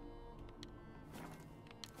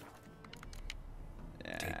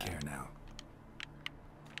 Take care now.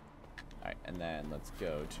 Alright, and then let's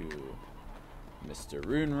go to Mr.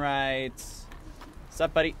 Runewright. What's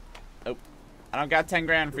up, buddy? Oh, I don't got 10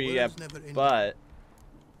 grand for you yet, but...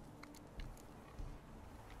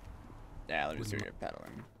 Yeah, let me see what you're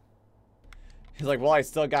peddling. He's like, well, I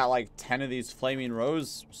still got like 10 of these Flaming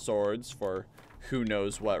Rose swords for who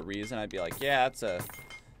knows what reason. I'd be like, yeah, that's a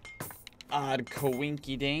odd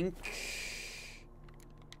coinky dink.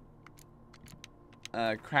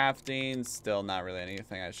 Crafting, still not really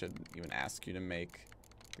anything I should even ask you to make,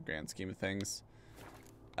 the grand scheme of things.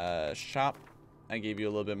 Shop, I gave you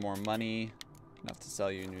a little bit more money, enough to sell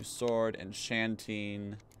you a new sword.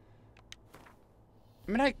 Enchanting,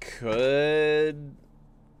 I mean, I could.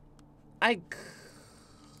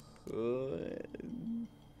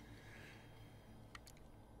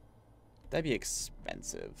 That'd be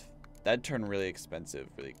expensive. That'd turn really expensive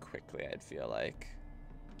really quickly, I'd feel like.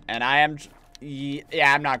 And I am...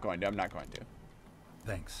 Yeah, I'm not going to.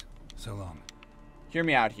 Thanks. So long. Hear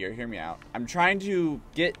me out here. Hear me out. I'm trying to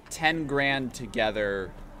get 10 grand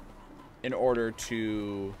together in order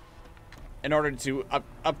to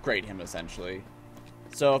upgrade him, essentially.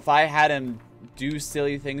 So if I had him do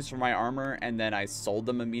silly things for my armor and then I sold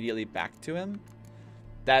them immediately back to him,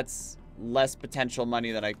 that's less potential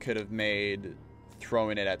money that I could have made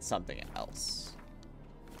throwing it at something else,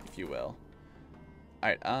 if you will. All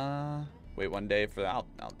right, wait one day for that.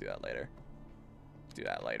 I'll do that later. Do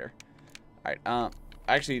that later. All right,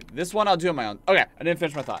 actually, this one I'll do on my own. Okay, I didn't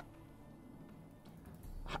finish my thought.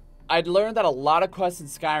 I'd learned that a lot of quests in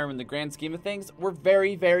Skyrim in the grand scheme of things were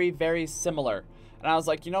very, very, very similar. And I was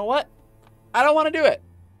like, you know what? I don't want to do it.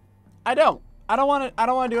 I don't want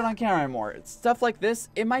to do it on camera anymore. It's stuff like this,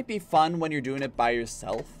 it might be fun when you're doing it by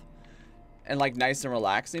yourself and like nice and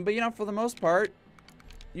relaxing, but you know, for the most part,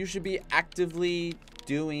 you should be actively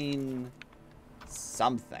doing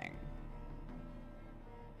something.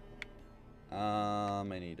 I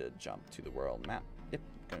need to jump to the world map. Yep,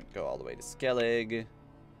 gonna go all the way to Skellig.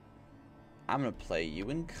 I'm gonna play you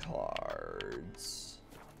in cards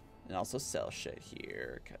and also sell shit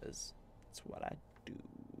here because it's what I do.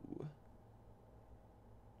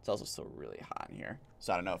 It's also still really hot in here,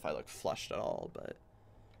 so I don't know if I look flushed at all, but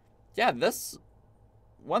yeah, this,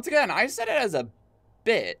 once again, I said it as a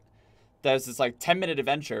bit. There's this like 10-minute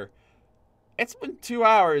adventure. It's been 2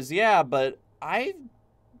 hours, yeah, but I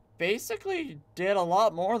basically did a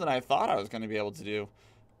lot more than I thought I was going to be able to do.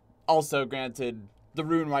 Also, granted, the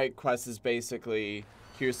Runewright quest is basically,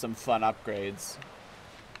 here's some fun upgrades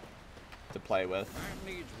to play with.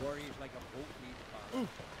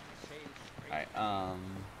 Alright,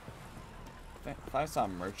 if I saw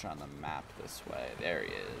merch on the map this way, there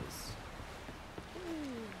he is.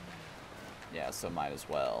 Yeah, so might as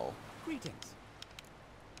well. Greetings.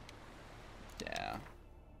 Yeah.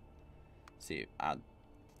 See,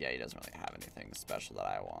 yeah, he doesn't really have anything special that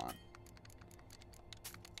I want.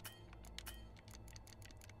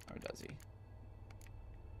 Or does he?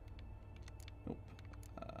 Nope.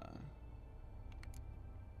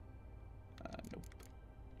 Nope.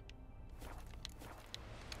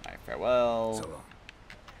 Alright, farewell. So long.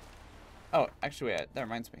 Oh, actually, wait, that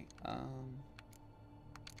reminds me.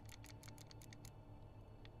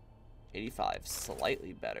 85,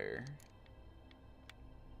 slightly better.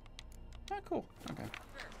 Ah, cool. Okay.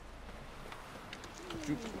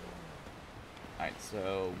 Alright,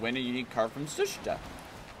 so win a unique card from Sushita.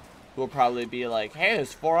 Who will probably be like, hey,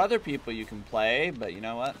 there's 4 other people you can play, but you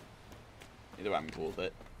know what? Either way, I'm cool with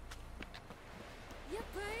it.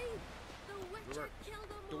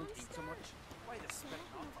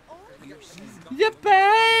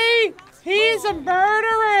 Yippee! He's a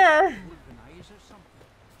murderer!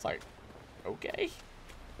 It's like, okay.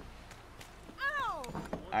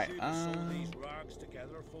 Alright, oh,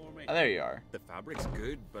 there you are. The fabric's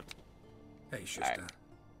good, but... Hey, Shista.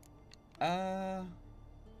 Right.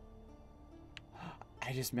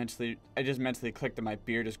 I just mentally clicked that my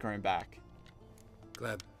beard is growing back.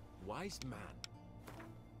 Gleb. Wise man.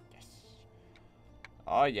 Yes.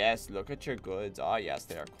 Oh yes, look at your goods. Oh yes,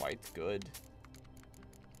 they are quite good.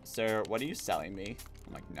 Sir, what are you selling me?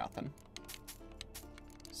 I'm like, nothing.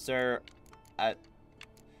 Sir,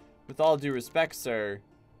 with all due respect, sir,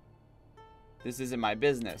 this isn't my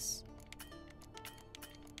business.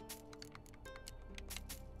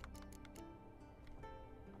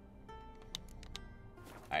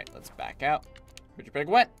 Alright, let's back out. Where'd you play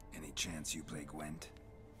Gwent? Any chance you play Gwent?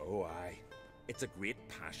 Oh, aye. It's a great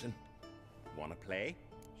passion. Wanna play?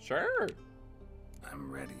 Sure.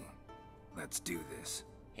 I'm ready. Let's do this.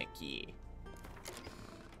 Heck yeah.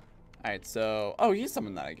 Alright, so... Oh, he's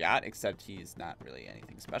someone that I got, except he's not really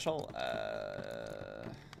anything special.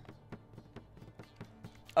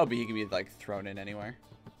 Oh, but he can be, like, thrown in anywhere.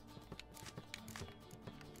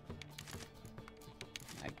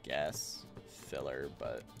 I guess. Filler,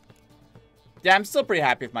 but... Yeah, I'm still pretty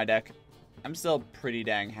happy with my deck. I'm still pretty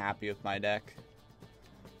dang happy with my deck.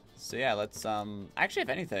 So yeah, let's, actually, if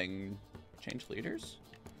anything, change leaders.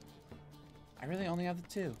 I really only have the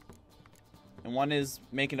 2. And one is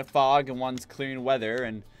making a fog, and one's clearing weather,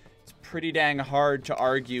 and it's pretty dang hard to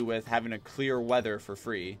argue with having a clear weather for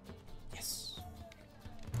free. Yes.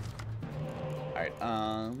 Alright,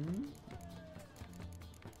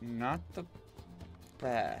 not the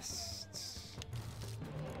best.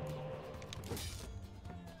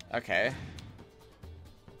 Okay.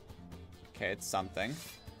 Okay, it's something.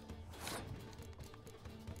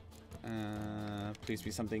 Please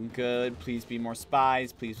be something good. Please be more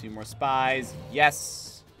spies. Please be more spies.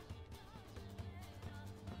 Yes.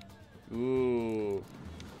 Ooh.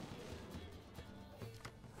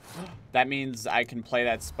 That means I can play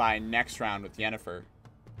that spy next round with Yennefer.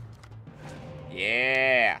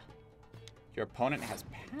 Yeah. Your opponent has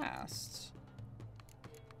passed.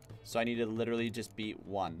 So I need to literally just beat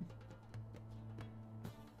 1.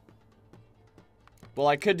 Well,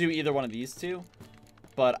 I could do either one of these 2.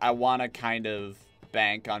 But I want to kind of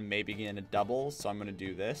bank on maybe getting a double, so I'm going to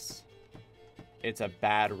do this. It's a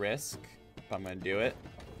bad risk, but I'm going to do it.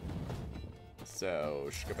 So,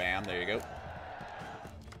 shkabam, there you go.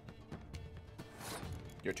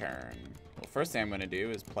 Your turn. Well, first thing I'm going to do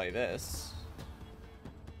is play this.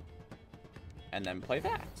 And then play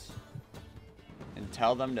that. And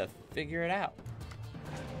tell them to figure it out.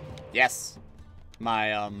 Yes!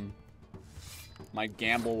 My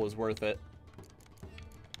gamble was worth it.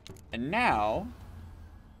 And now,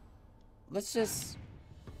 let's just...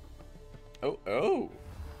 Oh.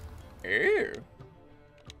 Ew.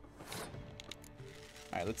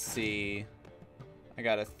 Alright, let's see. I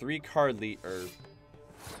got a 3-card lead, or...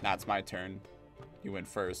 Nah, it's my turn. You went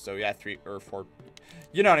first, so yeah, 3 or 4.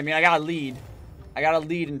 You know what I mean, I got a lead. I got a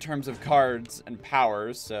lead in terms of cards and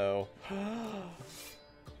powers, so...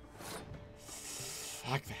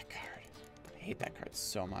 Fuck that card. I hate that card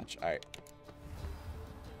so much. Alright.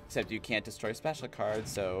 Except you can't destroy special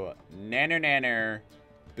cards, so nanner,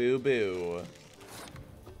 boo boo.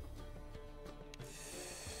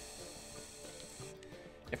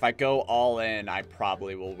 If I go all in, I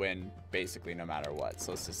probably will win basically no matter what.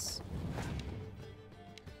 So let's just,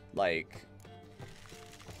 like,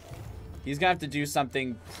 he's gonna have to do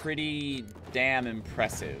something pretty damn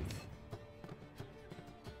impressive.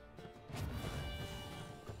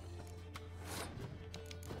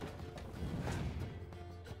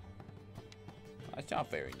 That's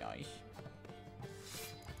not very nice.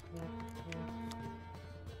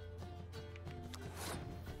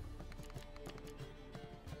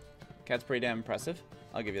 Cat's pretty damn impressive.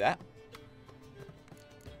 I'll give you that.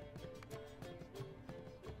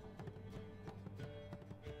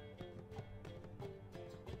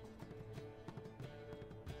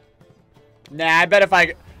 Nah, I bet if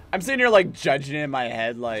I'm sitting here like judging it in my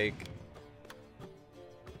head, like,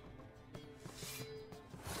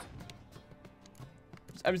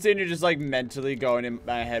 I'm sitting here just like mentally going in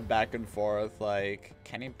my head back and forth. Like,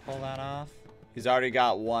 can he pull that off? He's already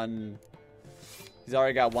got one. He's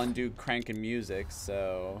already got one dude cranking music,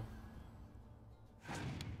 so.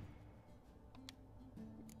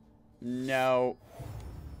 No.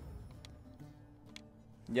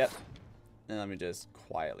 Yep. And let me just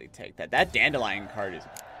quietly take that. That dandelion card is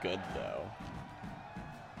good, though.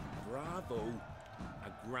 Bravo.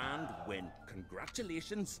 A grand win.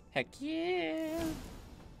 Congratulations. Heck yeah.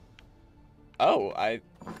 Oh,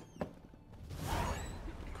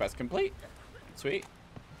 quest complete. Sweet.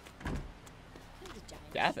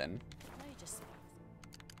 Davin.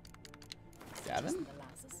 Davin?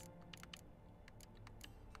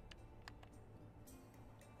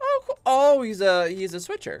 Oh, cool. Oh, he's a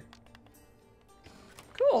switcher.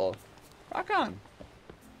 Cool. Rock on.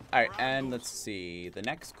 All right, and let's see. The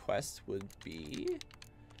next quest would be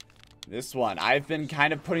this one. I've been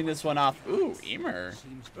kind of putting this one off. Ooh, Emer.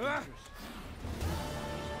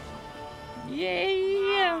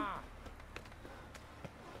 Yeah.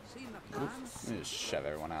 Oops. Let me just shove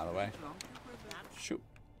everyone out of the way. Shoot.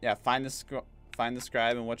 Yeah, find the scribe and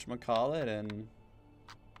whatchamacallit and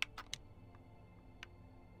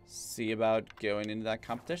see about going into that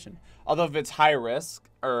competition. Although if it's high risk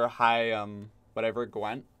or high whatever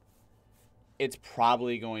Gwent, it's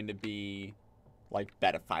probably going to be like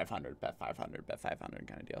bet at 500, bet 500, bet 500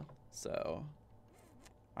 kind of deal. So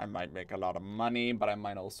I might make a lot of money, but I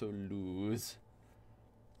might also lose.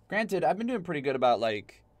 Granted, I've been doing pretty good about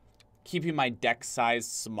like keeping my deck size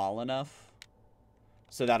small enough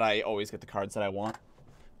so that I always get the cards that I want,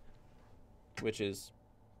 which is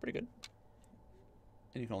pretty good.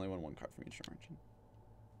 And you can only win one card from each dimension.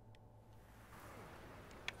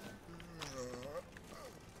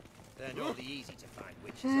 They're not easy to find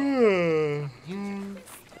witches.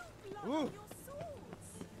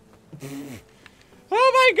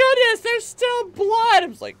 Oh my goodness, there's still blood! I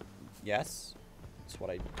was like, yes, that's what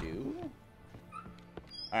I do.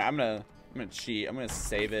 Alright, I'm gonna cheat. I'm gonna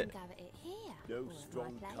save it. No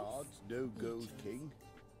strong cards, no gold king.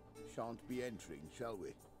 Shan't be entering, shall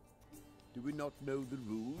we? Do we not know the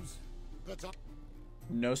rules?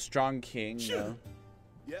 No strong king, no.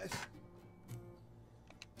 Yes.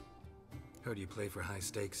 Heard you play for high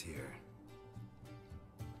stakes here.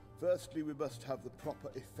 Firstly, we must have the proper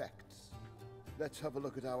effects. Let's have a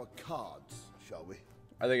look at our cards, shall we?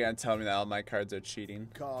 Are they gonna tell me that all my cards are cheating?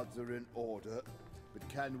 Cards are in order, but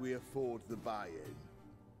can we afford the buy-in?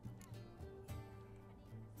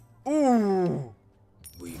 Ooh!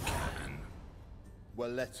 We can. Well,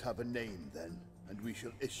 let's have a name then, and we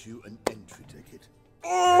shall issue an entry ticket.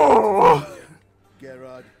 Oh!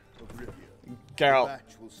 Geralt of Rivia. Geralt. The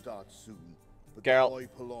match will start soon. But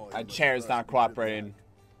Geralt, my chair is not cooperating.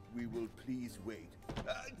 We will please wait.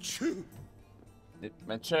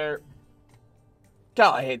 My chair.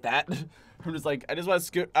 God, I hate that. I'm just like, I just want to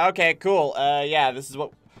scoot. Okay, cool. Yeah, this is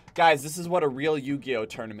what, guys, this is what a real Yu-Gi-Oh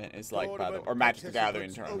tournament is like, by the way, or Magic the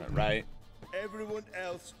Gathering tournament, right? Everyone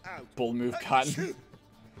else out. Bull move cotton.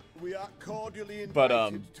 We are cordially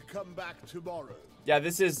invited to come back tomorrow. Yeah,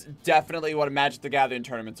 this is definitely what Magic the Gathering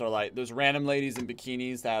tournaments are like. There's random ladies in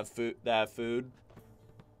bikinis that have food.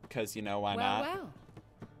 Because, you know, why not? Well.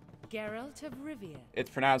 Geralt of Rivia. It's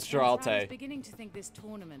pronounced Geralt. Geralt. I was beginning to think this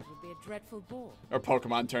tournament would be a dreadful bore. Or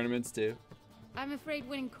Pokemon tournaments, too. I'm afraid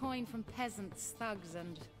winning coin from peasants, thugs,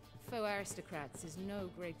 and faux aristocrats is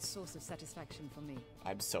no great source of satisfaction for me.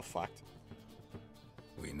 I'm so fucked.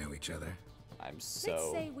 We know each other. I'm so...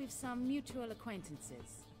 Let's say we've some mutual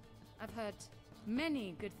acquaintances. I've heard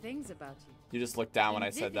many good things about you. You just looked down when I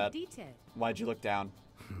said that. Detail. Why'd you look down?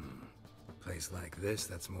 Place like this,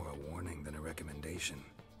 that's more a warning than a recommendation.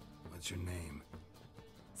 What's your name?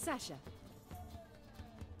 Sasha.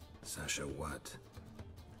 Sasha what?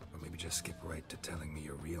 Or maybe just skip right to telling me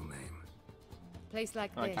your real name. Place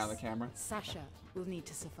like this, on the camera? Sasha will need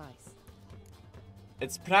to suffice.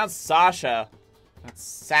 It's pronounced Sasha. That's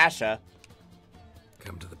Sasha.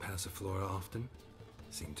 Come to the Passiflora often?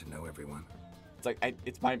 Seem to know everyone. It's like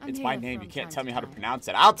it's my name. You can't tell me how to pronounce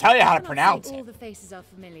it. I'll tell you how to pronounce it. All the faces are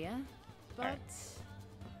familiar, but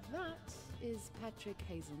that is Patrick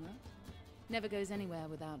Hazelnut. Never goes anywhere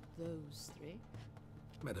without those three.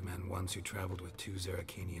 Met a man once who traveled with 2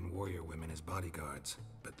 Zeracanian warrior women as bodyguards,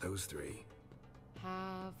 but those 3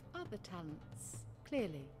 have other talents,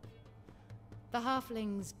 clearly. The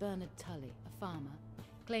halfling's Bernard Tully, a farmer,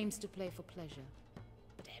 claims to play for pleasure.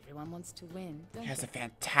 But everyone wants to win, don't He has they? a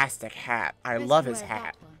fantastic hat. I Best love his aware of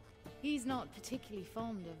hat. that one. He's not particularly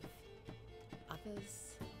fond of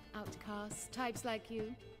others, outcasts, types like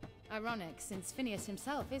you. Ironic, since Phineas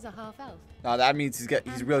himself is a half-elf. No, that means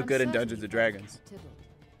he's real I'm good in certain Dungeons you and find Dragons. Tybalt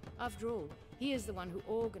After all, he is the one who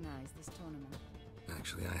organized this tournament.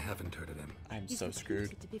 Actually, I haven't heard of him. I'm He's so screwed.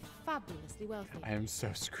 reputed to be fabulously wealthy. I am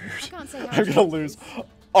so screwed. I can't say how I'm true gonna it lose is,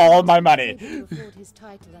 all my money. but he was able to afford his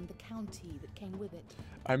title and the county that came with it.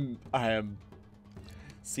 I am.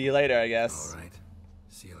 See you later, I guess. All right.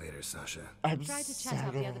 See you later, Sasha. I'm Try to chat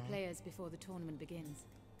out the other players before the tournament begins.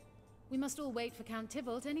 We must all wait for Count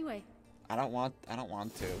Tybalt anyway. I don't want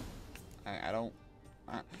to. I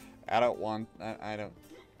don't want.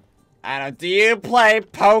 Do you play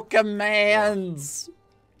Pokemans?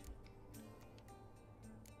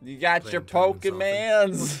 You got your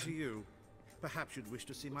Pokemans. To you. Perhaps you'd wish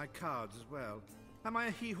to see my cards as well. Am I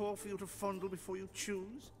a hee-haw for you to fondle before you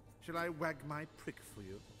choose? Shall I wag my prick for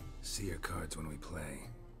you? See your cards when we play.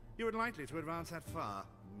 You were likely to advance that far,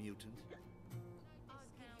 mutant.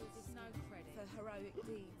 For heroic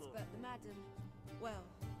deeds, but the madam, well,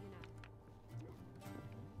 you know.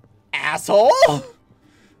 Asshole!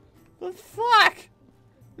 The fuck?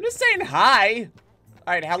 I'm just saying hi.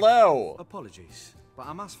 All right, hello. Apologies, but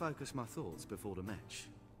I must focus my thoughts before the match.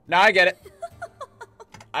 No, I get it.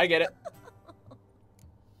 I get it.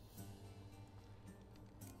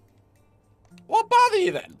 What bother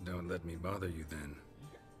you then? Don't let me bother you then.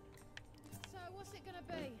 So what's it gonna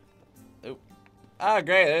be? Oh,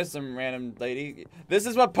 great. There's some random lady. This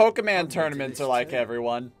is what Pokemon tournaments are like,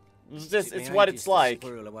 everyone. It's what it's like.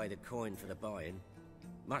 Squirrel away the coin for the buy-in.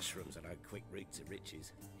 Mushrooms are no quick route to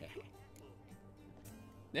riches.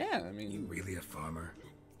 Yeah, I mean... You really a farmer?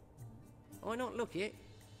 Why not look it?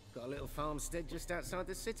 Got a little farmstead just outside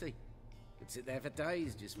the city. Could sit there for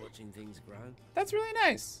days just watching things grow. That's really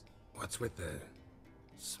nice. What's with the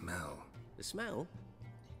smell? The smell?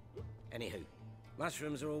 Anywho,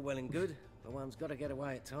 mushrooms are all well and good, but one's got to get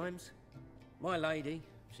away at times. My lady,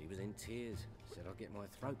 she was in tears. Said I'll get my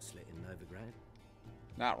throat slit in Novigrad.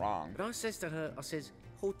 Not wrong. But I says to her, I says,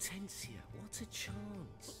 Hortensia, what a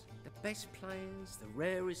chance. The best players, the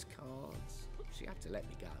rarest cards. She had to let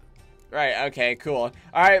me go. Right, okay, cool.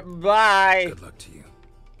 Alright, bye. Good luck to you.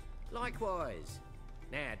 Likewise.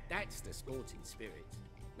 Now, that's the sporting spirit.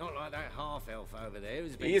 Not like that half-elf over there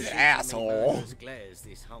who's been He's an asshole. Glares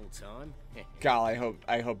this whole time. God,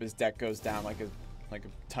 I hope his deck goes down like a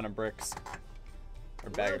ton of bricks. Or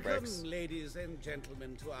bag of bricks. Welcome, ladies and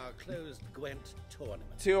gentlemen, to our closed Gwent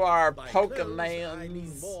tournament. To our By closed, I Pokemans.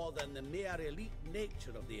 mean more than the mere elite nature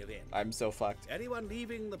of the event. I'm so fucked. Anyone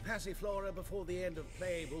leaving the Passiflora before the end of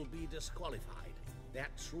play will be disqualified.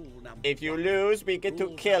 That's rule number If you 1. lose, we get to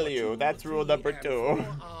Rules kill number you. 2, That's rule 3, number and 2.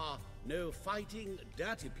 4 are no fighting,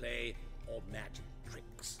 dirty play, or magic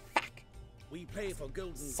tricks. Fuck. We play for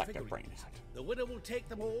golden Suck your figurines. brain out. The winner will take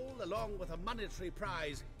them all, along with a monetary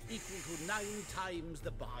prize equal to 9 times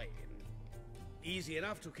the buy-in. Easy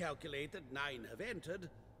enough to calculate that 9 have entered.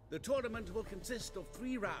 The tournament will consist of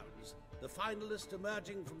 3 rounds. The finalist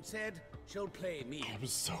emerging from said shall play me. I'm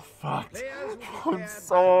so fucked. Players will be I'm paired by random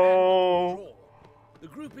so... draw. The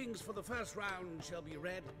groupings for the first round shall be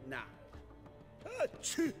read now.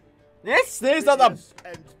 Yes, these are the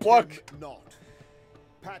book. Not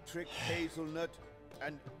Patrick Hazelnut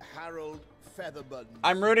and Harold Featherbun.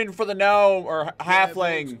 I'm rooting for the gnome or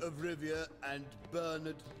halfling. Geralt of Rivia and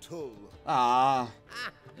Bernard Tull. Ah.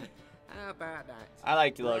 How about that? I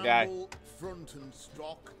like you, little guy. Bramble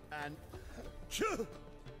Frontenstock and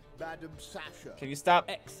Madam Sasha. Can you stop?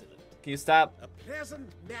 Excellent. Can you stop? A pleasant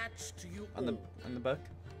match to you On all. the book.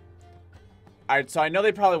 All right, so I know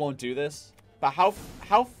they probably won't do this, but how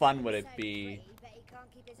fun would it be?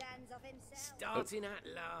 Starting at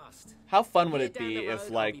last. How fun would it Down be the if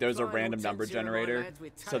road, like I'll be there's a flying random number Hortensia and my generator, lads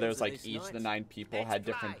with so there's tales like of this each of the night. 9 people Let's had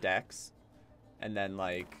different play. decks, and then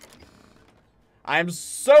like, I'm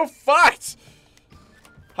so fucked.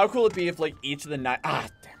 How cool would it be if like each of the 9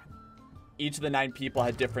 each of the 9 people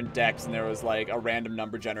had different decks, and there was like a random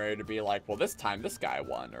number generator to be like, well, this time this guy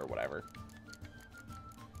won or whatever.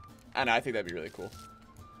 And I think that'd be really cool.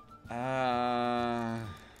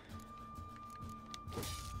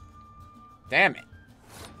 Damn it.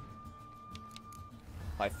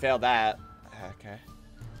 Well, I failed that. Okay.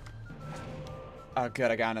 Oh,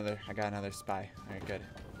 good. I got another spy. All right, good.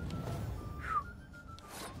 Whew.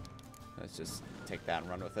 Let's just take that and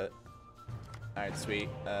run with it. All right, sweet.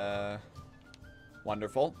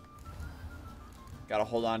 Wonderful. Gotta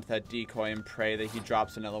hold on to that decoy and pray that he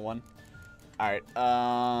drops another one. All right.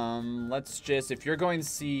 Let's just, if you're going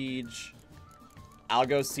siege, I'll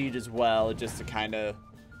go siege as well, just to kind of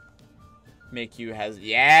make you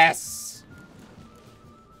yes.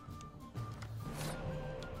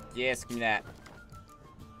 Yes, give me that.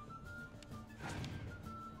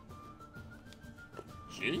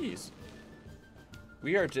 Jeez.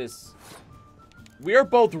 We are just We are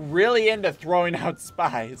both really into throwing out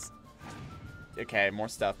spies. Okay, more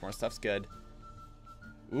stuff. More stuff's good.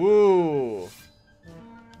 Ooh.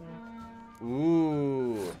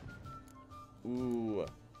 Ooh. Ooh.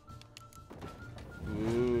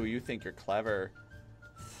 Ooh, you think you're clever.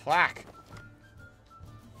 Fuck.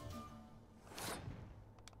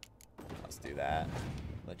 Let's do that.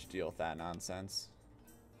 Let you deal with that nonsense.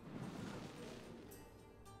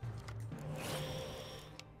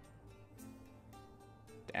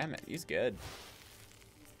 Damn it, he's good.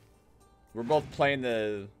 We're both playing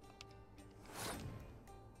the...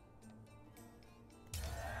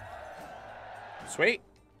 Sweet.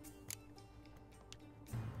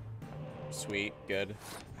 Sweet, good.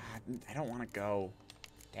 I don't want to go.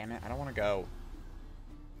 Damn it, I don't want to go.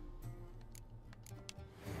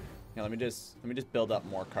 Yeah, let me just build up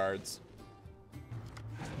more cards.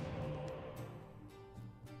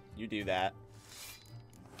 You do that.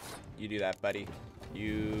 You do that, buddy.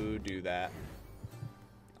 You do that.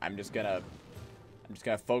 I'm just gonna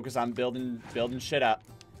focus on building shit up.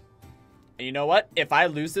 And you know what? If I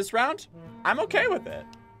lose this round, I'm okay with it.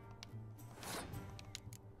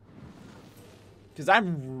 Because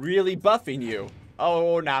I'm really buffing you.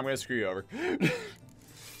 Oh, now I'm gonna screw you over.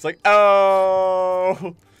 It's like,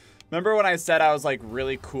 oh. Remember when I said I was like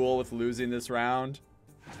really cool with losing this round?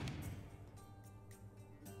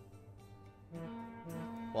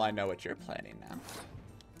 Well, I know what you're planning now.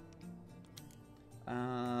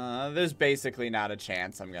 There's basically not a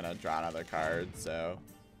chance I'm gonna draw another card, so.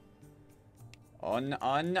 Oh no!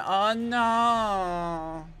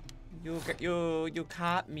 You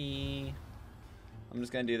caught me. I'm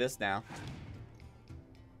just gonna do this now.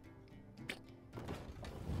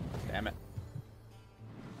 Damn it.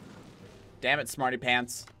 Damn it, smarty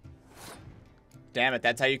pants. Damn it,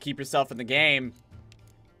 that's how you keep yourself in the game.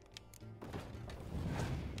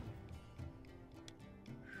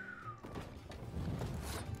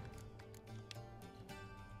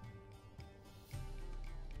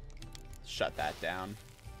 Shut that down.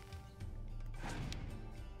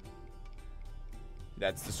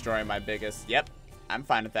 That's destroying my biggest... Yep, I'm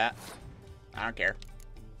fine with that. I don't care.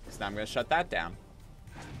 Because now I'm going to shut that down.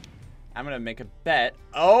 I'm going to make a bet.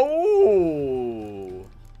 Oh!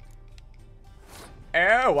 Oh,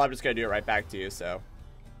 well, I'm just going to do it right back to you, so...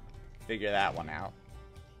 Figure that one out.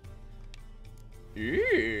 Ooh,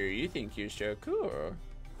 you think you're so cool.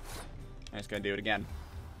 I'm just going to do it again.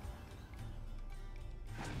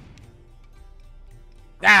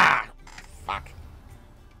 Ah! Fuck.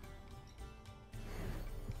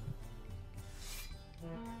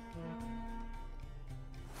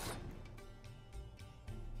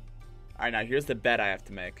 Alright, now here's the bet I have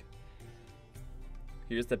to make.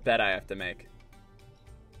 Here's the bet I have to make.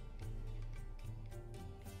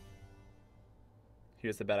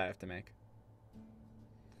 Here's the bet I have to make.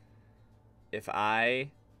 If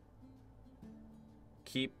I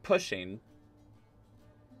keep pushing...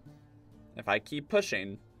 If I keep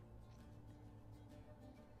pushing,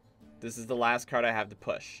 this is the last card I have to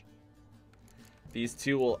push. These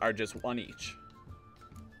two are just one each.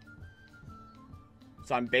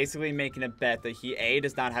 So I'm basically making a bet that he A,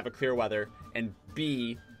 does not have a clear weather, and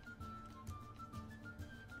B,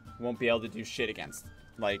 won't be able to do shit against.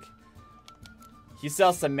 Like, he still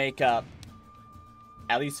has to make up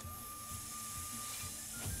at least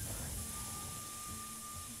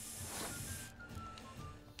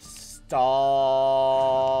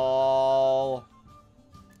Stall.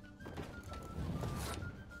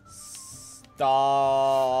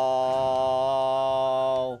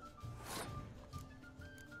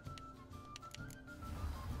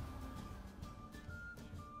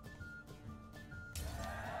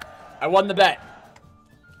 I won the bet.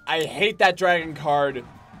 I hate that dragon card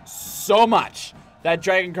so much. That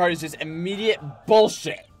dragon card is just immediate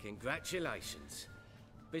bullshit. Congratulations.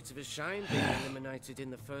 Bit of a shame being eliminated in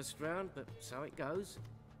the first round, but so it goes.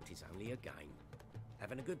 It is only a game.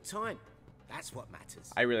 Having a good time. That's what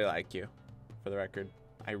matters. I really like you, for the record.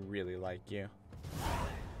 I really like you.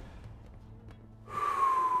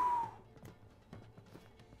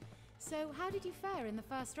 So, how did you fare in the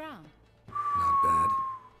first round? Not bad.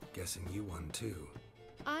 Guessing you won too.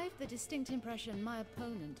 I've the distinct impression my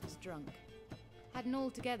opponent was drunk. Had an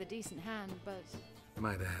altogether decent hand, but...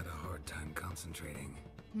 Might have had a hard time concentrating.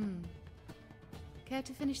 Care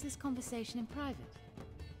to finish this conversation in private?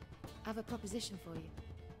 I have a proposition for you.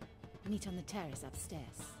 Meet on the terrace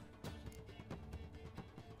upstairs.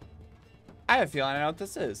 I have a feeling I know what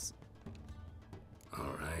this is.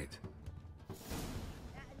 Alright.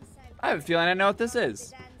 I have a feeling I know what this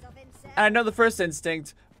is. And I know the first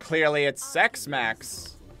instinct. Clearly it's sex,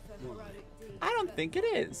 Max. I don't think it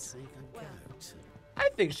is. I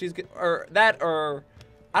think she's good, or that, or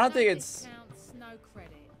I don't think it's no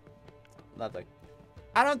credit. lovely.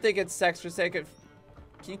 I don't think it's sex for sake of.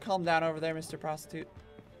 Can you calm down over there, Mr. Prostitute?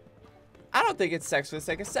 I don't think it's sex for the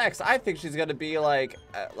sake of sex. I think she's gonna be like,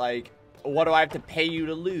 what do I have to pay you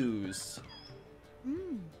to lose?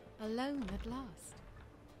 Alone at last.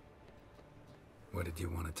 What did you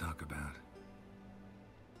want to talk about?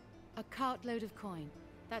 A cartload of coin.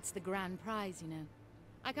 That's the grand prize, you know.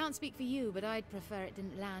 I can't speak for you, but I'd prefer it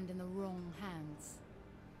didn't land in the wrong hands.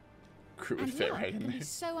 Crew would And fit luck right in can there. be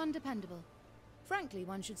so undependable. Frankly,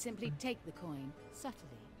 one should simply take the coin,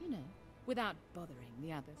 subtly, you know, without bothering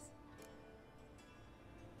the others.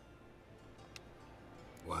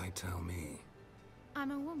 Why tell me?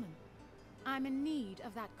 I'm a woman. I'm in need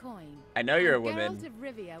of that coin. I know you're a And woman. Geralt of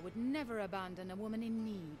Rivia would never abandon a woman in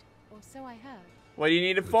need, or so I heard. What do you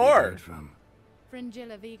need it Who'd you for? heard from?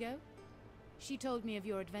 Fringilla Vigo. She told me of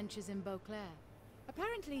your adventures in Beauclair.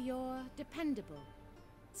 Apparently you're dependable,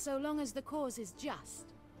 so long as the cause is just.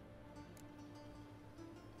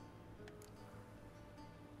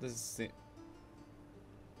 This is.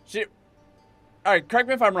 She. Alright, correct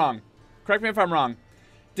me if I'm wrong. Correct me if I'm wrong.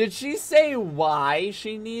 Did she say why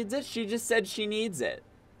she needs it? She just said she needs it.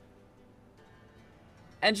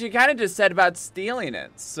 And she kind of just said about stealing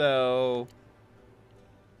it, so.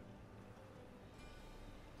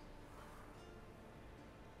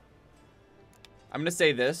 I'm gonna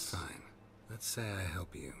say this. Fine. Let's say I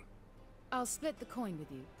help you. I'll split the coin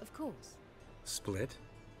with you, of course. Split?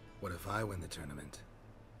 What if I win the tournament?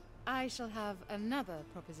 I shall have another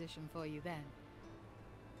proposition for you then.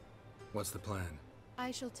 What's the plan?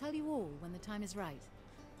 I shall tell you all when the time is right.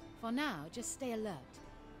 For now, just stay alert.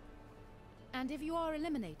 And if you are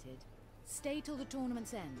eliminated, stay till the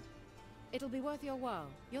tournament's end. It'll be worth your while,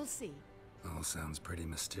 you'll see. All sounds pretty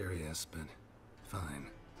mysterious, but fine.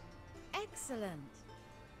 Excellent.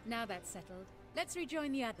 Now that's settled, let's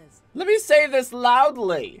rejoin the others. Let me say this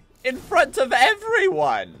loudly, in front of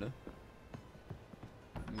everyone.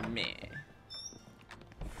 Meh.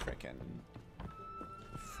 Frickin'.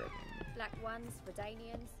 Black ones,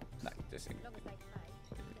 Redanians. Not this thing. As long as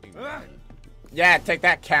they pay. Yeah, take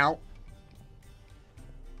that, Count.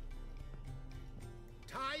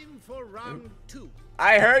 Time for round 2.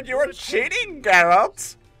 I heard you were cheating,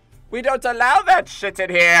 Geralt. We don't allow that shit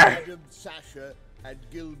in here. Adam Sasha and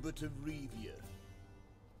Gilbert of Revia.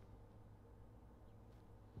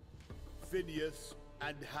 Phineas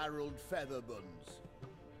and Harold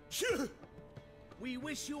Featherbuns. We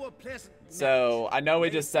wish you a pleasant. So, I know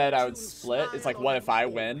we just said I would split. It's like, what if I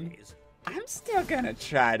win? I'm still gonna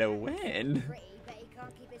try to win.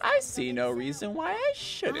 I see no reason why I I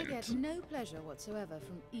shouldn't. get no pleasure whatsoever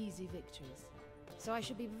from easy victories. So I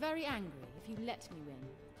should be very angry if you let me win.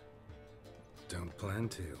 Don't plan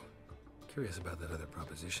to. Curious about that other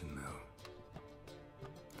proposition, though.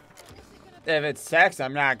 If it's sex,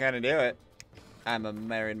 I'm not gonna do it. I'm a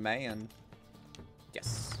married man.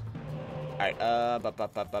 Yes. Alright, let's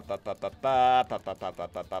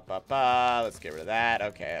get rid of that.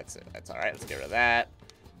 Okay, that's it. That's alright. Let's get rid of that.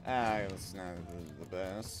 It's not the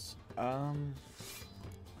best.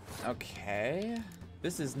 Okay.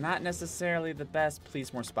 This is not necessarily the best.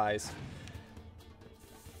 Please, more spies.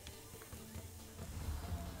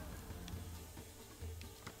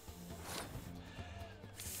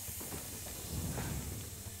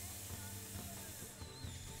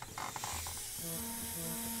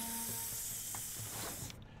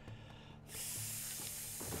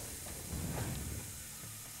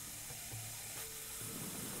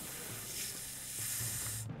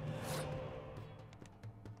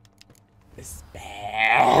 This is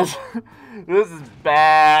bad. This is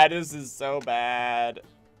bad. This is so bad.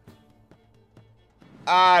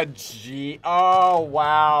 Ah, gee. Oh,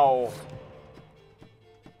 wow.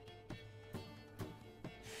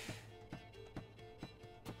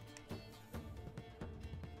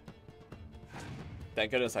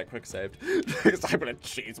 Thank goodness I quick saved. Because I'm gonna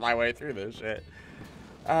cheese my way through this shit.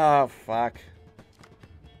 Oh, fuck.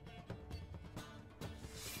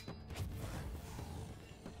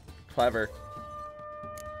 Clever.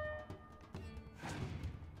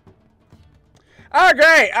 Oh,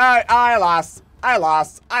 great! I lost. I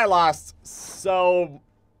lost. I lost so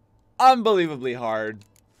unbelievably hard.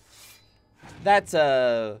 That's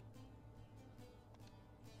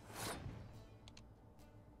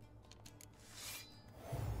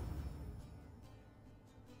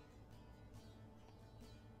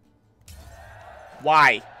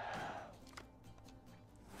Why?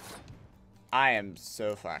 I am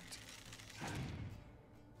so fucked.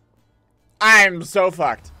 I'm so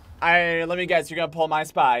fucked. Let me guess, you're gonna pull my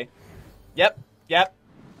spy. Yep, yep.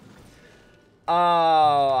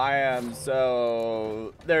 Oh, I am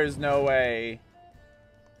so... There's no way.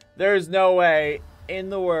 There's no way in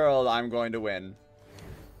the world I'm going to win.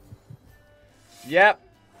 Yep.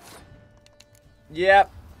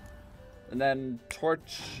 Yep. And then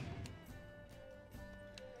torch.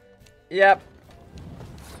 Yep.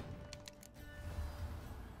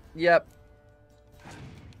 Yep.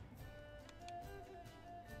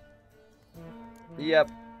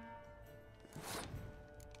 Yep.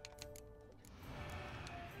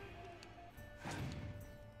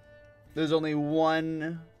 There's only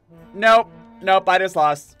one. Nope. Nope, I just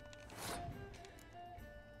lost.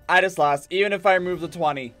 I just lost. Even if I remove the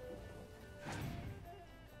 20.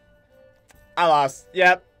 I lost.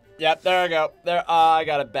 Yep. Yep, there I go. There. I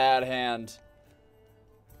got a bad hand.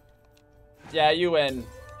 Yeah, you win.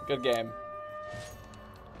 Good game.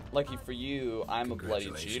 Lucky for you, I'm a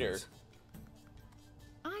bloody cheater.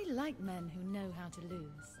 I like men who know how to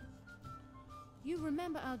lose. You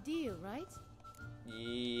remember our deal, right?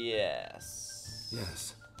 Yes.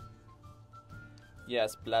 Yes.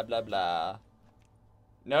 Yes, blah, blah, blah.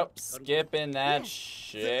 Nope, skipping that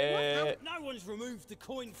shit. No one's removed the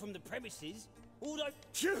coin from the premises. Although...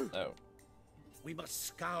 Oh. We must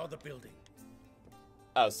scour the building.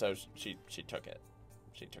 Oh, so she took it.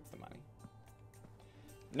 She took the money.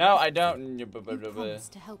 No, I don't. You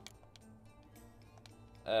promised to help.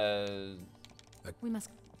 We must...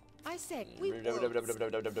 I said, we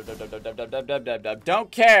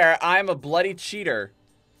don't care. I'm a bloody cheater.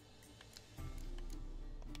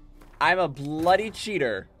 I'm a bloody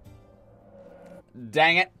cheater.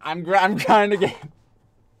 Dang it. I'm kind of game.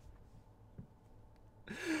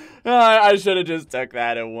 I should have just took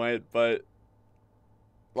that and went, but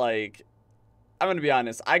like, I'm gonna be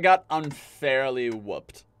honest. I got unfairly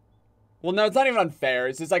whooped. Well, no, it's not even unfair.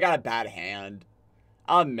 It's just I got a bad hand.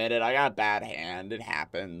 I'll admit it. I got a bad hand. It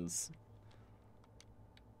happens.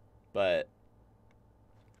 But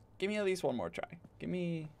give me at least one more try. Give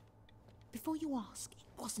me... Before you ask,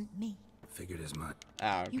 it wasn't me. Figured as much.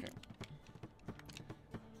 Oh, okay.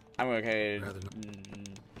 I'm okay.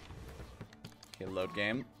 Okay, load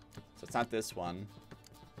game. So it's not this one.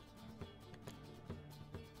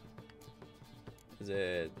 Is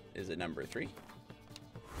it number 3?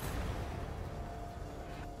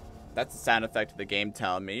 That's the sound effect of the game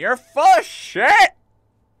telling me you're full of shit.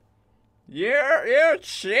 You're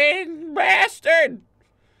cheating bastard.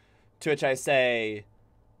 To which I say,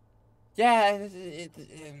 yeah,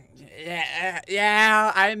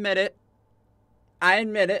 I admit it. I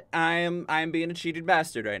admit it. I'm being a cheated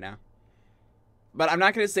bastard right now. But I'm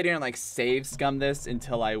not gonna sit here and like save scum this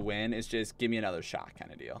until I win. It's just give me another shot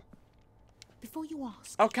kind of deal. Before you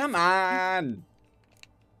ask. Oh, come on.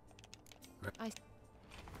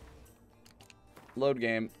 Load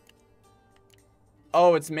game.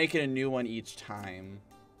 Oh, it's making a new one each time.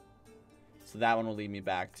 So that one will lead me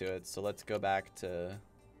back to it. So let's go back to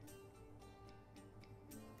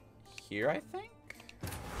here, I think.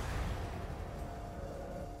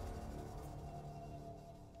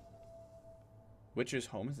 Witcher's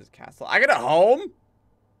home is his castle. I got a home?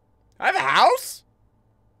 I have a house?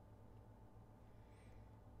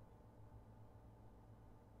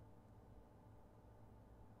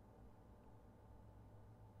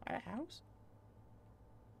 I have a house?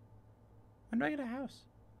 When do I get a house?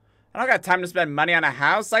 I don't got time to spend money on a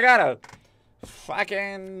house. I gotta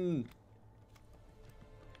fucking...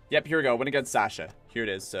 Yep, here we go. Win against Sasha. Here it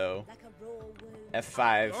is, so...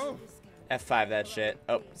 F5. F5 that shit.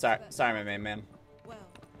 Oh, sorry, my main man.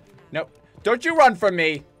 Nope. Don't you run from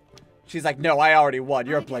me! She's like, no, I already won.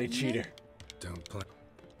 You're a bloody cheater. Don't play.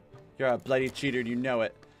 You're a bloody cheater, you know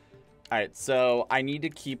it. Alright, so I need to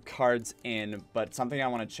keep cards in, but something I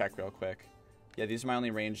want to check real quick. Yeah, these are my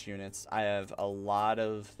only ranged units. I have a lot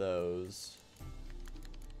of those.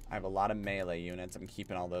 I have a lot of melee units. I'm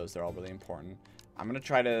keeping all those. They're all really important. I'm gonna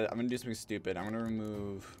do something stupid. I'm gonna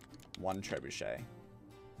remove 1 trebuchet.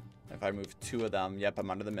 If I remove 2 of them, yep, I'm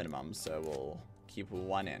under the minimum, so we'll keep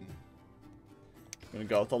 1 in. I'm gonna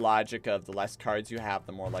go with the logic of the less cards you have,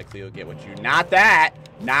 the more likely you'll get what you... Not that!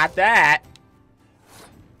 Not that!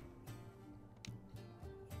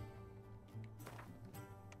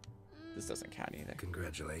 This doesn't count either.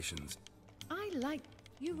 Congratulations. I like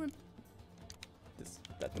you.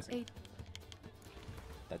 That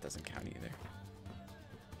doesn't count either.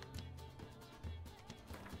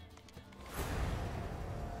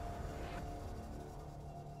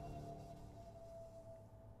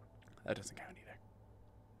 That doesn't count either.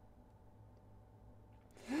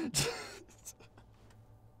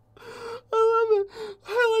 I love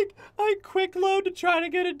it. I quit quick load to try to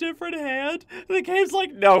get a different hand. And the game's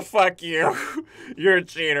like, no, fuck you. You're a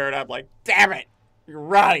cheater. And I'm like, damn it. You're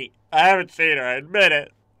right. I am a cheater. I admit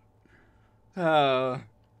it.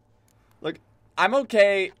 Look, I'm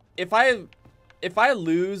okay. If I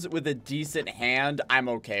lose with a decent hand, I'm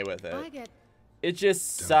okay with it. It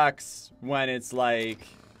just sucks when it's like,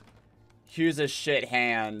 here's a shit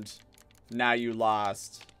hand. Now you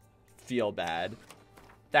lost. Feel bad.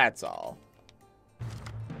 That's all.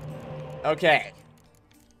 Okay.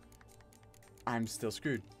 I'm still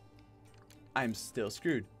screwed. I'm still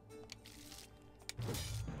screwed.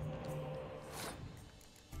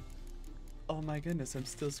 Oh my goodness, I'm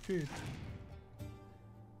still screwed.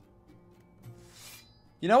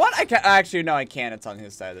 You know what? I can't. Actually, no, I can't. It's on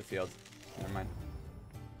his side of the field. Never mind.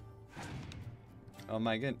 Oh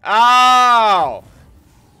my goodness. Oh!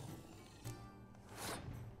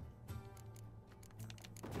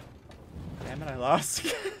 Damn it, I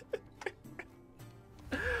lost.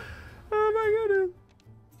 Oh my goodness.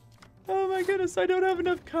 Oh my goodness, I don't have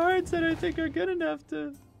enough cards that I think are good enough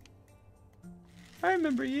to... I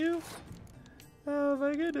remember you. Oh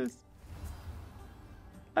my goodness.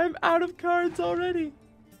 I'm out of cards already.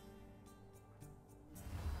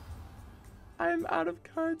 I'm out of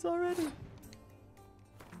cards already.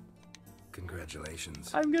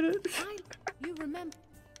 Congratulations. I'm gonna... You remember...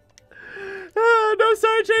 Oh, no,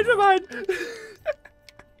 sorry, change my mind.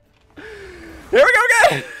 Here we go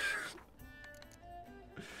again.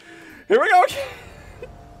 Here we go again.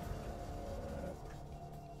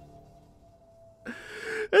 And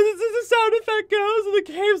this is the sound effect goes, and the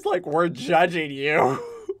game's like, we're judging you.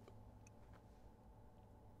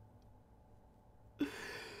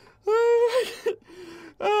 Oh, my God.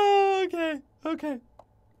 Oh, okay, okay.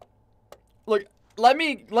 Look, let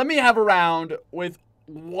me have a round with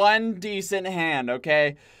one decent hand,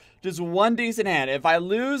 okay? Just one decent hand. If I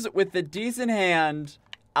lose with the decent hand,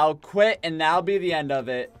 I'll quit, and that'll be the end of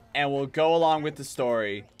it, and we'll go along with the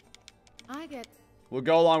story. We'll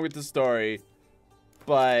go along with the story,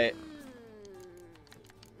 but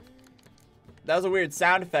that was a weird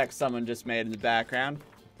sound effect someone just made in the background.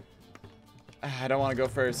 I don't want to go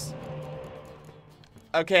first.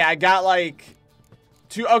 Okay, I got like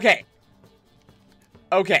two. Okay.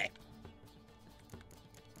 Okay.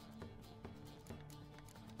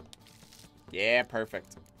 Yeah,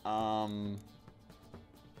 perfect. Alright.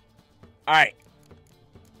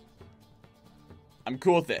 I'm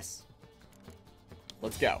cool with this.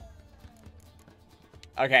 Let's go.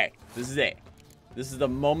 Okay, this is it. This is the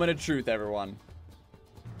moment of truth, everyone.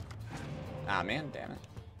 Ah, man, damn it.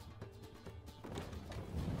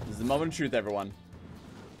 This is the moment of truth, everyone.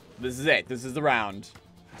 This is it. This is the round.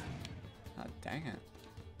 Oh, dang it.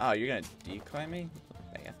 Oh, you're gonna decoy me?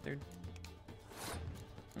 Bastard.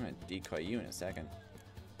 I'm gonna decoy you in a second.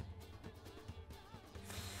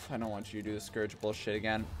 I don't want you to do the Scourge bullshit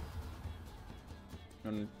again.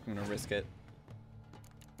 I'm gonna risk it.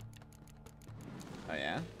 Oh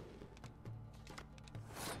yeah?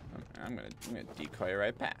 I'm gonna decoy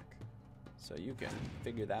right back. So you can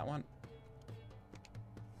figure that one.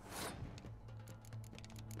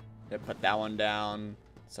 I put that one down.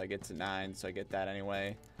 So I get to 9, so I get that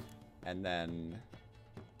anyway. And then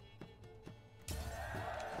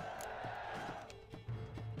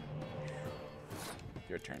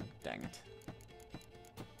your turn. Dang it.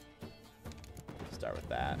 Start with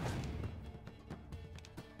that.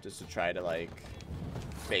 Just to try to, like,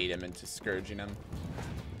 bait him into scourging him.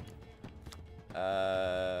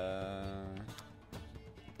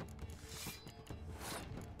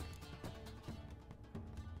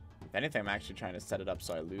 If anything, I'm actually trying to set it up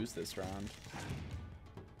so I lose this round.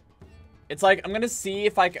 It's like, I'm gonna see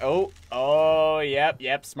if I can... Oh,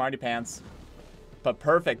 yep, smarty pants. But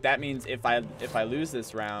perfect, that means if I lose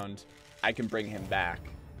this round, I can bring him back.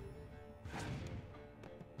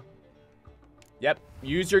 Yep,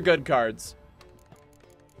 use your good cards.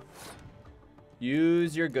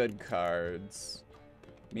 Use your good cards.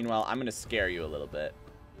 Meanwhile, I'm gonna scare you a little bit.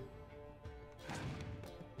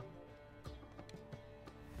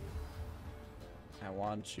 I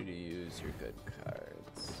want you to use your good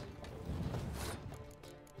cards.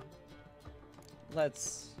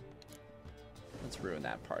 Let's ruin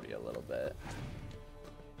that party a little bit.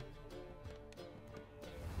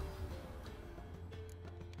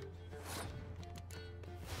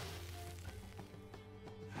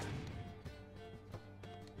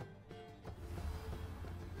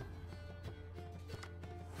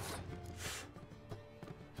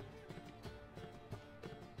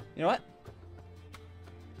 You know what?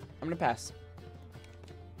 I'm gonna pass.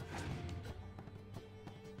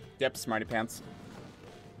 Yep, smarty pants.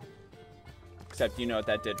 Except you know what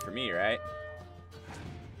that did for me, right?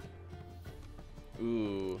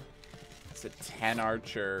 Ooh. It's a 10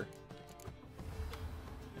 archer.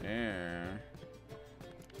 Yeah.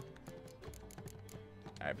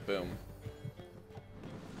 Alright, boom.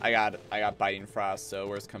 I got Biting Frost, so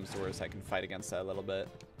worst comes to worst, I can fight against that a little bit.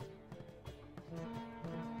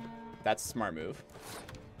 That's a smart move,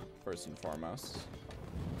 first and foremost.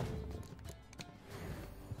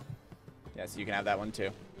 Yeah, so you can have that one too.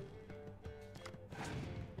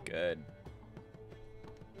 Good.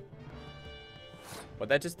 What'd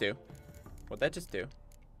that just do? What'd that just do?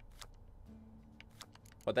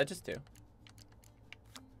 What'd that just do?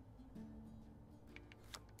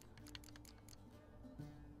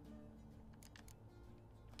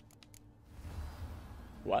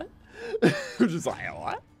 What? I'm just like,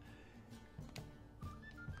 what?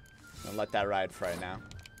 I'm gonna let that ride for right now.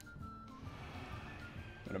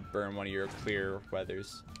 I'm gonna burn one of your clear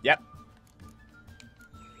weathers. Yep.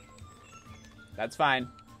 That's fine.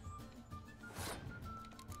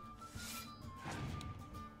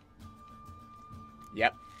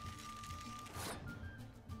 Yep.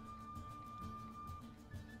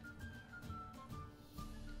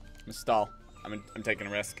 I'm gonna stall. I'm taking a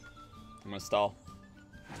risk. I'm gonna stall.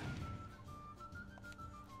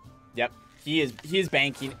 Yep. He is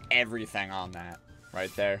banking everything on that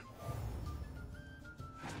right there.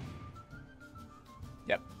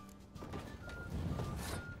 Yep.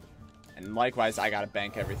 And likewise, I gotta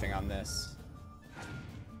bank everything on this.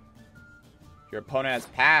 Your opponent has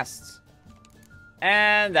passed.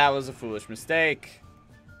 And that was a foolish mistake.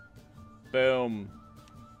 Boom.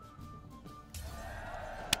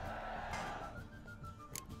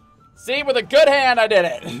 See, with a good hand, I did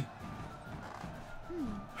it. I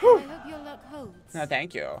hope your luck holds. No,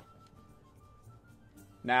 thank you.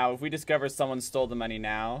 Now, if we discover someone stole the money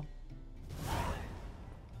now,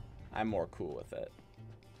 I'm more cool with it.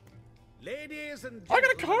 Ladies and I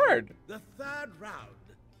got a card. The third round.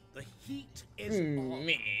 The heat is on.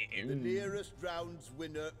 The nearest round's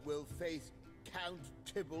winner will face Count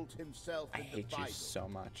Tybalt himself. I hate you so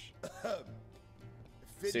much.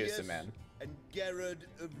 Phineas Seriously, man. And Geralt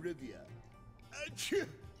of Rivia.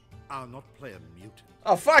 I'll not play a mutant.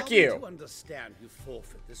 Oh, fuck you. To understand you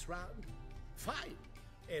forfeit this round. Fine.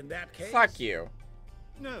 In that case. Fuck you.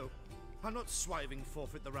 No, I'll not swiving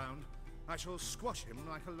forfeit the round. I shall squash him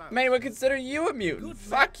like a lamb. Many would consider you a mutant. Good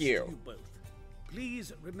Fuck luck to you. you both.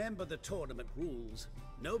 Please remember the tournament rules.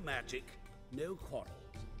 No magic, no quarrels.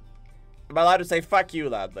 Am I allowed to say fuck you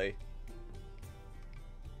loudly?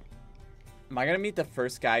 Am I gonna meet the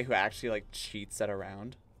first guy who actually like cheats at a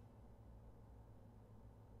round?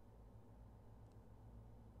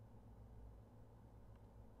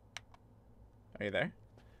 Are you there?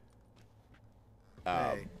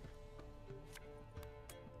 Hey.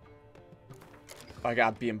 I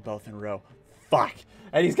gotta beat them both in a row. Fuck.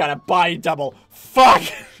 And he's got a body double. Fuck!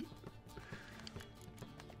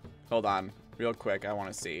 Hold on. Real quick, I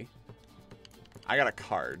want to see. I got a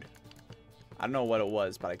card. I don't know what it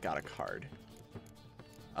was, but I got a card.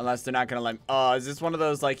 Unless they're not going to let me... Oh, is this one of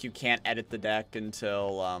those, like, you can't edit the deck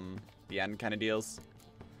until the end kind of deals?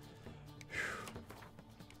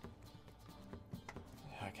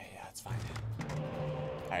 Okay, yeah, it's fine.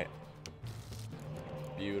 Alright.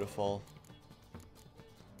 Beautiful.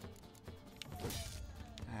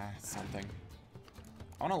 Something.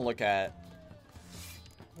 I want to look at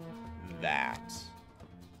that.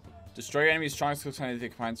 Destroy your enemy's strongest hooks on the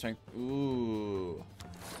combined strength. Ooh.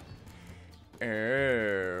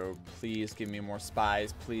 Oh, please give me more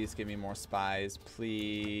spies. Please give me more spies.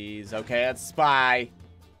 Please. Okay, that's spy.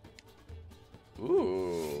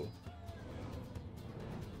 Ooh.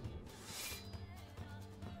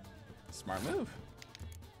 Smart move.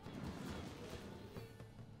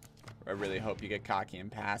 I really hope you get cocky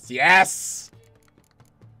and pass. Yes!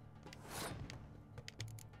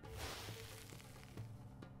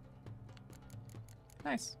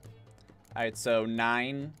 Nice. Alright, so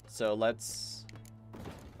 9. So let's...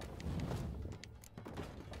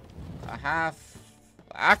 a half.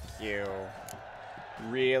 Fuck you.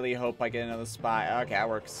 Really hope I get another spy. Okay, that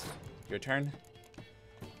works. Your turn.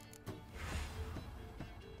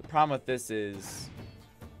 The problem with this is...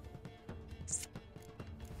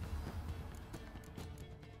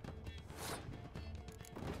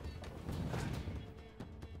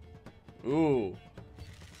 Ooh.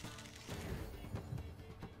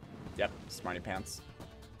 Yep, smarty pants.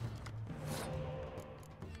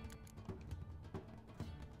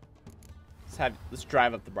 Let's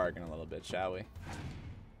drive up the bargain a little bit, shall we?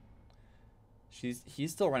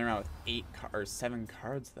 He's still running around with 8 or 7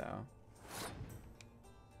 cards though.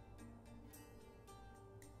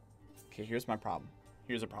 Okay, here's my problem.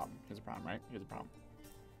 Here's a problem. Here's a problem, right? Here's a problem.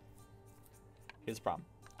 Here's a problem.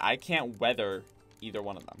 I can't weather either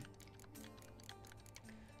one of them.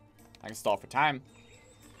 I can stall for time.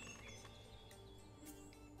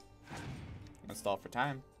 I can stall for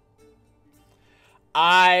time.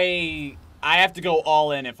 I have to go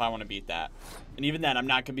all in if I want to beat that. And even then, I'm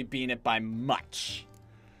not going to be beating it by much.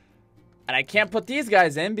 And I can't put these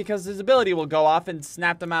guys in because his ability will go off and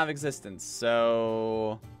snap them out of existence.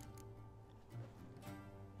 So...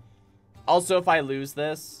 Also, if I lose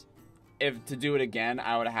this, to do it again,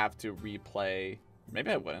 I would have to replay.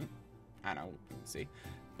 Maybe I wouldn't. I don't know. We'll see.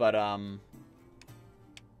 But, I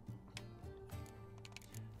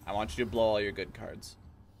want you to blow all your good cards.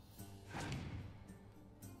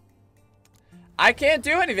 I can't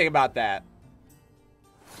do anything about that.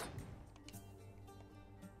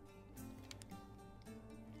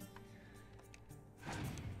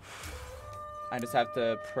 I just have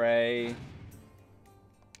to pray.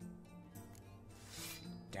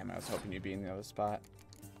 Damn, I was hoping you'd be in the other spot.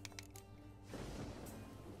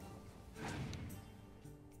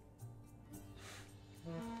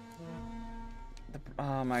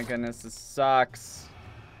 Oh my goodness, this sucks.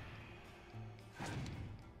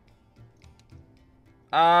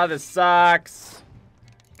 This sucks.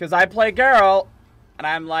 Cause I play Geralt, and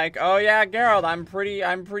I'm like, oh yeah, Geralt, I'm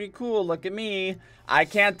pretty cool. Look at me. I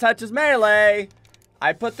can't touch his melee.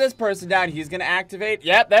 I put this person down. He's gonna activate.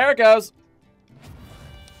 Yep, there it goes.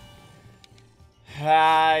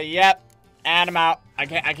 Yep. And I'm out. I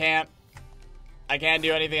can't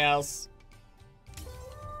do anything else.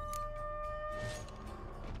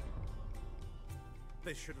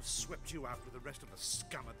 They should have swept you out with the rest of the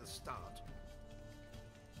scum at the start.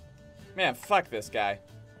 Man, fuck this guy.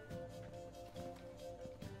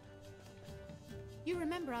 You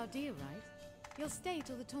remember our deal, right? You'll stay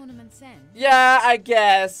till the tournament's end. Yeah, I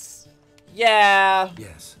guess. Yeah.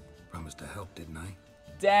 Yes. Promised to help, didn't I?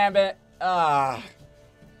 Damn it.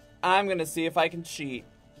 I'm gonna see if I can cheat.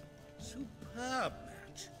 Superb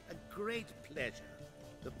match. A great pleasure.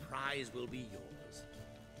 The prize will be yours.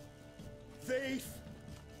 Thief!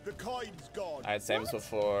 The coin's gone. Alright, same as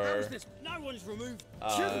before. How's this? No one's removed.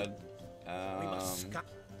 We must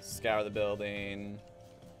scour the building.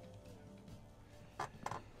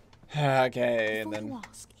 Okay, and then... Before you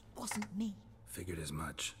ask, it wasn't me. Figured as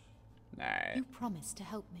much. Alright. You promised to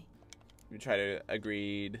help me. We try to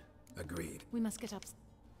agreed. Agreed. We must get up.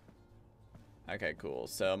 Okay, cool.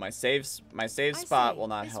 So my save spot will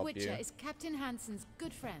not help you. This Witcher is Captain Hansen's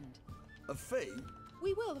good friend. A fee?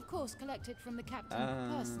 We will, of course, collect it from the captain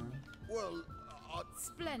personally. Well,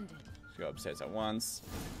 Splendid. Let's go upstairs at once.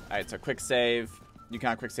 Alright, so quick save. You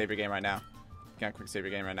can't quick save your game right now. You can't quick save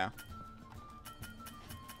your game right now.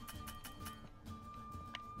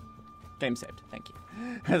 Game saved. Thank you.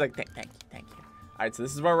 I was like, thank you. Alright, so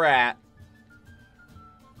this is where we're at.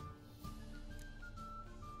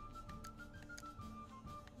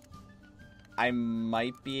 I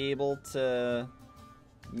might be able to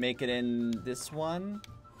make it in this one,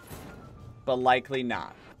 but likely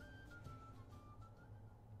not.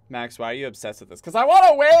 Max, why are you obsessed with this? Because I want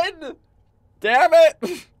to win! Damn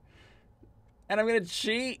it! And I'm going to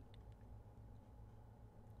cheat.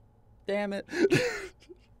 Damn it.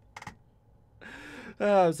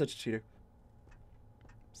 Oh, I'm such a cheater.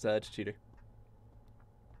 Such a cheater.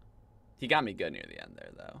 He got me good near the end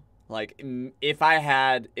there, though. Like, if I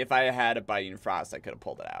had a Biting Frost, I could have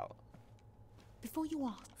pulled it out. Before you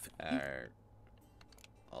ask.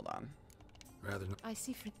 Hold on. Rather not. I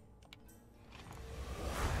see.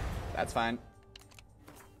 That's fine.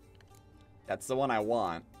 That's the one I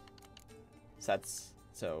want.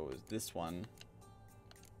 So this one.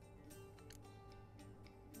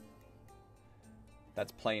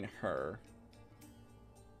 That's playing her.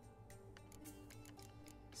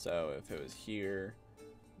 So if it was here,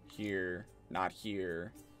 not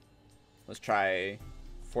here. Let's try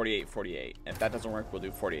 48-48. If that doesn't work, we'll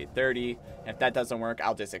do 48-30. If that doesn't work,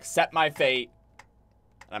 I'll just accept my fate.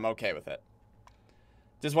 And I'm okay with it.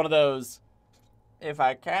 Just one of those, if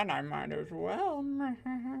I can, I might as well.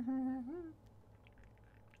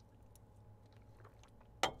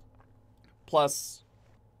 Plus,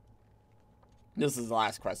 this is the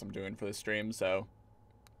last quest I'm doing for the stream, so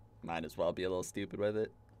might as well be a little stupid with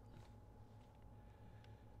it.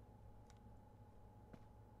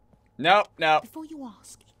 Nope. Before you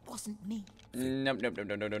ask, it wasn't me. Nope.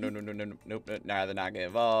 Rather not get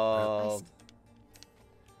involved.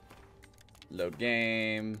 Load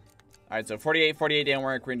game. Alright, so 48-48 didn't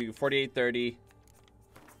work. We're gonna do 48-30.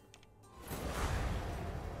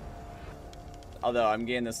 Although I'm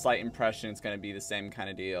getting the slight impression it's gonna be the same kind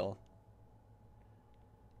of deal.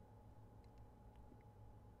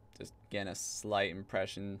 Just getting a slight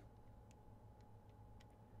impression.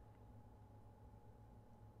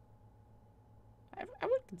 I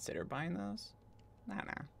would consider buying those. Nah.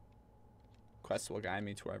 Quests will guide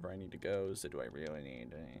me to wherever I need to go, so do I really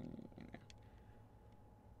need...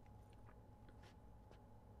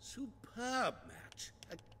 Superb match.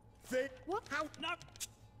 What? How? No.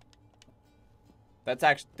 That's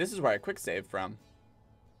actually... This is where I quick save from.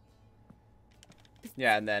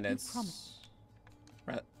 Yeah, and then it's...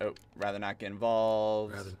 rather not get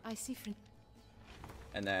involved. I see.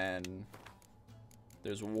 And then...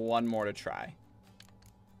 There's one more to try.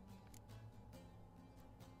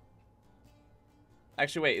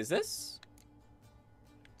 Actually, wait, is this?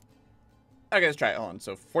 Okay, let's try it. Hold on.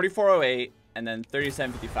 So 4408 and then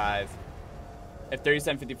 3755. If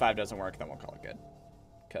 3755 doesn't work, then we'll call it good.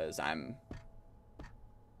 Because I'm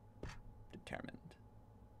determined.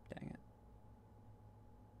 Dang it.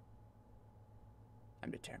 I'm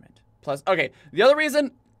determined. Plus, okay, the other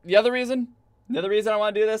reason I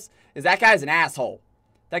want to do this is that guy's an asshole.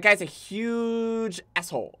 That guy's a huge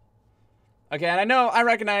asshole. Okay, and I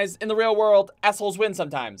recognize in the real world, assholes win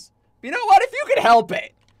sometimes. But you know what? If you could help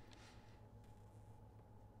it.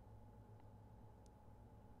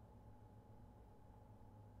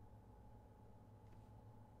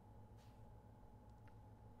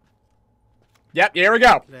 Yep, here we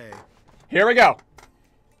go. Play. Here we go.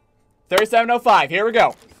 3705, here we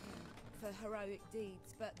go. For heroic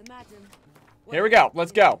deeds, but the madam... Here we go,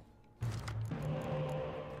 let's go.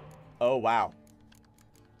 Oh, wow.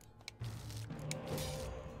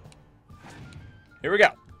 Here we go.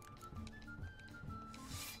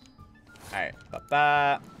 Alright.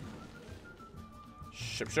 Ba-ba.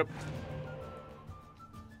 Ship.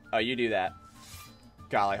 Oh, you do that.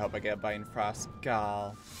 Gall, I hope I get a Bite and Frost.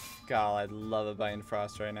 Gall, I'd love a Bite and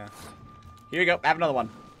Frost right now. Here you go. Have another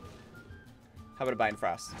one. How about a Bite and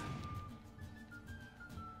Frost?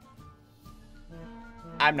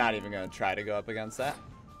 I'm not even going to try to go up against that.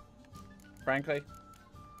 Frankly.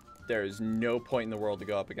 There is no point in the world to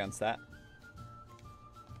go up against that.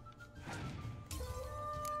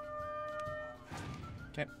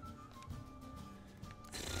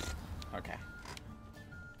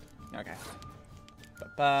 Okay.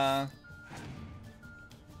 Ba-ba.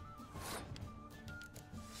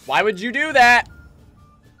 Why would you do that?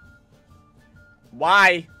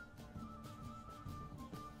 Why?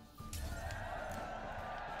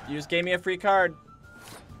 You just gave me a free card.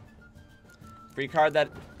 Free card that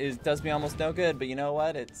does me almost no good, but you know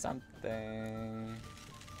what? It's something.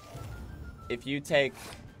 If you take...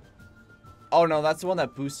 Oh no, that's the one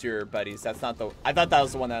that boosts your buddies. That's not the... I thought that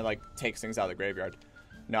was the one that like takes things out of the graveyard.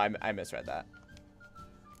 No, I misread that.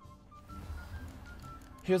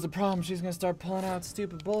 Here's the problem. She's going to start pulling out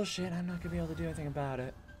stupid bullshit. I'm not going to be able to do anything about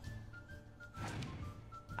it.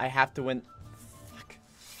 I have to win. Fuck.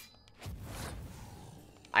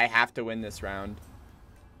 I have to win this round.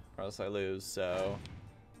 Or else I lose, so...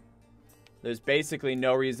 There's basically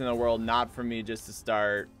no reason in the world not for me just to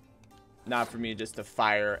start... Not for me just to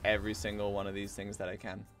fire every single one of these things that I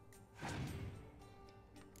can.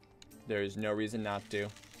 There is no reason not to.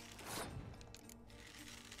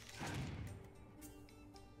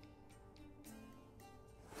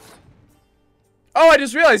 Oh, I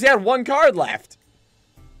just realized he had one card left.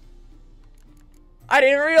 I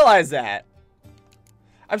didn't realize that.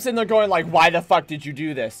 I'm sitting there going like, why the fuck did you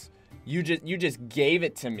do this? You just gave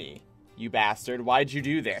it to me, you bastard. Why'd you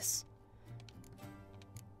do this?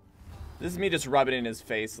 This is me just rubbing it in his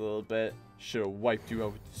face a little bit. Should have wiped you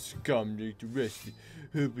out with the scum like the rest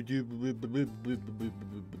of you.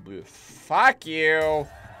 Fuck you.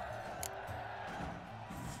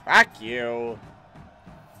 Fuck you.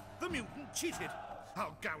 The mutant cheated.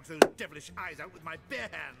 I'll gouge those devilish eyes out with my bare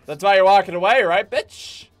hands. That's why you're walking away, right,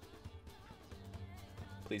 bitch?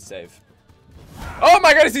 Please save. Oh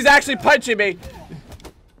my goodness, he's actually punching me.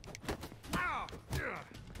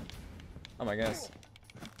 Oh my goodness.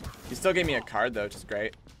 He still gave me a card though, which is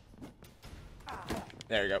great.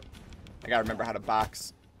 There you go. I gotta remember how to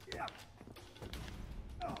box.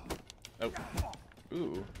 Oh.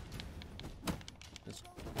 Ooh.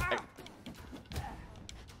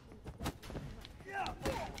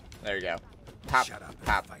 There you go. Pop, Shut up,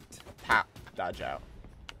 pop, fight. pop. Dodge out.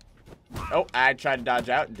 Oh, I tried to dodge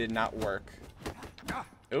out. It did not work.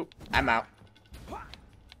 Oh, I'm out.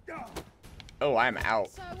 Oh, I'm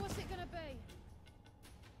out. So what's it gonna be?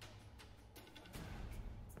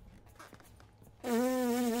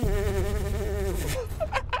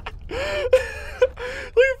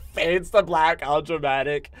 He fades to black, all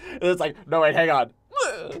dramatic. And it's like, no, wait, hang on.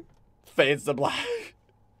 Fades to black.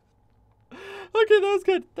 Okay, that was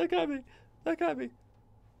good. That got me. That got me.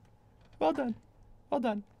 Well done. Well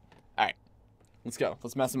done. Alright. Let's go.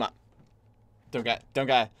 Let's mess them up. Don't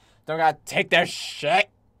gotta take their shit.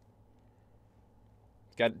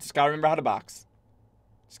 Just gotta remember how to box.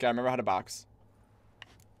 Just gotta remember how to box.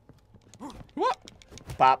 Whoop.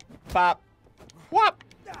 Pop. Pop. Whoop.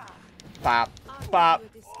 Pop. Pop.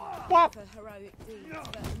 Whoop.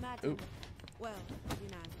 Ooh. Well, you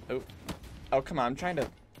know. Ooh. Oh, come on. I'm trying to...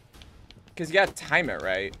 Because you gotta time it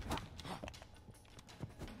right.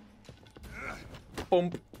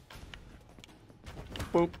 Boom.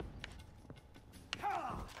 Boop.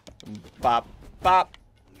 Bop. Bop.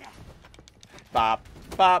 Bop.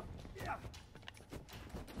 Bop.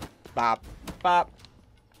 Bop. Bop.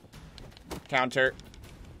 Counter.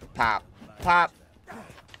 Pop. Pop.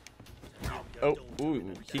 Oh,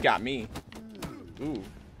 ooh, he got me. Ooh.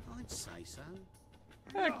 I'd say so.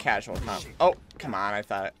 Casual comp. Oh, come on. I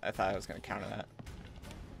thought I was gonna counter that.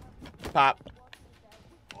 Pop.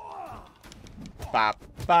 Bop.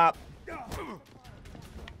 Bop.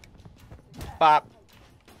 Bop.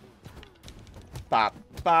 Bop.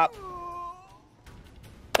 Bop.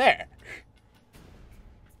 There.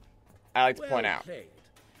 I like to point out. Played.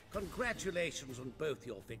 Congratulations on both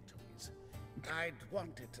your victories. I'd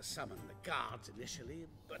wanted to summon the guards initially,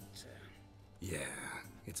 but... Yeah,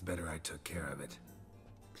 it's better I took care of it.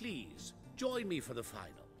 Please, join me for the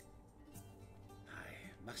final.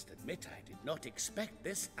 I must admit I did not expect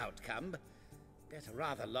this outcome. Bet a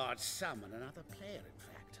rather large sum on another player,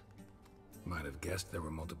 in fact. Might have guessed there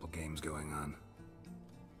were multiple games going on.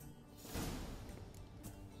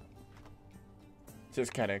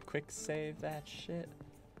 Just kind of quick save that shit.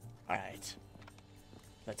 Alright.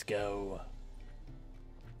 Let's go.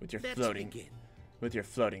 With your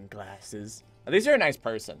floating glasses. At least you're a nice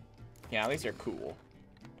person. Yeah, at least you're cool.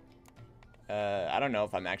 I don't know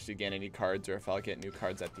if I'm actually getting any cards or if I'll get new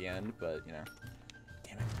cards at the end, but you know.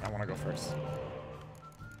 Damn it, I want to go first.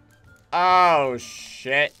 Oh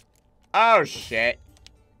shit. Oh shit.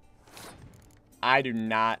 I do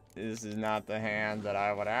not, this is not the hand that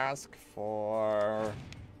I would ask for.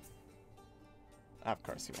 Of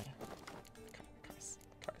course you would.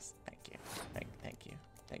 Of course. Thank you. Thank you.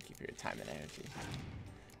 Thank you for your time and energy.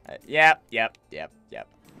 Yep.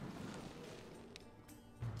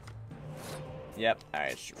 Yep,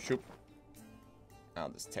 alright, shoop. I'll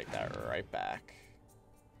just take that right back.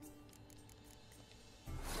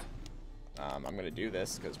 I'm gonna do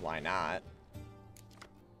this, because why not?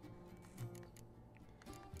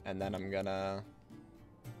 And then I'm gonna...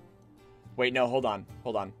 Wait, no, hold on.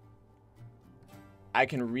 I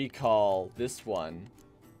can recall this one.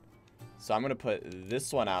 So I'm gonna put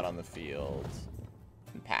this one out on the field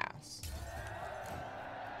and pass.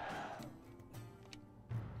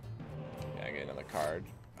 Yeah, I get another card.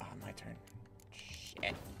 Oh, my turn.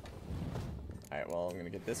 Shit. Alright, well, I'm gonna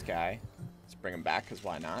get this guy. Let's bring him back, because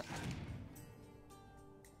why not?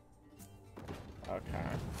 Okay.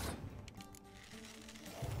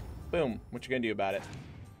 Boom. What you gonna do about it?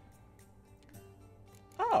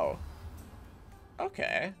 Oh.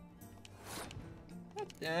 Okay.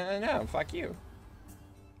 No, fuck you.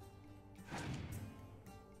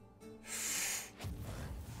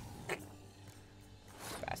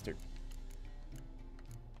 Bastard.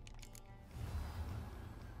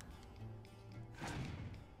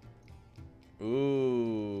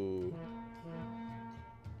 Ooh.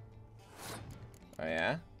 Oh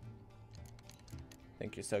yeah?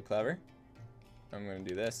 Think you're so clever? I'm gonna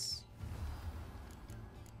do this.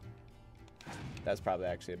 That's probably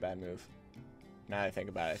actually a bad move. Now that I think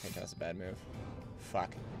about it, I think that's a bad move.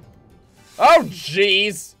 Fuck. Oh,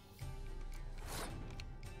 jeez!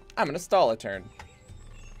 I'm gonna stall a turn.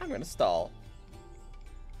 I'm gonna stall.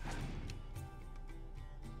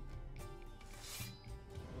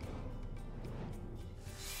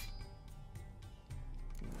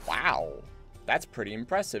 Wow. That's pretty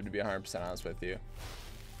impressive, to be 100% honest with you.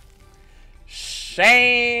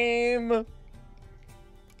 Shame!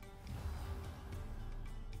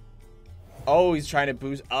 Oh, he's trying to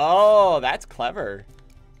boost. Oh, that's clever.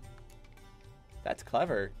 That's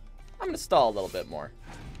clever. I'm gonna stall a little bit more.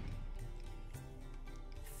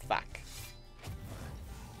 Fuck.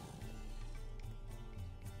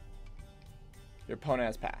 Your opponent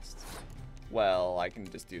has passed. Well, I can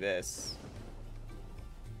just do this.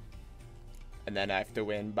 And then I have to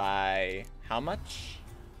win by how much?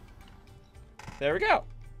 There we go.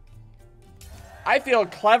 I feel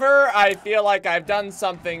clever. I feel like I've done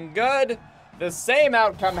something good. The same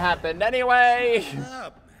outcome happened anyway.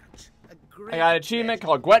 I got an achievement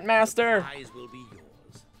called Gwentmaster.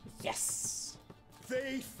 Yes.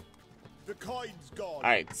 Thief, the coin's gone.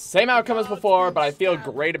 Alright, same outcome as before, but I feel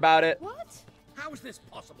great about it. What? How is this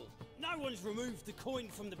possible? No one's removed the coin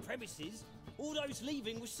from the premises. All those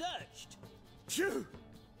leaving were searched. Phew!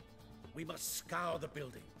 We must scour the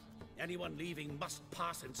building. Anyone leaving must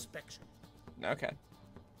pass inspection. Okay.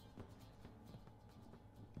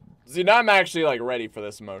 See, now I'm actually like ready for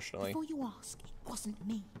this emotionally. Before you ask, it wasn't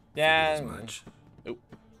me. Yeah. Much. Oop.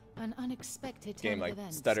 An unexpected Game turn like of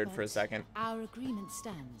events, stuttered but for a second. Our agreement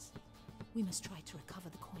stands. We must try to recover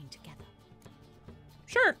the coin together.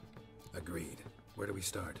 Sure. Agreed. Where do we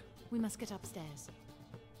start? We must get upstairs.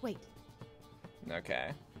 Wait.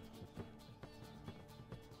 Okay.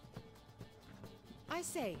 I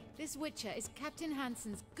say, this Witcher is Captain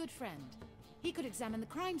Hansen's good friend. He could examine the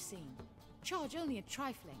crime scene. Charge only a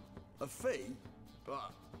trifling. A fee?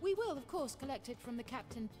 But... We will, of course, collect it from the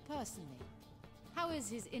captain personally. How is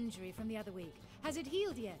his injury from the other week? Has it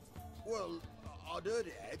healed yet? Well, I'd heard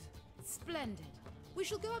it had. Splendid. We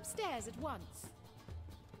shall go upstairs at once.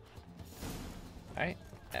 Alright.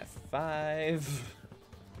 F5.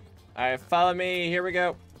 Alright, follow me. Here we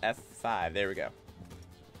go. F5. There we go.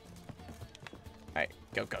 Alright.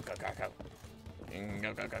 Go, go, go, go, go.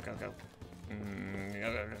 Go, go, go, go, go.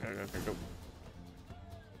 Go, go, go, go, go, go.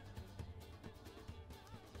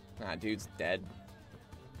 Ah, dude's dead.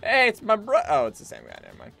 Hey, it's my bro. Oh, it's the same guy.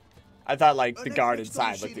 Never mind. I thought like the guard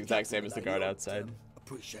inside looked the exact same as the guard outside.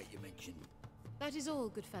 Appreciate you mentioning. That is all,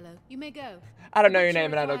 good fellow. You may go. I don't know your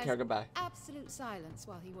name and I don't care. Goodbye. Absolute silence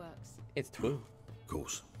while he works. It's true. Of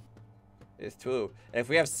course. It's true. If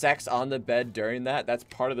we have sex on the bed during that, that's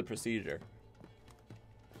part of the procedure.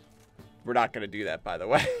 We're not gonna do that, by the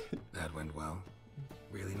way. That went well.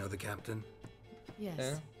 Really know the captain? Yes,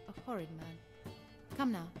 Yeah. a horrid man.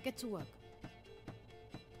 Come now, get to work.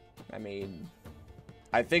 I mean,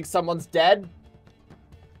 I think someone's dead.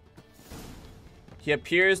 He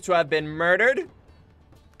appears to have been murdered.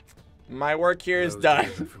 My work here is done.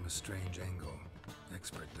 From a strange angle.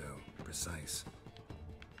 Expert though, precise.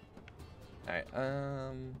 Alright,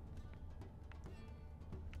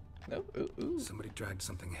 no, ooh. Somebody dragged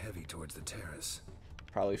something heavy towards the terrace.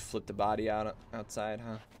 Probably flipped the body out outside,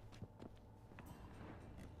 huh?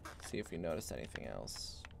 See if we noticed anything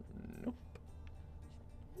else. Nope.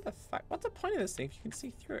 What the fuck? What's the point of this thing if you can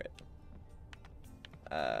see through it?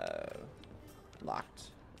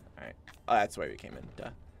 Locked. Alright. Oh, that's the way we came in.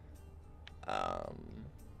 Duh.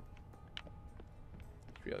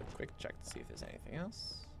 Real quick check to see if there's anything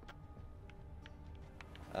else.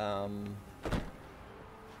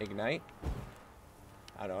 Ignite.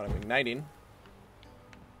 I don't know what I'm igniting.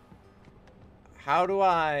 How do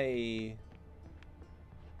I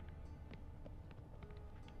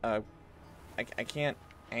can't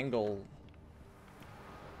angle.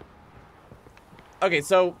 Okay,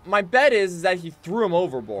 so my bet is that he threw him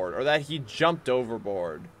overboard, or that he jumped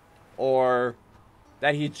overboard, or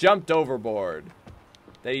that he jumped overboard,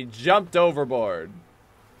 that he jumped overboard.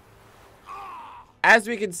 As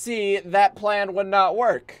we can see, that plan would not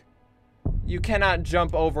work. You cannot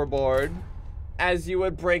jump overboard, as you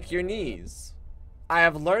would break your knees. I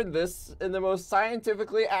have learned this in the most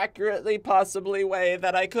scientifically accurately possibly way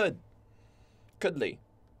that I could. Couldy.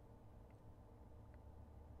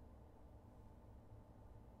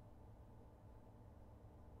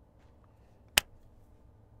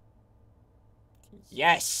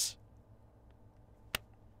 Yes!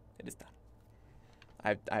 It is done.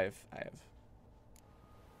 I have.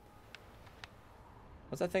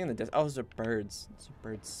 What's that thing in the distance? Oh, those are birds. Those are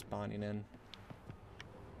birds spawning in.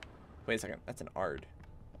 Wait a second. That's an Ard.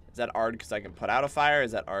 Is that Ard because I can put out a fire? Or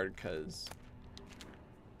is that Ard because...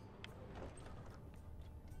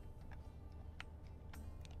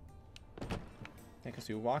 Yeah, because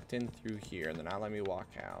we walked in through here and then now let me walk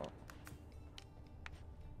out.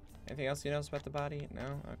 Anything else you notice about the body?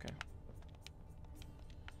 No? Okay.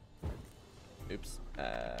 Oops.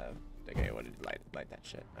 Okay, what did you light that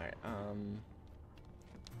shit? Alright,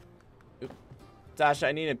 Oop. Sasha,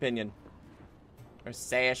 I need an opinion. Or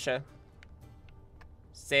Sasha.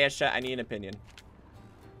 Sasha, I need an opinion.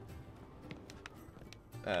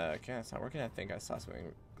 Okay, that's not working. I think I saw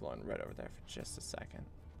something glowing red over there for just a second.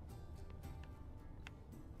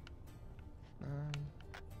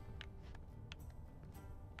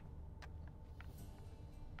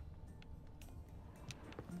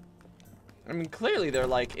 I mean, clearly they're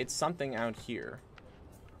like, it's something out here.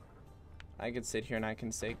 I could sit here and I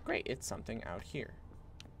can say, great, it's something out here.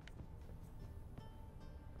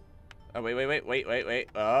 Oh, wait.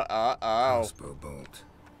 Oh. Crossbow bolt.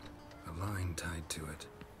 A line tied to it.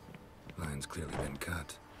 Line's clearly been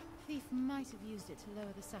cut. Thief might have used it to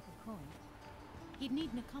lower the sack of coin. He'd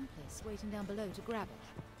need an accomplice waiting down below to grab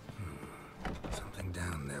it. Something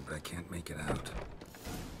down there, but I can't make it out.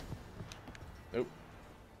 Nope.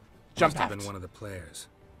 Jump Must have out. been one of the players.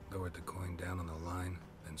 Lowered the coin down on the line,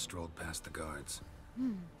 then strolled past the guards.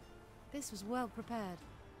 This was well prepared.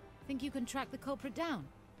 Think you can track the culprit down?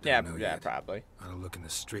 Yeah, Don't know yeah, yet. probably. I'll look in the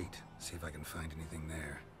street, see if I can find anything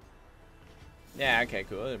there. Yeah, okay,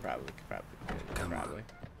 cool. Probably. Come on.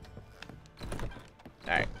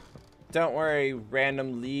 Alright. Don't worry,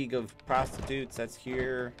 random league of prostitutes that's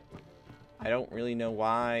here. I don't really know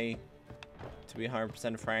why, to be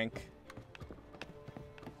 100% frank.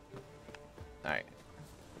 Alright.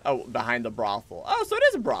 Oh, behind the brothel. Oh, so it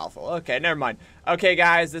is a brothel. Okay, never mind. Okay,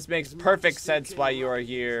 guys, this makes perfect sense why you are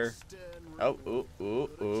here. Oh,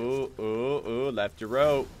 ooh, left your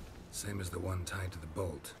rope. Same as the one tied to the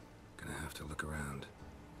bolt. Gonna have to look around.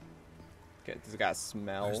 Okay, this got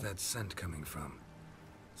smell. Where's that scent coming from?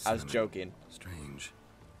 I was Cinnamon. joking. Strange.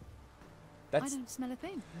 I don't smell a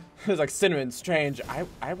thing. It was like cinnamon, strange.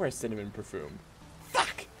 I wear cinnamon perfume.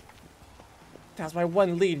 Fuck! That's my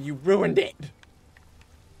one lead, you ruined it!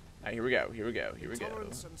 Alright, here we go.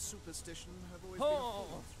 Tolerance and superstition have always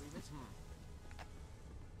been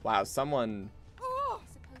Wow, someone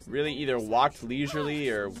really either walked leisurely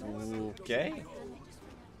or... Okay.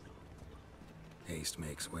 Haste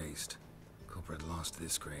makes waste. Culprit lost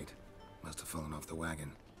this crate. Must have fallen off the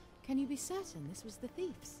wagon. Can you be certain this was the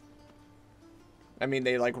thieves? I mean,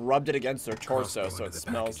 they like rubbed it against their torso, Crossbow so it into the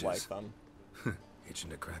smells packages. like them.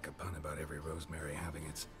 Itching to crack a pun about every rosemary having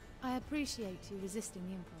its... I appreciate you resisting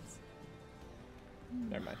the impulse.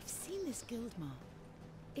 Never mind. I've seen this guild mark.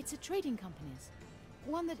 It's a trading company's.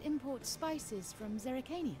 One that imports spices from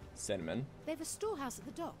Zerrikania. Cinnamon. They have a storehouse at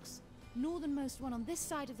the docks. Northernmost one on this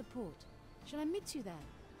side of the port. Shall I meet you there?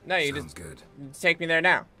 No, you Sounds just good. take me there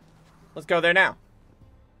now. Let's go there now.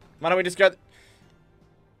 Why don't we just go...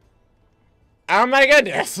 Oh my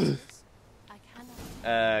goodness!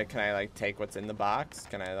 Can I like take what's in the box?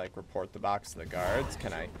 Can I like report the box to the guards?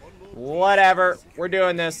 Can I... Whatever. We're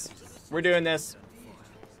doing this. We're doing this.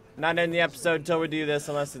 Not in the episode until we do this,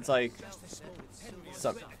 unless it's like...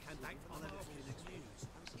 some...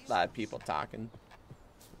 a lot of people talking.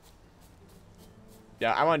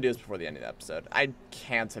 Yeah, I want to do this before the end of the episode. I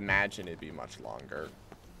can't imagine it'd be much longer.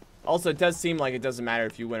 Also, it does seem like it doesn't matter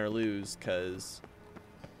if you win or lose, because...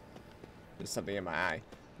 There's something in my eye.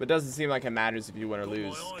 But it doesn't seem like it matters if you win or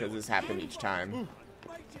lose, because this happened each time.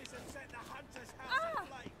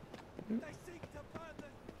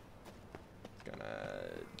 Gonna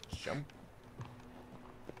jump.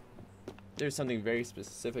 There's something very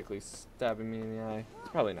specifically stabbing me in the eye. It's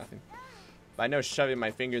probably nothing. But I know shoving my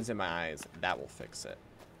fingers in my eyes, that will fix it.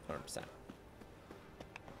 100%.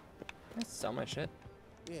 Let's sell my shit.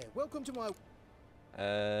 Yeah, welcome to my...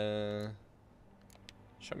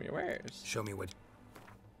 Show me your wares. Show me what...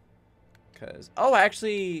 Cause... Oh,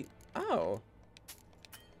 actually... Oh.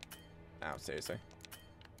 Oh, seriously.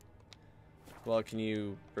 Well, can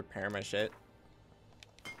you repair my shit?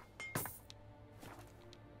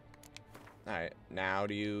 Alright, now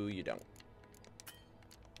do you... You don't.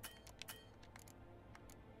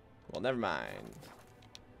 Well, never mind.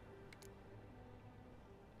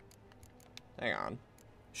 Hang on.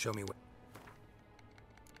 Show me what...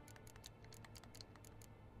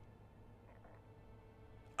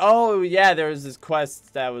 Oh, yeah, there was this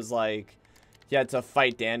quest that was like... You had to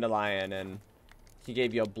fight Dandelion, and he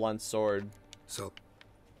gave you a blunt sword. So...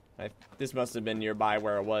 This must have been nearby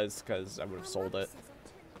where it was, because I would have sold it.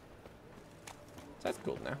 So that's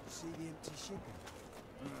cool now.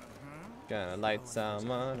 Gonna light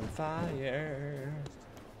someone on fire.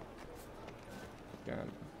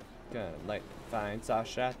 Gonna light, find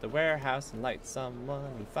Sasha at the warehouse and light someone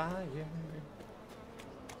on fire.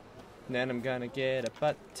 And then I'm gonna get a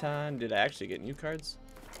butt ton. Did I actually get new cards?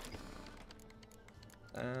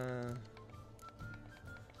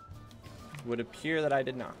 Would appear that I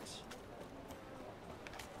did not.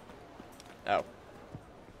 Oh.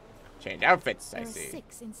 Change outfits, I There are see.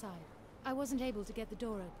 6 inside. I wasn't able to get the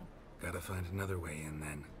door open. Gotta find another way in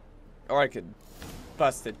then. Or I could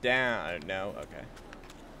bust it down. No, okay.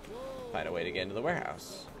 Find a way to get into the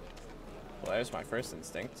warehouse. Well, there's my first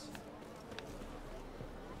instinct.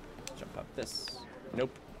 Jump up this.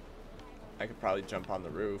 Nope. I could probably jump on the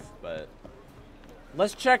roof, but...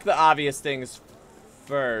 Let's check the obvious things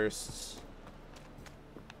first.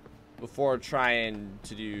 Before trying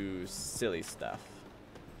to do silly stuff.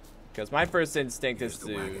 Because my first instinct is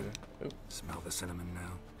to... Oop. Smell the cinnamon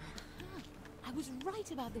now. I was right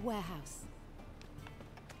about the warehouse.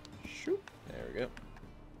 Shoop. There we go.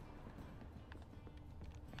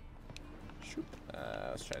 Shoop.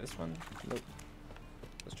 Let's try this one. Nope.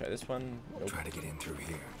 Let's try this one. Nope. Try to get in through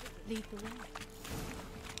here. Lead the way.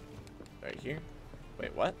 Right here.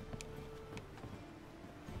 Wait, what?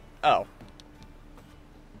 Oh.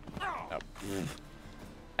 Oh.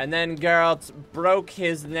 And then Geralt broke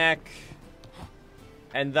his neck,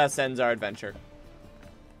 and thus ends our adventure.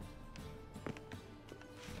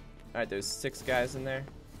 Alright, there's 6 guys in there.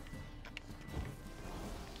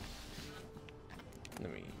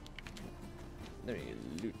 Let me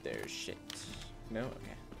loot their shit. No?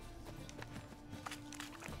 Okay.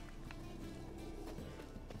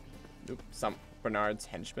 Oop, some Bernard's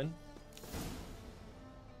henchman.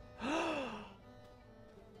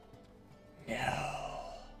 No.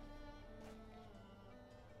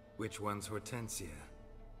 Which one's Hortensia?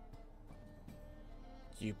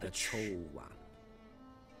 You tall one.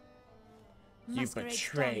 You Masquerade's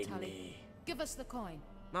betrayed done, Tully. me. Give us the coin.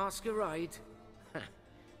 Masquerade?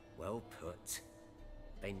 Well put.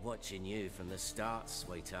 Been watching you from the start,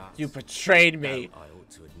 sweetheart. You betrayed me. Though I ought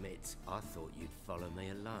to admit, I thought you'd follow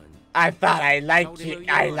me alone. I thought I liked Told him you.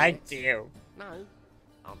 who I were, liked Alex? you. No,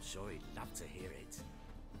 I'm sure he'd love to hear it.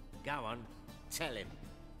 Go on, tell him.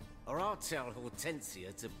 Or I'll tell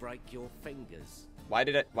Hortensia to break your fingers. Why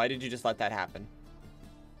did you just let that happen?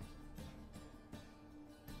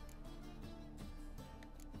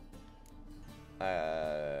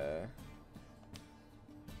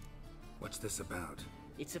 What's this about?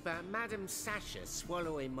 It's about Madame Sasha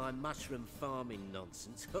swallowing my mushroom farming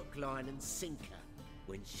nonsense hook, line and sinker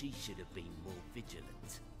when she should have been more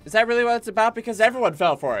vigilant. Is that really what it's about? Because everyone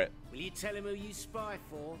fell for it. Will you tell him who you spy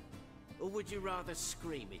for? Or would you rather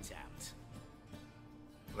scream it out?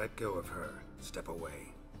 Let go of her. Step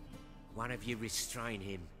away. One of you restrain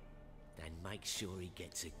him, then make sure he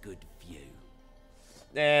gets a good view.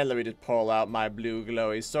 And let me just pull out my blue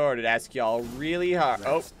glowy sword and ask y'all really hard.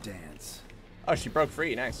 Let's dance. Oh, she broke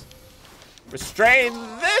free. Nice. Restrain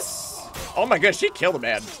this. Oh my gosh, she killed a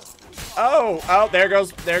man. Oh, there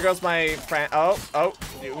goes my friend.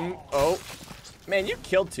 Oh. Man, you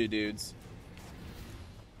killed 2 dudes.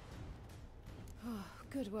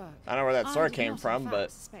 Good work. I don't know where that sword I did came not, from, in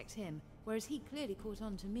but fact, suspect him, whereas he clearly caught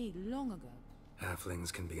on to me long ago.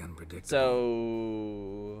 Halflings can be unpredictable.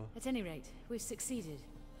 So... At any rate, we've succeeded.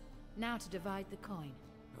 Now to divide the coin.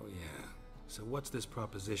 Oh yeah. So what's this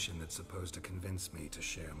proposition that's supposed to convince me to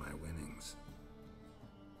share my winnings?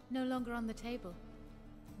 No longer on the table.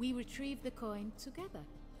 We retrieve the coin together.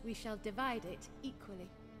 We shall divide it equally.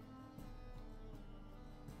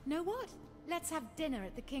 Know what? Let's have dinner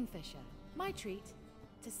at the Kingfisher. My treat.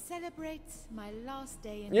 To celebrate my last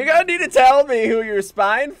day in... You're gonna need to tell me who you're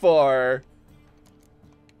spying for.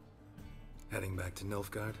 Heading back to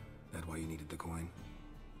Nilfgaard? That why you needed the coin?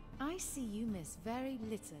 I see you miss very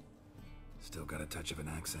little. Still got a touch of an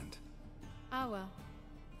accent. Ah well.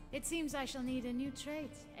 It seems I shall need a new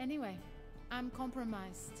trait. Anyway, I'm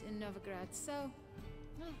compromised in Novigrad, so...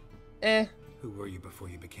 Who were you before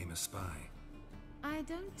you became a spy? I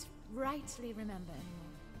don't rightly remember anymore.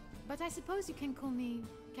 But I suppose you can call me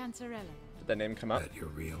Cantarella. Did that name come up? That your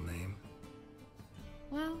real name?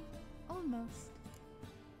 Well, almost.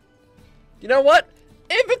 You know what?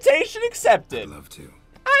 Invitation accepted. I'd love to.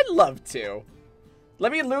 I'd love to.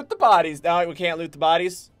 Let me loot the bodies. No, we can't loot the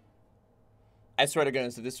bodies. I swear to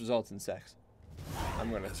goodness, if this results in sex, I'm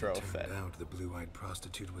gonna throw a fit. Turned out the blue-eyed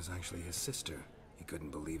prostitute was actually his sister. He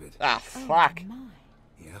couldn't believe it. Ah, fuck. Oh,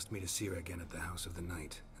 He asked me to see her again at the House of the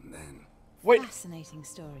Night, and then... Wait. Fascinating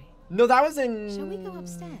story. No, that was in... Shall we go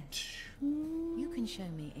upstairs? You can show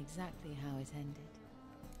me exactly how it ended.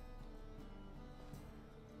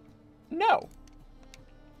 No.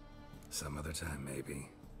 Some other time, maybe.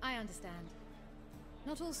 I understand.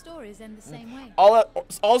 Not all stories end the same way.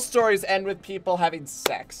 All stories end with people having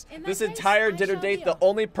sex. In that This case, entire I dinner shall date, be the off.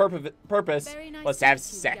 only purpose Very nice was to to have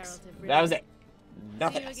meet you, sex. Geralt of That was Rivia. it.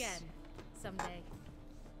 Nothing See you else. again, someday.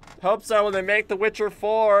 Hope so when they make The Witcher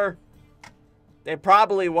 4. They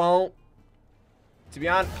probably won't. To be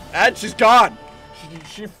honest, and she's gone.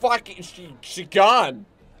 She gone.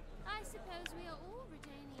 I suppose we are all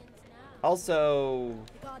Redanians now. Also,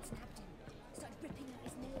 The guards nabbed him. Started ripping at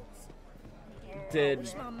his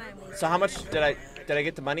nails. so how much did I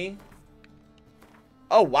get the money?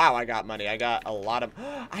 Oh wow, I got money. I got a lot of.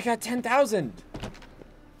 I got 10,000.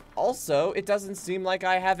 Also, it doesn't seem like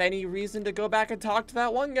I have any reason to go back and talk to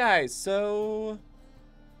that one guy. So.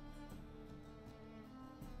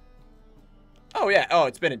 Oh yeah. Oh,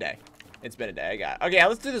 it's been a day. It's been a day. I got. Okay,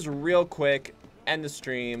 let's do this real quick. End the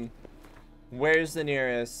stream. Where's the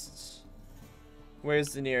nearest? Where's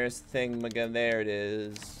the nearest thing? Again, there it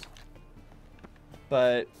is.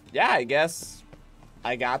 But yeah, I guess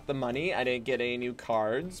I got the money. I didn't get any new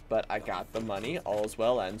cards, but I got the money. All's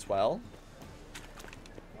well ends well.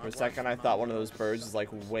 For a second, I thought one of those birds is like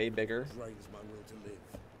way bigger.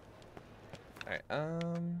 Alright,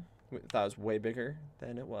 thought it was way bigger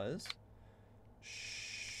than it was.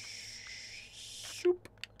 Shoop.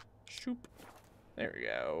 Shoop. There we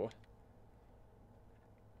go.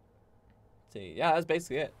 See, yeah, that's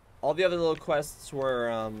basically it. All the other little quests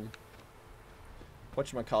were,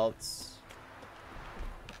 whatchamacallits.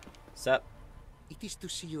 Sup? It is to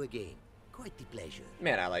see you again. Quite the pleasure.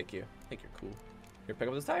 Man, I like you. I think you're cool. Here, pick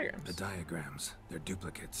up those diagrams. The diagrams. They're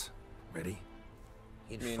duplicates. Ready?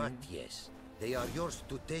 In fact, yes. They are yours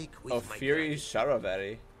to take with my Fury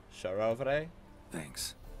Sharovere. Sharovere?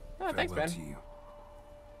 Thanks. Oh, thanks, man. To you.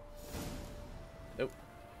 Nope.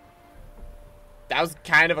 That was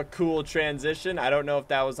kind of a cool transition. I don't know if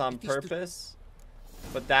that was on purpose,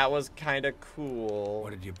 but that was kind of cool.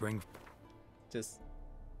 What did you bring? Just,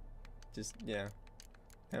 yeah.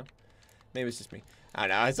 No? Maybe it's just me. I don't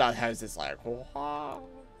know. I thought I was just like, whoa.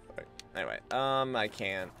 Anyway, I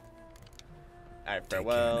can't. Alright,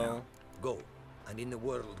 farewell. Go, and in the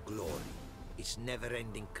world glory, its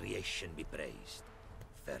never-ending creation be praised.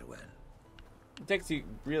 Farewell. It takes you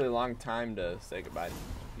a really long time to say goodbye to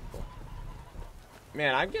people.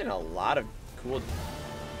 Man, I'm getting a lot of cool...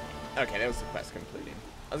 Okay, that was the quest completing.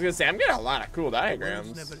 I was gonna say, I'm getting a lot of cool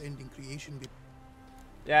diagrams. Never-ending creation be...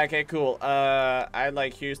 Yeah, okay, cool. I'd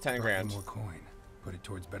like, here's 10 grand. More coin. Put it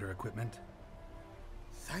towards better equipment.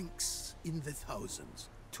 Thanks in the thousands.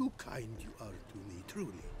 Too kind you are to me,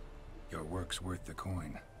 truly. Your work's worth the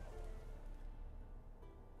coin.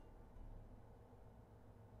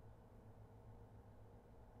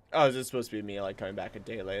 Oh, is this supposed to be me, like, coming back a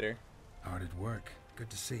day later? Hard at work. Good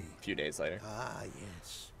to see. A few days later. Ah,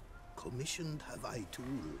 yes. Commissioned have I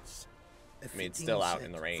tools. I mean, it's still out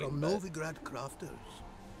in the rain, from but... Novigrad crafters.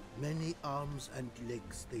 Many arms and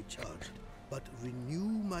legs they charged, but renew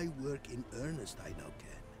my work in earnest I now can.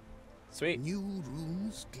 Sweet. New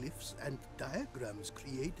runes, glyphs, and diagrams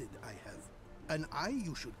created I have. An eye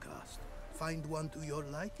you should cast. Find one to your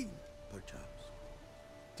liking, perchance.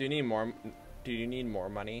 Do you need more? Do you need more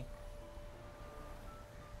money?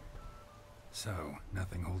 So,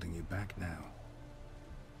 nothing holding you back now.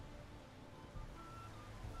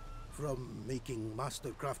 From making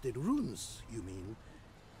master-crafted runes, you mean?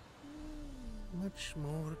 Much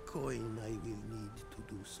more coin I will need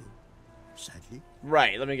to do so, sadly.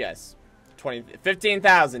 Right, let me guess.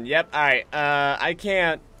 15,000, yep, alright, I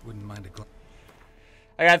can't... Wouldn't mind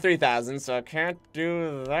a... I got 3,000, so I can't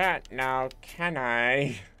do that now, can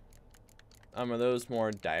I? Are those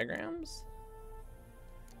more diagrams?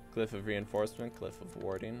 Glyph of reinforcement, glyph of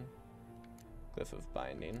warding, glyph of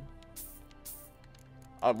binding.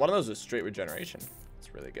 One of those is straight regeneration.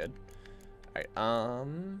 It's really good. Alright,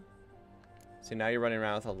 see, now you're running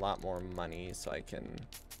around with a lot more money, so I can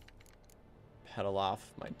pedal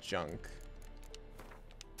off my junk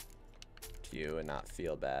to you and not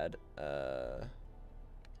feel bad. I'm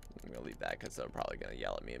gonna leave that because they're probably gonna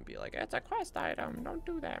yell at me and be like, "It's a quest item, don't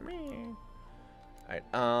do that, me." Alright,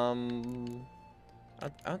 I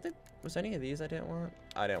don't think, was any of these I didn't want?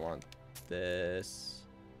 I didn't want this.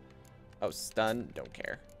 Oh, stun, don't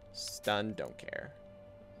care. Stun, don't care.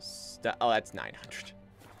 Oh, that's 900.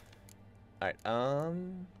 Alright,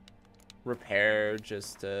 repair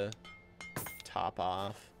just to top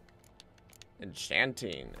off.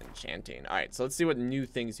 Enchanting. Alright, so let's see what new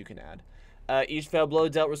things you can add. Each failed blow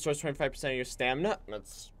dealt restores 25% of your stamina.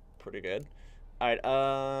 That's pretty good. Alright,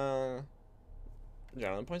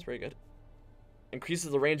 adrenaline points, very good.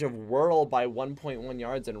 Increases the range of whirl by 1.1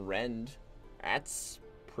 yards and rend. That's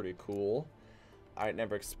pretty cool. Alright,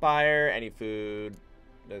 never expire. Any food.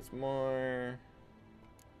 There's more.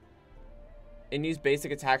 In these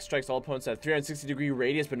basic attack strikes all opponents at a 360-degree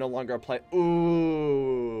radius but no longer apply.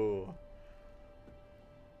 Ooh.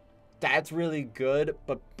 That's really good,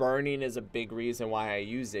 but burning is a big reason why I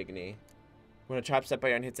use Igni. When a trap set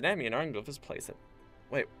by iron hits an enemy, an iron glyph is placed it.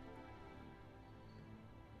 Wait.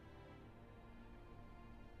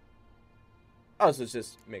 Oh, so it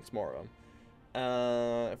just makes more of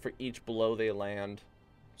them. For each blow they land.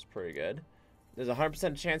 It's pretty good. There's a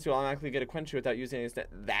 100% chance you'll automatically get a quench without using any.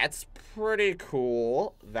 That's pretty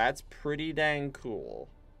cool. That's pretty dang cool.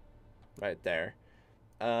 Right there.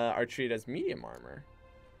 Are treated as medium armor.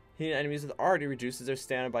 Hitting enemies with already reduces their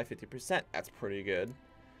stamina by 50%. That's pretty good.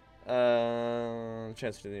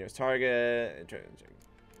 Transfer to the nearest target.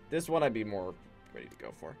 This one I'd be more ready to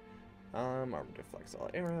go for. Armor deflects all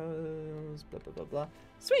arrows. Blah, blah, blah, blah.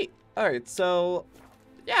 Sweet. Alright, so...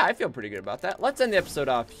 yeah, I feel pretty good about that. Let's end the episode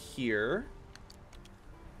off here.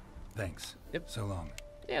 Thanks. Yep. So long.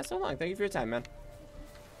 Yeah, so long. Thank you for your time, man.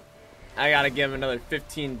 I gotta give him another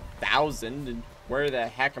 15,000, and where the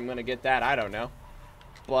heck I'm gonna get that, I don't know.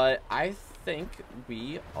 But I think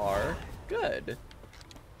we are good.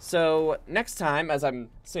 So next time, as I'm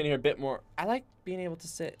sitting here a bit more, I like being able to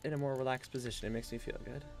sit in a more relaxed position. It makes me feel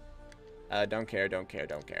good. Don't care, don't care,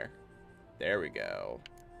 don't care. There we go.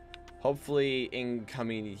 Hopefully in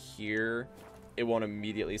coming here, it won't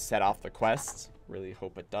immediately set off the quest. Really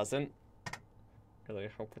hope it doesn't. Really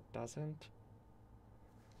hope it doesn't.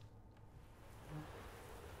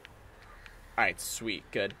 Alright, sweet,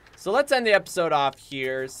 good. So let's end the episode off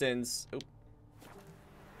here since... Oop.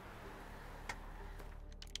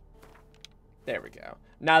 There we go.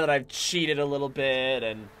 Now that I've cheated a little bit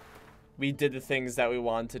and we did the things that we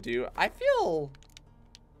wanted to do, I feel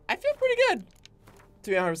pretty good.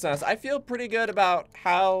 To be 100% honest, I feel pretty good about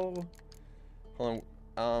how... Hold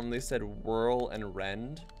on. They said whirl and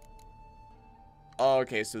rend. Oh,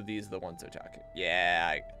 okay, so these are the ones they're talking.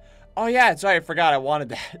 Yeah. Oh, yeah, sorry, I forgot I wanted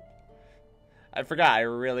that. I forgot, I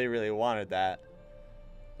really, really wanted that.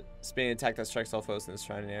 Spinning attack that strikes all foes in the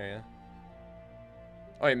surrounding area.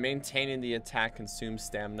 Oh, wait, maintaining the attack consumes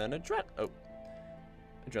stamina and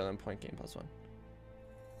adrenaline point gain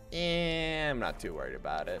 +1. I'm not too worried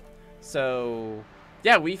about it. So,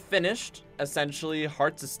 yeah, we finished, essentially,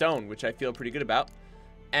 Hearts of Stone, which I feel pretty good about.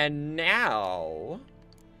 And now...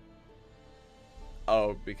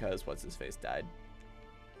 Oh, because what's-his-face died.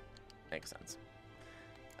 Makes sense.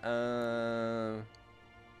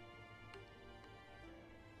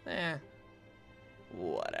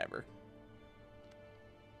 Whatever.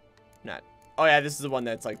 Not. Oh yeah, this is the one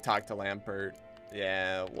that's like talk to Lampert.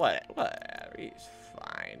 Yeah, whatever. He's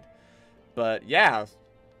fine. But yeah.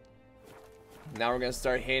 Now we're gonna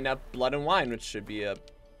start hitting up Blood and Wine, which should be a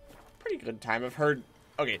pretty good time. I've heard.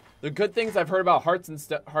 Okay, the good things I've heard about Hearts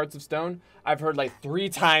of Stone, I've heard like 3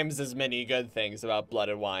 times as many good things about Blood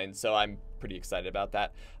and Wine, so I'm pretty excited about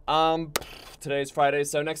that. Today's Friday,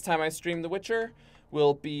 so next time I stream The Witcher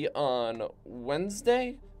will be on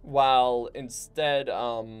Wednesday, while instead,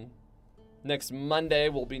 next Monday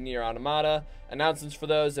will be Nier Automata. Announcements for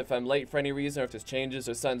those, if I'm late for any reason or if there's changes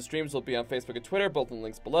or sudden streams, will be on Facebook and Twitter, both in the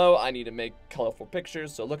links below. I need to make colorful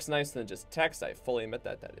pictures so it looks nicer than just text. I fully admit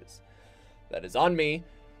that that is on me.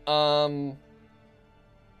 The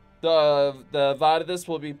VOD of this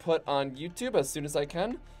will be put on YouTube as soon as I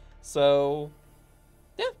can. So,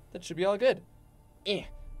 yeah, that should be all good.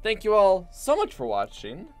 Thank you all so much for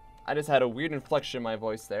watching. I just had a weird inflection in my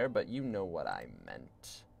voice there, but you know what I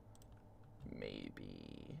meant.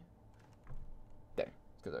 Maybe. There.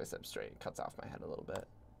 Because I said straight, it cuts off my head a little bit.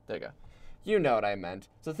 There you go. You know what I meant.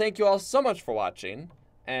 So thank you all so much for watching,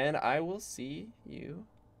 and I will see you.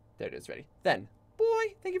 There it is, ready. Then,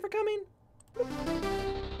 boy, thank you for coming.